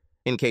times,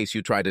 in case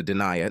you try to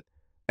deny it.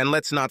 And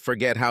let's not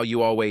forget how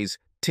you always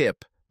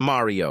tip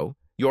Mario,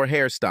 your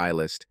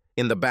hairstylist,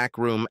 in the back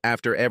room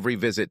after every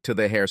visit to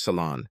the hair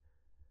salon.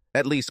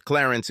 At least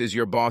Clarence is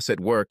your boss at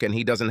work and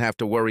he doesn't have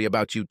to worry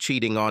about you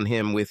cheating on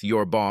him with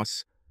your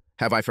boss.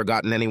 Have I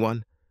forgotten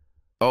anyone?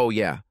 Oh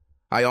yeah,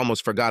 I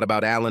almost forgot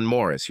about Alan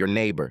Morris, your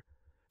neighbor.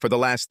 For the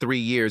last 3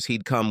 years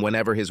he'd come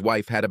whenever his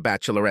wife had a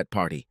bachelorette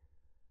party.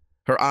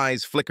 Her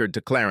eyes flickered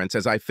to Clarence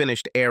as I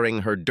finished airing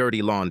her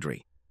dirty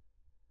laundry.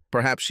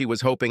 Perhaps she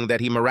was hoping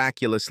that he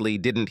miraculously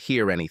didn't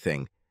hear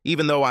anything,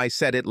 even though I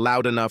said it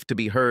loud enough to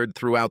be heard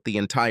throughout the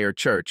entire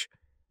church,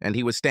 and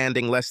he was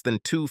standing less than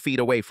 2 feet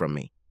away from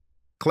me.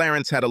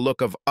 Clarence had a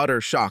look of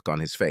utter shock on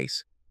his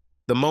face.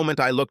 The moment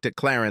I looked at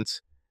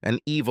Clarence, an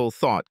evil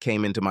thought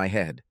came into my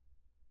head.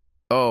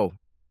 Oh,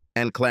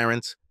 and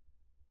Clarence,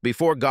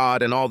 before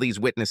God and all these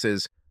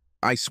witnesses,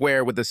 I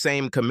swear with the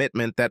same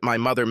commitment that my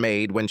mother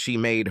made when she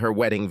made her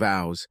wedding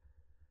vows,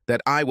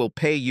 that I will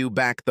pay you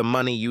back the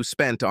money you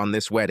spent on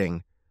this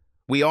wedding.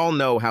 We all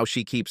know how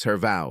she keeps her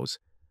vows,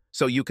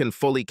 so you can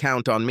fully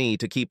count on me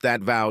to keep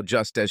that vow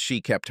just as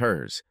she kept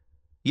hers.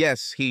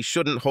 Yes, he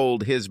shouldn't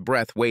hold his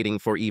breath waiting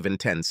for even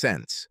 10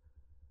 cents.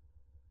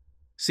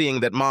 Seeing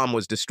that Mom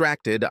was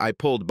distracted, I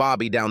pulled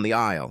Bobby down the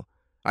aisle.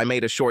 I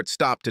made a short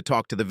stop to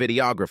talk to the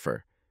videographer.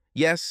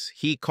 Yes,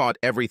 he caught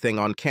everything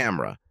on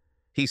camera.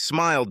 He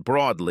smiled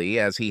broadly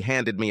as he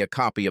handed me a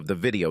copy of the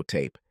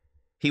videotape.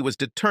 He was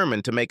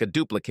determined to make a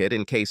duplicate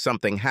in case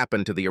something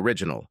happened to the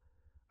original.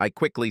 I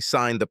quickly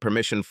signed the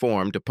permission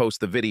form to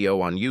post the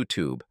video on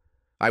YouTube.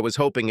 I was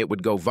hoping it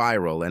would go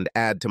viral and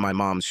add to my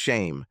mom's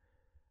shame.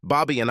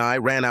 Bobby and I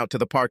ran out to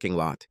the parking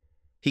lot.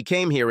 He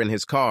came here in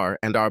his car,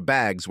 and our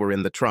bags were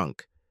in the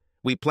trunk.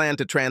 We planned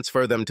to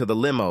transfer them to the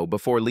limo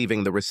before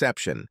leaving the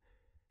reception.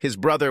 His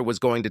brother was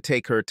going to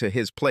take her to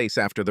his place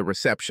after the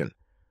reception.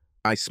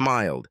 I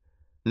smiled,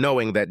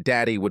 knowing that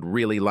Daddy would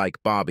really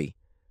like Bobby,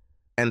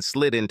 and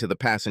slid into the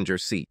passenger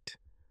seat.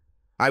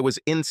 I was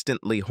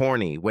instantly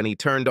horny when he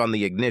turned on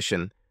the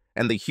ignition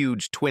and the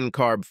huge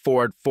twin-carb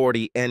Ford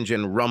 40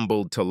 engine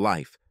rumbled to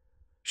life.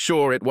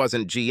 Sure, it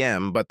wasn't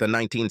GM, but the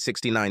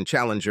 1969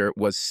 Challenger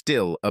was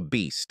still a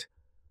beast.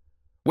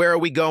 "Where are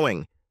we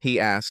going?" he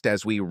asked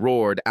as we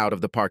roared out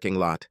of the parking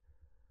lot.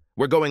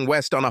 "We're going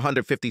west on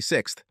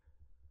 156th.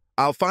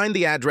 "I'll find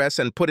the address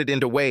and put it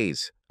into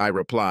Waze," I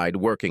replied,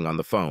 working on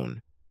the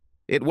phone.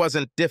 It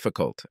wasn't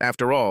difficult.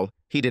 After all,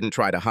 he didn't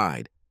try to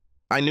hide.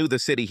 I knew the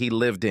city he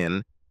lived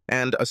in,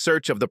 and a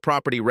search of the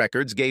property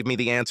records gave me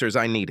the answers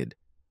I needed.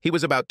 He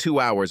was about 2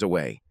 hours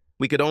away.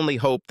 We could only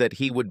hope that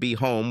he would be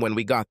home when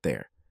we got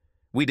there.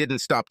 We didn't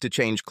stop to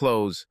change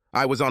clothes.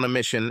 I was on a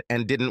mission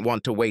and didn't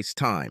want to waste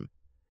time.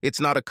 It's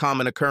not a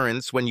common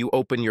occurrence when you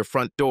open your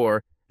front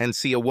door and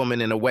see a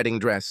woman in a wedding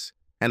dress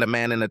and a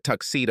man in a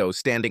tuxedo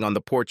standing on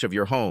the porch of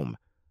your home.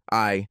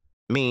 I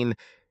mean,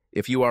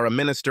 if you are a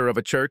minister of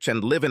a church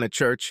and live in a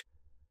church,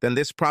 then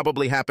this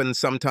probably happens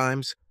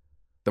sometimes.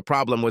 The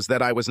problem was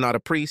that I was not a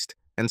priest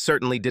and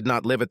certainly did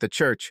not live at the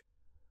church.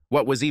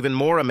 What was even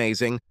more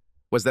amazing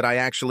was that I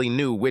actually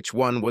knew which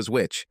one was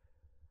which.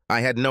 I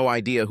had no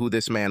idea who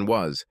this man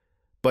was,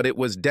 but it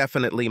was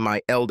definitely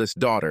my eldest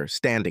daughter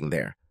standing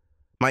there.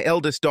 My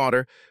eldest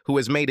daughter, who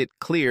has made it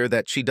clear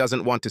that she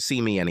doesn't want to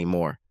see me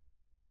anymore.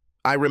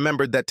 I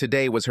remembered that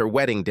today was her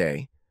wedding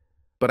day,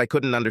 but I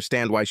couldn't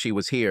understand why she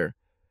was here.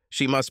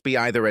 She must be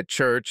either at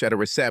church, at a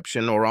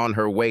reception, or on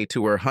her way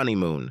to her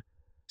honeymoon.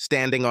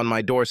 Standing on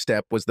my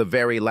doorstep was the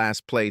very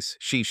last place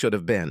she should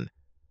have been.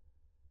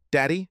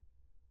 "Daddy,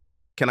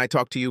 can I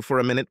talk to you for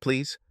a minute,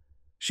 please?"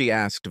 she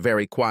asked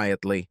very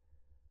quietly.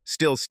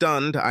 Still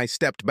stunned, I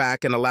stepped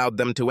back and allowed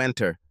them to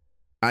enter.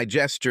 I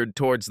gestured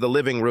towards the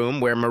living room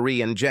where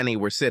Marie and Jenny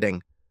were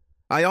sitting.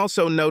 I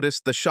also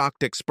noticed the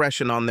shocked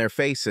expression on their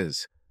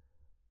faces.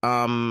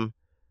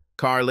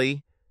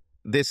 Carly,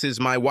 this is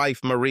my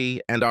wife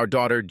Marie and our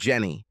daughter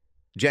Jenny.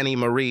 Jenny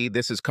Marie,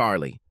 this is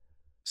Carly.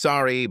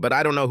 Sorry, but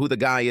I don't know who the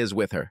guy is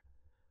with her."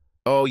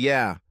 Oh,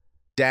 yeah.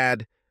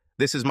 Dad,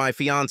 this is my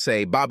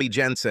fiancé, Bobby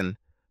Jensen.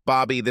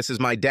 Bobby, this is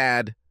my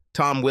dad,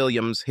 Tom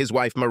Williams, his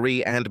wife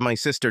Marie, and my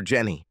sister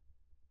Jenny,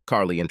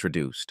 Carly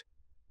introduced.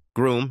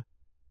 Groom,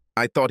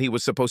 I thought he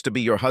was supposed to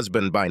be your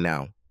husband by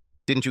now.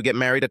 Didn't you get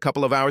married a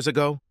couple of hours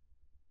ago?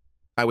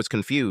 I was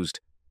confused.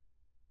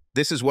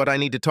 This is what I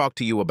need to talk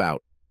to you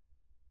about.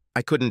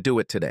 I couldn't do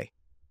it today.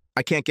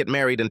 I can't get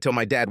married until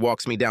my dad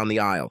walks me down the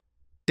aisle.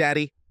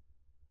 Daddy,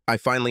 I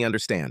finally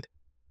understand.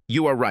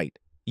 You are right.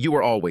 You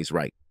were always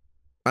right.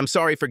 I'm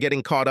sorry for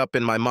getting caught up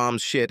in my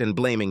mom's shit and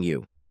blaming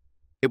you.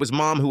 It was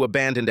Mom who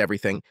abandoned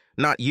everything,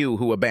 not you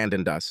who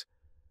abandoned us.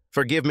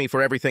 Forgive me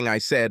for everything I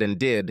said and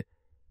did.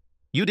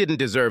 You didn't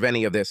deserve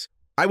any of this.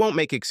 I won't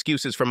make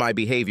excuses for my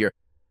behavior,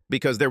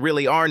 because there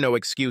really are no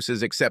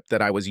excuses except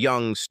that I was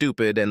young,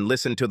 stupid, and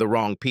listened to the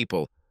wrong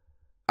people.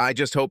 I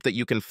just hope that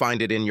you can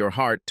find it in your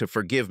heart to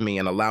forgive me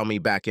and allow me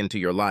back into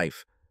your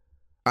life.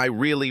 I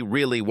really,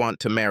 really want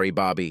to marry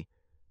Bobby.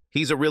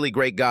 He's a really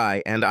great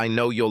guy, and I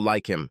know you'll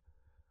like him.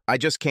 I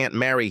just can't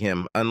marry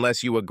him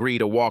unless you agree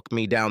to walk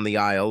me down the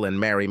aisle and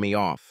marry me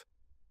off.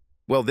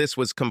 Well, this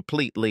was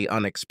completely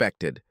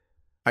unexpected.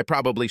 I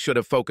probably should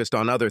have focused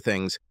on other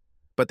things,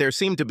 but there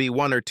seemed to be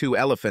one or two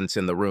elephants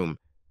in the room,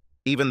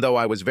 even though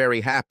I was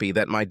very happy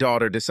that my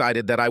daughter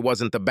decided that I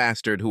wasn't the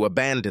bastard who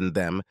abandoned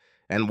them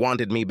and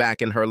wanted me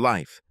back in her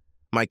life.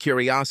 My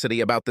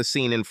curiosity about the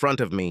scene in front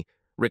of me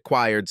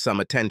required some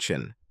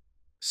attention.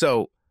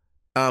 So,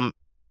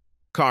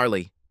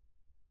 Carly.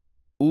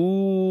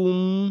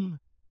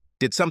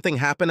 Did something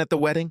happen at the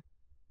wedding?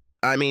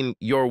 I mean,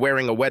 you're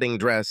wearing a wedding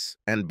dress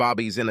and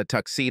Bobby's in a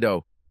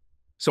tuxedo,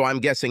 so I'm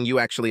guessing you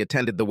actually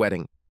attended the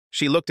wedding.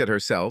 She looked at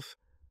herself,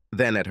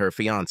 then at her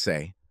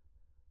fiancé.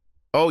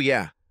 Oh,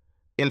 yeah.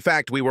 In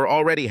fact, we were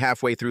already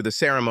halfway through the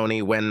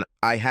ceremony when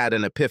I had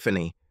an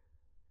epiphany.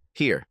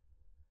 Here,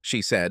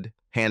 she said,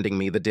 handing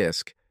me the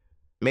disc.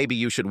 Maybe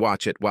you should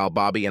watch it while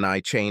Bobby and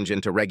I change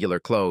into regular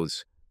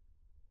clothes.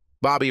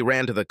 Bobby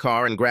ran to the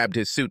car and grabbed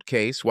his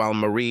suitcase while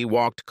Marie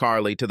walked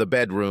Carly to the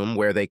bedroom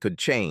where they could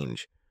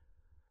change.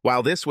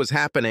 While this was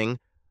happening,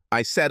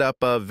 I set up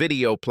a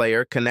video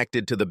player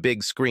connected to the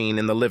big screen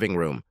in the living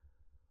room.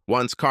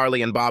 Once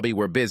Carly and Bobby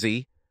were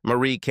busy,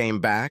 Marie came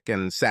back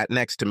and sat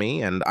next to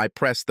me, and I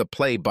pressed the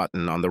play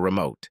button on the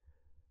remote.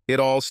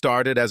 It all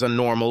started as a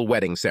normal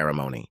wedding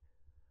ceremony.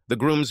 The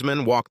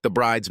groomsmen walked the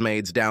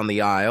bridesmaids down the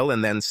aisle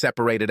and then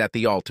separated at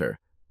the altar.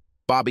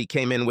 Bobby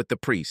came in with the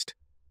priest,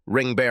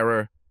 ring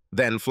bearer,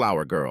 then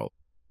flower girl.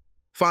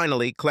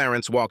 Finally,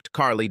 Clarence walked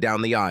Carly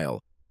down the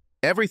aisle.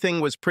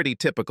 Everything was pretty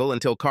typical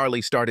until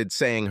Carly started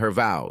saying her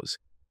vows.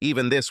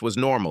 Even this was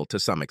normal to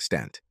some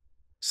extent.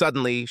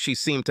 Suddenly, she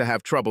seemed to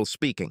have trouble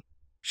speaking.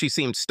 She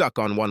seemed stuck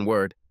on one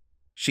word.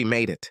 She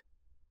made it.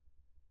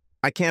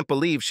 I can't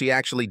believe she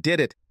actually did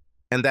it,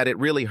 and that it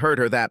really hurt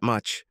her that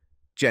much,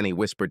 Jenny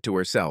whispered to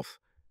herself.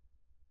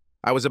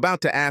 I was about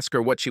to ask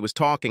her what she was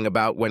talking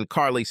about when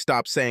Carly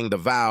stopped saying the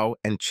vow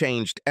and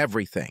changed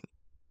everything.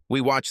 We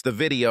watched the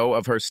video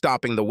of her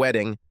stopping the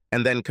wedding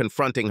and then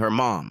confronting her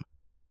mom.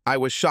 I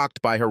was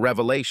shocked by her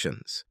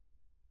revelations.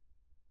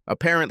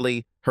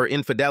 Apparently, her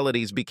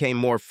infidelities became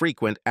more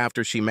frequent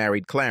after she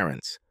married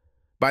Clarence.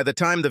 By the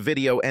time the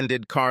video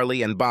ended,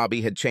 Carly and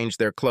Bobby had changed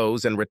their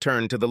clothes and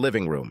returned to the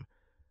living room.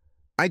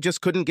 I just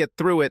couldn't get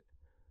through it.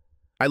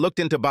 I looked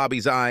into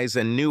Bobby's eyes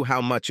and knew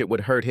how much it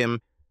would hurt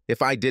him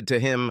if I did to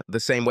him the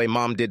same way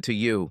Mom did to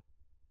you.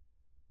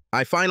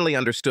 I finally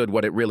understood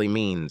what it really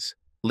means.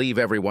 Leave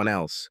everyone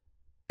else,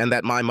 and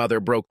that my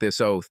mother broke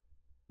this oath.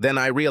 Then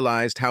I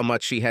realized how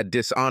much she had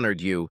dishonored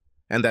you,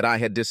 and that I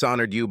had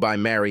dishonored you by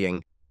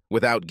marrying,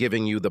 without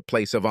giving you the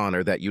place of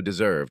honor that you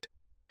deserved.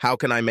 How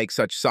can I make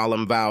such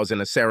solemn vows in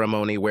a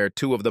ceremony where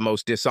two of the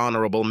most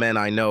dishonorable men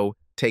I know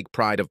take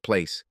pride of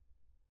place?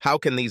 How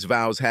can these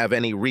vows have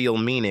any real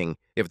meaning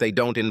if they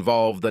don't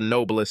involve the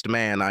noblest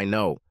man I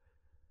know?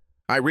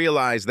 I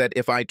realized that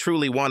if I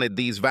truly wanted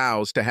these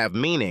vows to have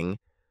meaning,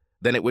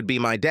 then it would be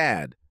my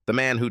dad, the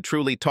man who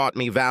truly taught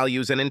me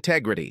values and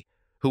integrity,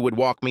 who would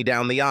walk me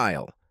down the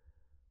aisle.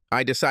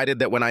 I decided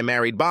that when I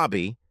married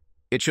Bobby,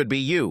 it should be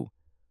you,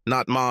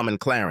 not Mom and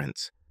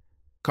Clarence.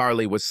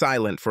 Carly was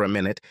silent for a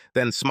minute,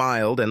 then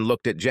smiled and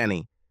looked at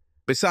Jenny.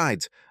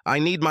 Besides, I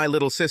need my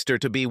little sister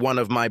to be one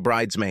of my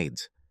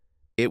bridesmaids.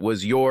 It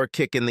was your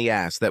kick in the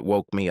ass that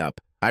woke me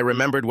up. I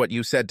remembered what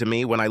you said to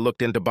me when I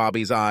looked into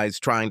Bobby's eyes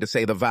trying to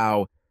say the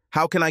vow,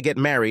 "How can I get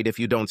married if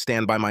you don't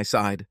stand by my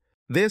side?"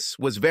 This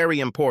was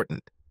very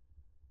important.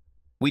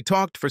 We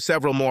talked for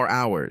several more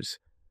hours.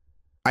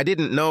 I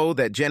didn't know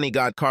that Jenny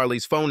got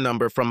Carly's phone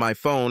number from my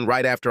phone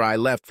right after I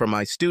left from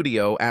my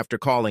studio after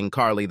calling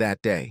Carly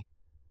that day.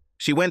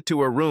 She went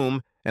to her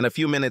room, and a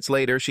few minutes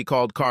later she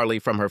called Carly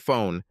from her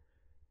phone.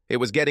 It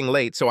was getting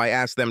late, so I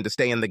asked them to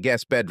stay in the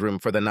guest bedroom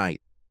for the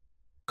night.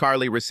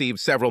 Carly received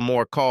several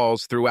more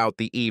calls throughout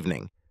the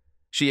evening.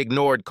 She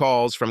ignored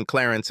calls from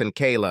Clarence and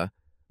Kayla,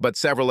 but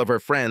several of her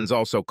friends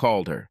also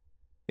called her.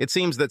 It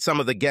seems that some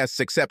of the guests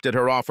accepted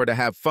her offer to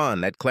have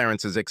fun at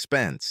Clarence's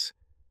expense.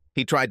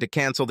 He tried to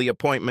cancel the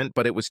appointment,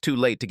 but it was too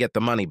late to get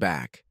the money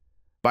back.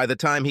 By the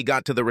time he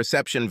got to the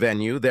reception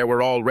venue, there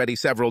were already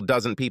several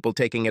dozen people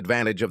taking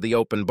advantage of the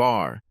open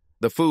bar.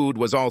 The food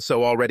was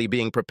also already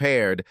being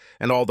prepared,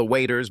 and all the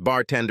waiters,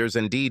 bartenders,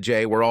 and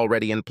DJ were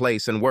already in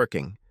place and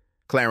working.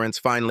 Clarence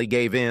finally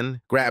gave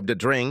in, grabbed a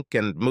drink,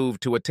 and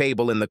moved to a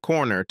table in the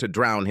corner to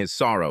drown his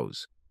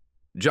sorrows.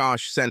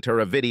 Josh sent her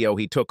a video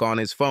he took on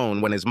his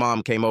phone when his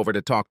mom came over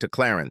to talk to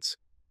Clarence.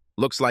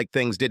 Looks like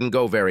things didn't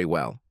go very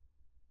well.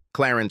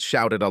 Clarence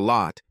shouted a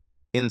lot.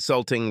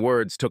 Insulting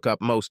words took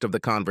up most of the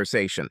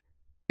conversation.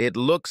 It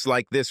looks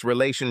like this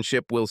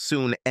relationship will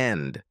soon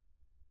end.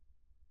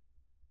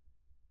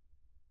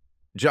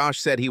 Josh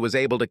said he was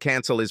able to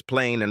cancel his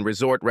plane and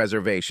resort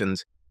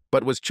reservations,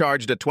 but was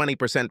charged a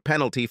 20%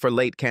 penalty for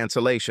late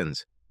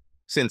cancellations.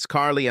 Since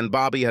Carly and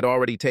Bobby had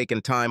already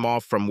taken time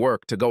off from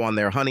work to go on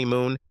their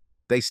honeymoon,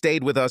 they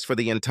stayed with us for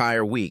the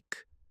entire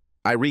week.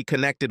 I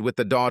reconnected with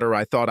the daughter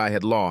I thought I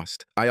had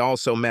lost. I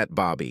also met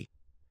Bobby.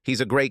 He's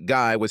a great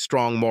guy with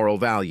strong moral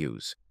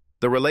values.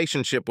 The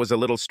relationship was a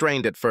little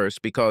strained at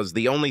first because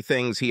the only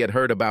things he had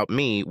heard about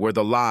me were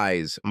the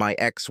lies my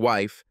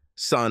ex-wife,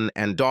 son,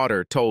 and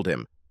daughter told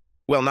him.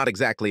 Well, not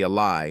exactly a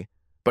lie,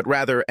 but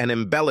rather an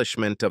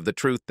embellishment of the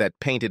truth that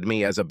painted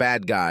me as a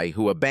bad guy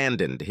who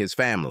abandoned his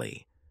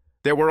family.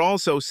 There were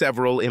also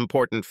several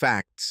important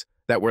facts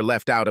that were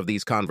left out of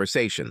these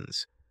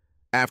conversations.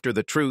 After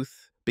the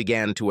truth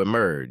began to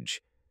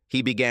emerge,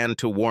 he began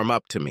to warm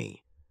up to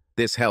me.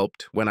 This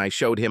helped when I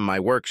showed him my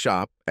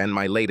workshop and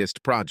my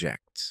latest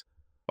projects.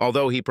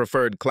 Although he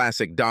preferred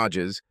classic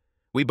Dodges,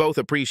 we both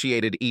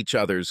appreciated each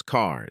other's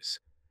cars.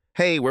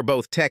 Hey, we're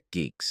both tech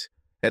geeks.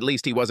 At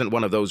least he wasn't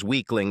one of those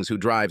weaklings who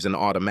drives an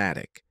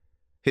automatic.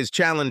 His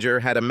Challenger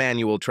had a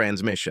manual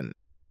transmission.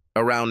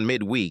 Around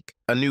midweek,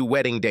 a new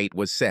wedding date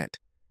was set.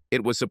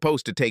 It was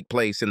supposed to take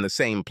place in the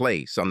same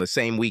place on the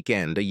same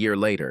weekend a year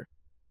later.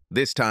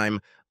 This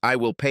time, I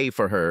will pay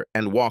for her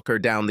and walk her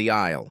down the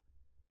aisle.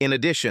 In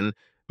addition,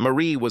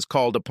 Marie was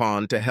called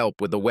upon to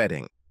help with the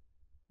wedding.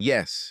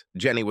 Yes,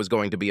 Jenny was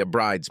going to be a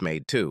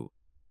bridesmaid too.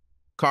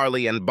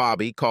 Carly and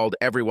Bobby called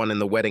everyone in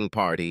the wedding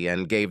party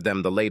and gave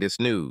them the latest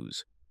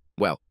news.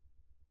 Well,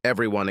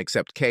 everyone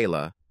except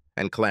Kayla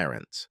and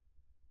Clarence.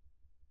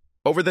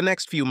 Over the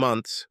next few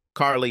months,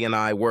 Carly and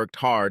I worked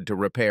hard to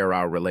repair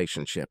our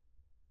relationship.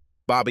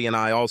 Bobby and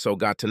I also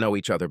got to know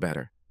each other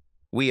better.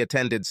 We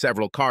attended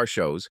several car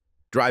shows,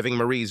 driving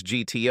Marie's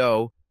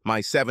GTO,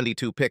 my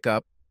 '72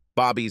 pickup,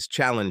 Bobby's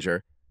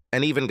Challenger,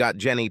 and even got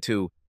Jenny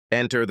to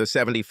enter the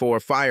 '74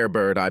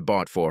 Firebird I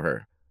bought for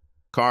her.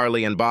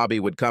 Carly and Bobby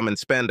would come and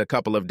spend a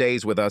couple of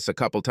days with us a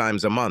couple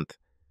times a month.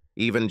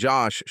 Even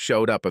Josh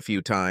showed up a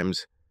few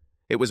times.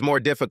 It was more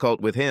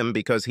difficult with him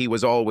because he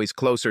was always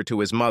closer to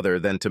his mother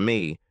than to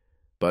me,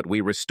 but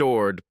we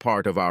restored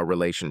part of our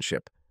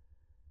relationship.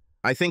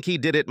 I think he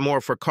did it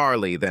more for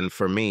Carly than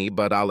for me,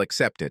 but I'll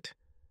accept it.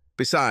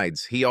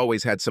 Besides, he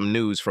always had some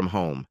news from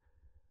home.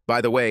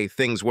 By the way,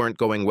 things weren't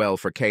going well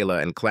for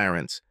Kayla and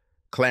Clarence.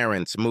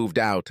 Clarence moved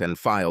out and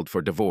filed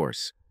for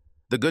divorce.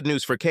 The good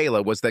news for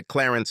Kayla was that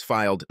Clarence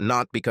filed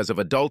not because of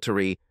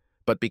adultery,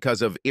 but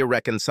because of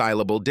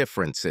irreconcilable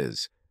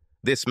differences.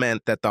 This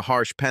meant that the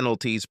harsh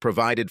penalties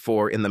provided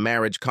for in the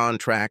marriage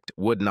contract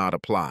would not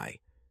apply.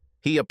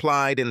 He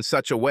applied in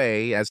such a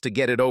way as to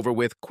get it over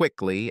with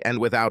quickly and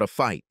without a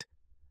fight.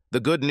 The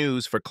good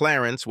news for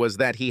Clarence was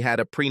that he had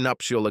a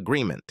prenuptial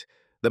agreement.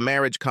 The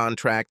marriage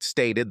contract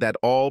stated that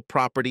all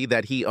property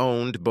that he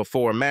owned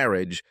before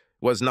marriage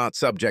was not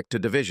subject to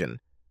division.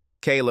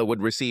 Kayla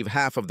would receive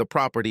half of the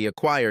property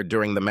acquired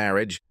during the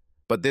marriage,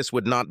 but this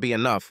would not be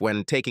enough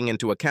when taking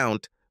into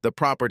account the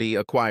property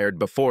acquired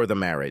before the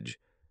marriage.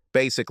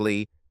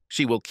 Basically,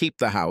 she will keep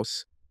the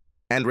house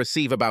and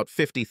receive about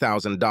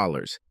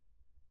 $50,000.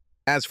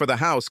 As for the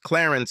house,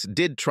 Clarence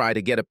did try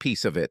to get a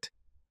piece of it,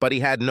 but he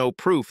had no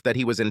proof that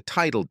he was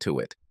entitled to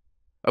it.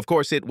 Of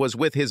course, it was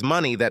with his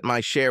money that my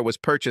share was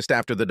purchased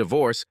after the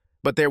divorce,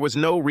 but there was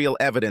no real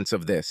evidence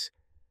of this.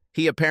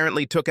 He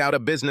apparently took out a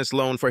business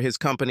loan for his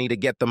company to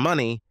get the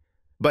money,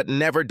 but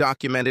never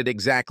documented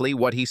exactly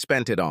what he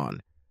spent it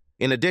on.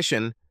 In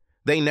addition,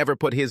 they never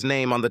put his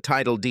name on the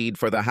title deed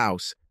for the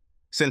house.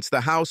 Since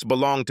the house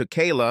belonged to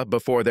Kayla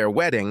before their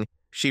wedding,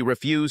 she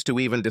refused to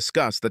even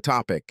discuss the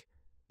topic.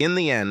 In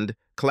the end,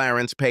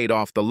 Clarence paid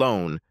off the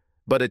loan,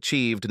 but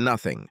achieved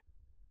nothing.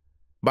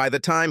 By the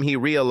time he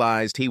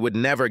realized he would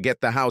never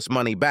get the house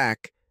money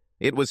back,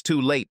 it was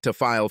too late to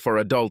file for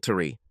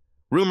adultery.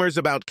 Rumors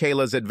about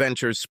Kayla's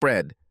adventures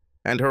spread,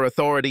 and her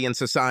authority in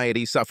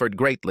society suffered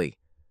greatly.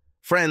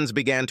 Friends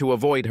began to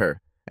avoid her,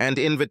 and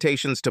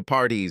invitations to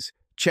parties,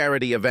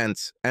 charity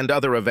events, and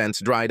other events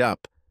dried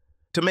up.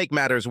 To make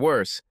matters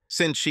worse,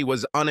 since she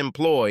was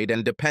unemployed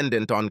and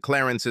dependent on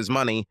Clarence's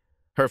money,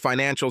 her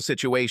financial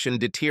situation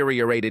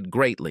deteriorated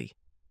greatly.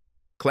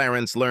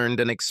 Clarence learned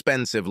an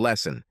expensive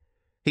lesson.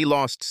 He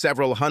lost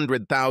several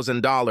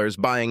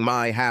 $100,000 buying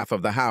my half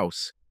of the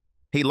house.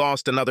 He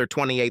lost another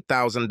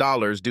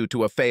 $28,000 due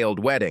to a failed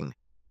wedding.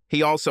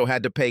 He also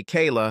had to pay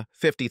Kayla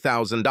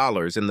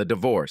 $50,000 in the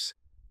divorce.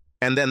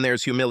 And then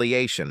there's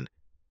humiliation.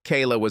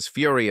 Kayla was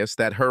furious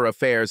that her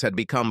affairs had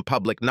become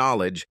public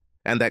knowledge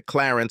and that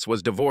Clarence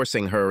was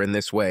divorcing her in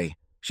this way.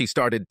 She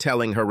started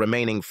telling her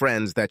remaining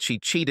friends that she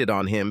cheated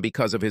on him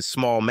because of his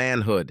small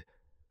manhood.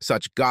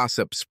 Such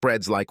gossip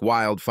spreads like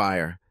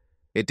wildfire.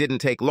 It didn't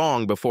take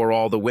long before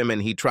all the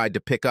women he tried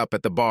to pick up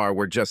at the bar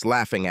were just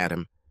laughing at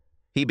him.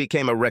 He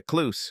became a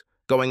recluse,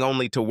 going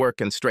only to work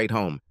and straight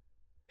home.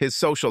 His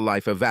social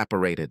life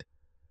evaporated.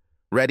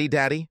 "Ready,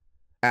 Daddy?"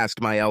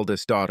 asked my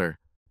eldest daughter.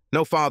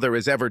 "No father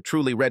is ever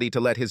truly ready to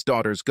let his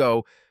daughters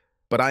go,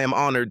 but I am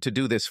honored to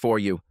do this for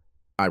you,"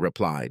 I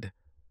replied.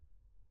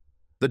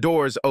 The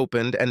doors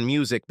opened and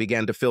music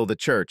began to fill the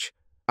church.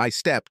 I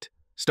stepped,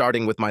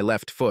 starting with my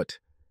left foot,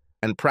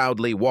 and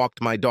proudly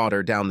walked my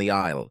daughter down the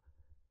aisle.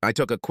 I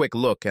took a quick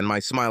look and my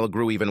smile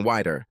grew even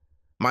wider.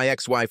 My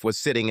ex-wife was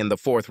sitting in the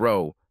fourth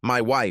row.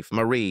 My wife,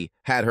 Marie,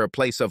 had her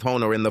place of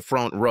honor in the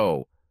front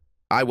row.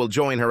 I will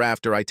join her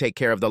after I take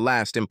care of the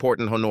last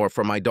important honor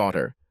for my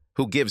daughter,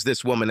 who gives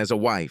this woman as a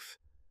wife.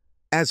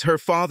 "As her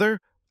father,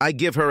 I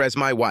give her as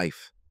my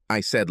wife,"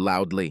 I said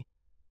loudly.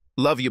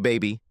 "Love you,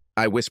 baby,"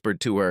 I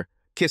whispered to her,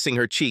 kissing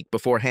her cheek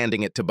before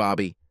handing it to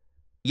Bobby.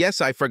 "Yes,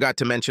 I forgot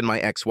to mention my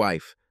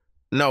ex-wife.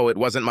 No, it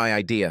wasn't my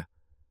idea.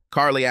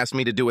 Carly asked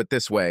me to do it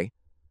this way."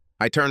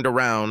 I turned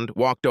around,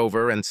 walked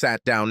over, and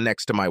sat down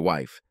next to my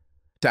wife.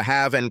 "To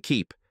have and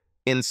keep,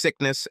 in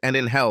sickness and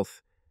in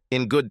health,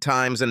 in good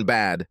times and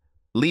bad,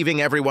 leaving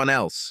everyone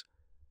else."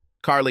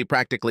 Carly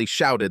practically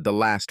shouted the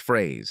last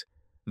phrase.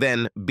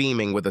 Then,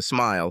 beaming with a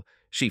smile,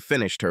 she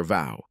finished her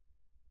vow.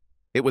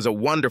 It was a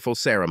wonderful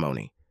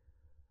ceremony.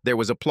 There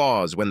was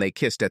applause when they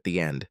kissed at the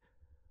end.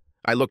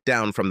 I looked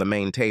down from the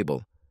main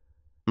table.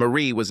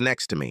 Marie was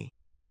next to me.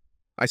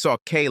 I saw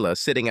Kayla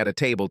sitting at a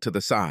table to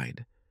the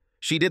side.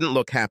 She didn't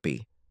look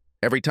happy.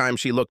 Every time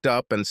she looked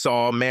up and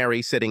saw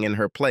Mary sitting in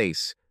her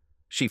place,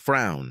 she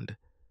frowned.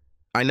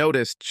 I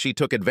noticed she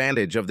took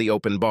advantage of the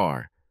open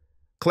bar.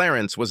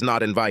 Clarence was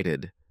not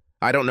invited.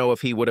 I don't know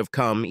if he would have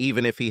come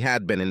even if he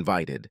had been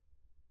invited.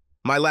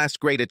 My last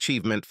great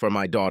achievement for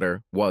my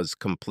daughter was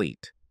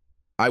complete.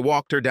 I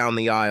walked her down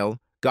the aisle,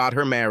 got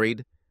her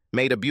married,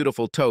 made a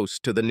beautiful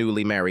toast to the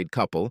newly married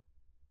couple,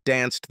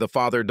 danced the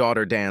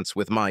father-daughter dance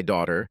with my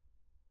daughter,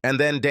 and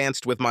then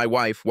danced with my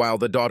wife while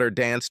the daughter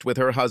danced with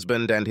her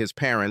husband and his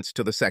parents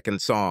to the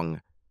second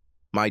song.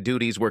 My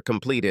duties were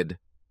completed.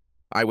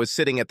 I was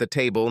sitting at the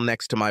table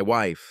next to my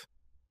wife.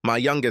 My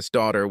youngest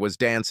daughter was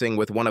dancing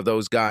with one of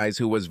those guys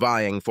who was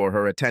vying for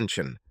her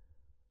attention.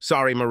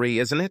 "Sorry, Marie,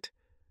 isn't it?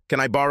 Can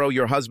I borrow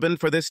your husband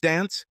for this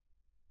dance?"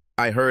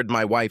 I heard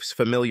my wife's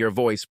familiar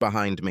voice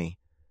behind me.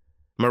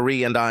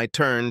 Marie and I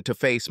turned to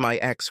face my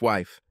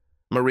ex-wife.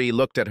 Marie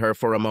looked at her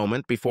for a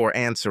moment before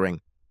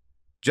answering.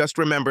 "Just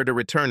remember to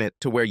return it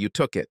to where you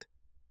took it."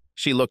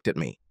 She looked at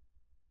me.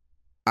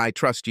 "I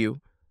trust you,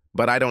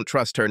 but I don't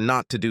trust her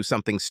not to do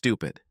something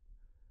stupid."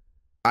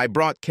 I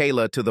brought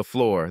Kayla to the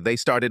floor. They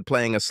started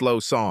playing a slow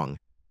song.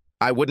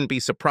 I wouldn't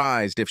be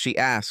surprised if she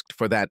asked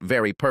for that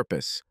very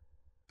purpose.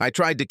 I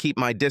tried to keep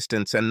my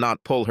distance and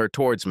not pull her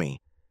towards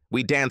me.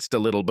 We danced a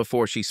little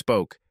before she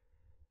spoke.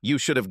 "You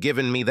should have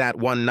given me that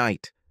one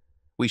night.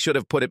 We should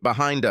have put it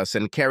behind us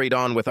and carried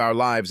on with our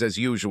lives as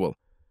usual.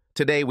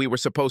 Today we were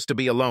supposed to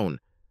be alone.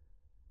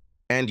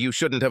 And you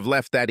shouldn't have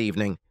left that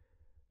evening.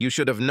 You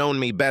should have known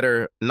me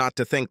better not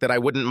to think that I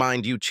wouldn't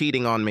mind you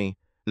cheating on me,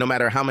 no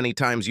matter how many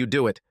times you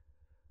do it.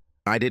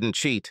 I didn't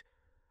cheat.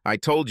 I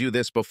told you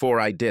this before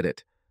I did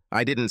it.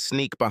 I didn't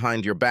sneak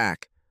behind your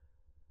back.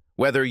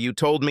 Whether you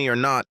told me or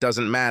not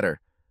doesn't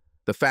matter.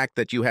 The fact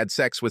that you had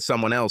sex with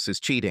someone else is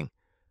cheating.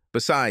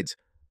 Besides,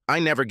 I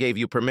never gave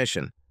you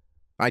permission.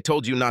 I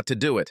told you not to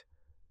do it.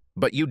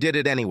 But you did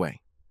it anyway.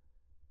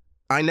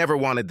 I never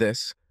wanted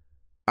this.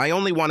 I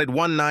only wanted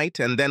one night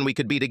and then we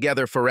could be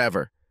together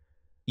forever.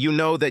 You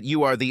know that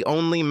you are the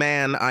only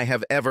man I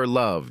have ever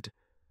loved.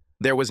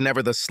 There was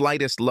never the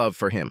slightest love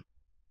for him.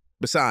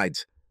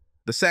 Besides,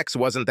 the sex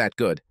wasn't that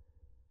good.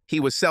 He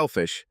was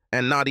selfish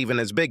and not even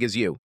as big as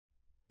you.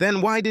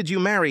 Then why did you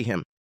marry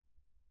him?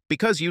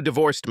 Because you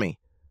divorced me.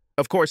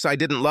 Of course, I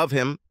didn't love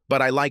him,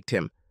 but I liked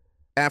him.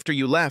 After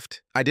you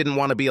left, I didn't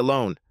want to be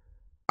alone.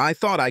 I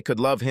thought I could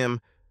love him,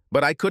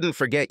 but I couldn't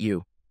forget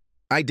you.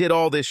 I did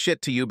all this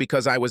shit to you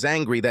because I was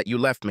angry that you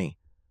left me.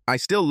 I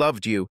still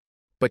loved you,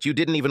 but you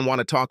didn't even want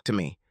to talk to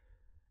me.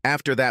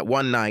 After that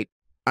one night,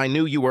 I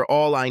knew you were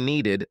all I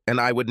needed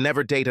and I would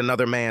never date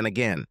another man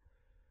again.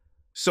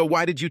 So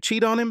why did you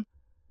cheat on him?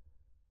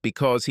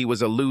 Because he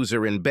was a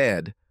loser in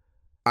bed.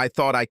 I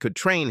thought I could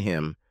train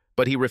him,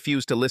 but he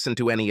refused to listen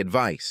to any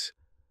advice.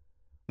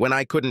 When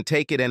I couldn't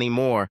take it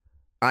anymore,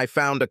 I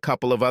found a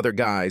couple of other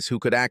guys who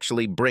could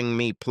actually bring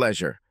me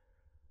pleasure.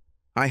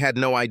 I had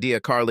no idea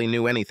Carly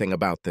knew anything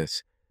about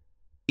this.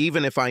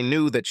 Even if I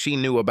knew that she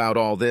knew about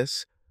all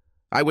this,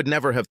 I would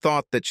never have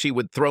thought that she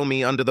would throw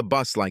me under the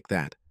bus like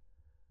that.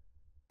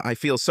 I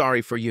feel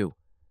sorry for you.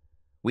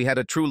 We had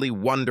a truly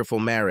wonderful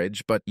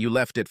marriage, but you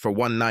left it for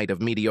one night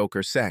of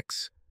mediocre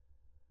sex.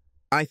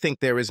 I think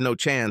there is no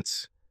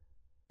chance.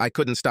 I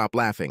couldn't stop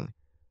laughing.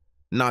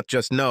 Not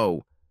just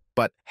no,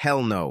 but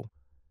hell no.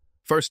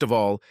 First of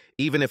all,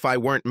 even if I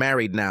weren't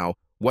married now,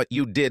 what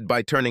you did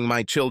by turning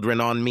my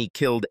children on me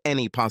killed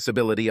any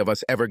possibility of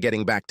us ever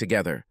getting back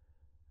together.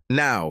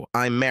 Now,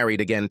 I'm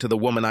married again to the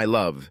woman I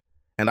love,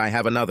 and I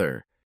have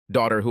another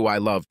daughter who I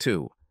love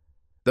too.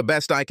 The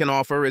best I can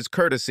offer is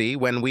courtesy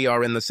when we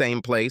are in the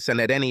same place and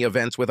at any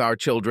events with our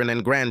children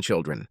and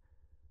grandchildren.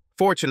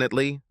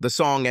 Fortunately, the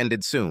song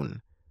ended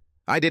soon.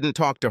 I didn't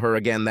talk to her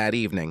again that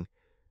evening.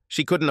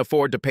 She couldn't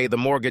afford to pay the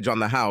mortgage on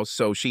the house,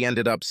 so she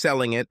ended up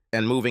selling it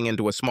and moving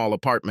into a small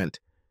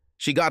apartment.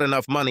 She got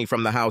enough money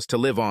from the house to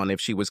live on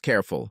if she was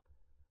careful.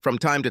 From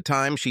time to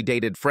time, she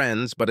dated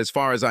friends, but as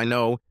far as I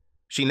know,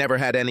 she never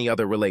had any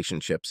other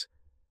relationships.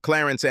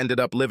 Clarence ended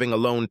up living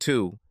alone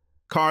too.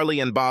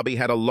 Carly and Bobby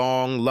had a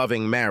long,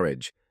 loving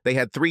marriage. They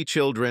had 3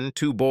 children,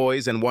 2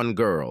 boys and 1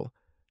 girl.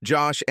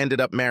 Josh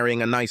ended up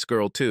marrying a nice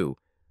girl too.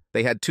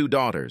 They had 2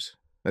 daughters.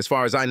 As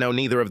far as I know,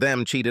 neither of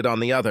them cheated on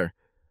the other.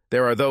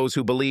 There are those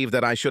who believe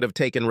that I should have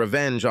taken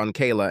revenge on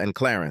Kayla and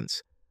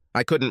Clarence.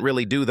 I couldn't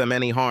really do them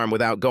any harm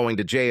without going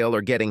to jail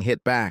or getting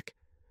hit back.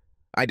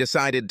 I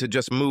decided to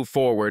just move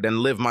forward and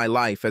live my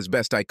life as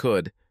best I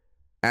could.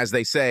 As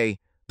they say,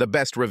 the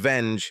best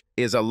revenge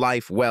is a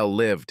life well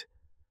lived.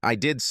 I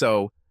did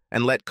so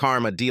and let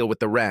karma deal with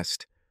the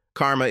rest.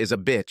 Karma is a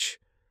bitch.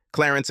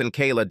 Clarence and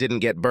Kayla didn't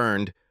get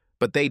burned,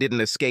 but they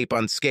didn't escape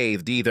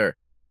unscathed either.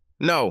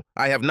 No,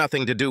 I have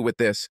nothing to do with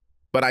this,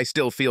 but I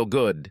still feel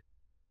good.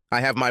 I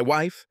have my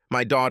wife,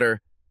 my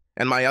daughter,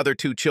 and my other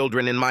 2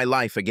 children in my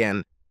life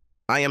again.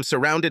 I am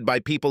surrounded by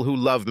people who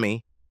love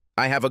me.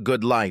 I have a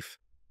good life.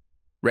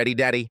 Ready,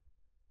 Daddy?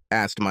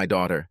 Asked my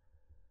daughter.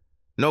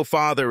 No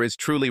father is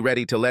truly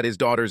ready to let his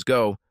daughters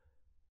go,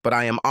 but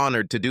I am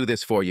honored to do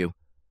this for you,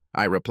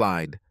 I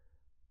replied.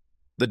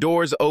 The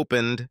doors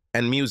opened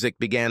and music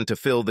began to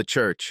fill the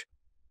church.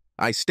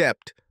 I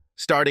stepped,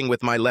 starting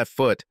with my left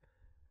foot,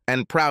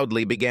 and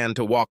proudly began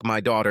to walk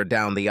my daughter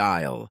down the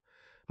aisle.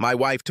 My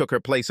wife took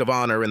her place of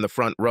honor in the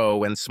front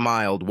row and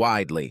smiled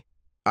widely.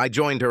 I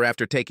joined her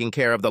after taking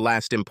care of the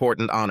last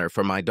important honor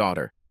for my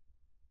daughter.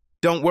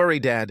 Don't worry,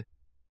 Dad.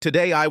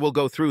 Today I will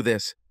go through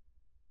this.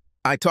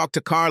 I talked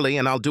to Carly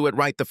and I'll do it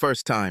right the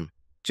first time,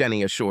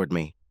 Jenny assured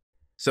me.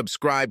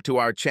 Subscribe to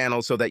our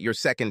channel so that your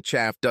second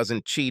chaff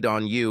doesn't cheat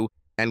on you,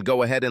 and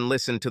go ahead and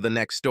listen to the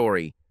next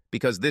story,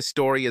 because this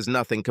story is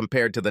nothing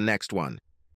compared to the next one.